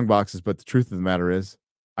me your long boxes, but the truth of the matter is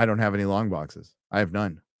I don't have any long boxes. I have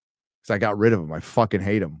none because I got rid of them. I fucking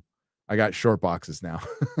hate them. I got short boxes now.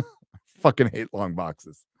 Fucking hate long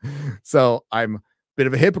boxes. So I'm bit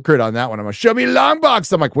of a hypocrite on that one. I'm like, show me a long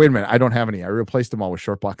box. I'm like, wait a minute, I don't have any. I replaced them all with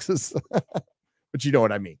short boxes. But you know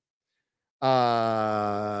what I mean.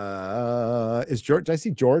 Is George? Did I see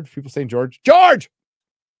George? People saying George.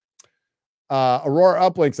 Aurora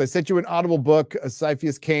Uplinks. I sent you an Audible book,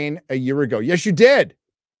 Cyphius Kane, a year ago. Yes, you did.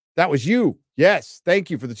 That was you. Yes. Thank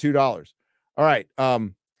you for the $2. All right.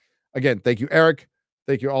 Again, thank you, Eric.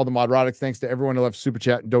 Thank you, all the Modrotics. Thanks to everyone who left super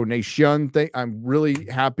chat and donation. I'm really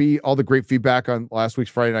happy. All the great feedback on last week's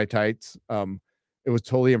Friday Night Tights. It was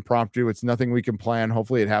totally impromptu. It's nothing we can plan.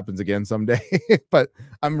 Hopefully it happens again someday. But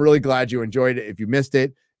I'm really glad you enjoyed it. If you missed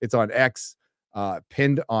it, it's on X,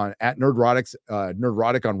 pinned on at Nerdrotics,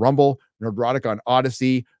 Nerdrotic on Rumble, Nerdrotic on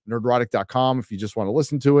Odyssey, nerdrotic.com if you just want to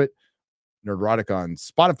listen to it. Nerdrotic on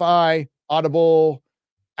Spotify, Audible,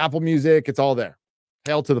 Apple Music. It's all there.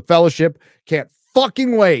 Hail to the fellowship. Can't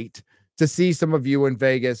fucking wait to see some of you in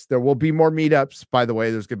Vegas. There will be more meetups, by the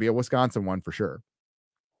way. There's going to be a Wisconsin one for sure.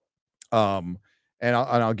 And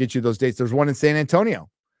I'll get you those dates. There's one in San Antonio.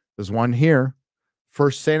 There's one here.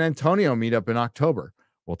 First San Antonio meetup in October.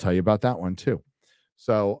 We'll tell you about that one too.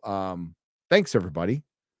 So thanks, everybody.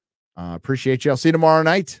 Appreciate you. I'll see you tomorrow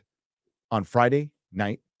night on Friday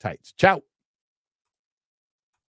Night Tights. Ciao.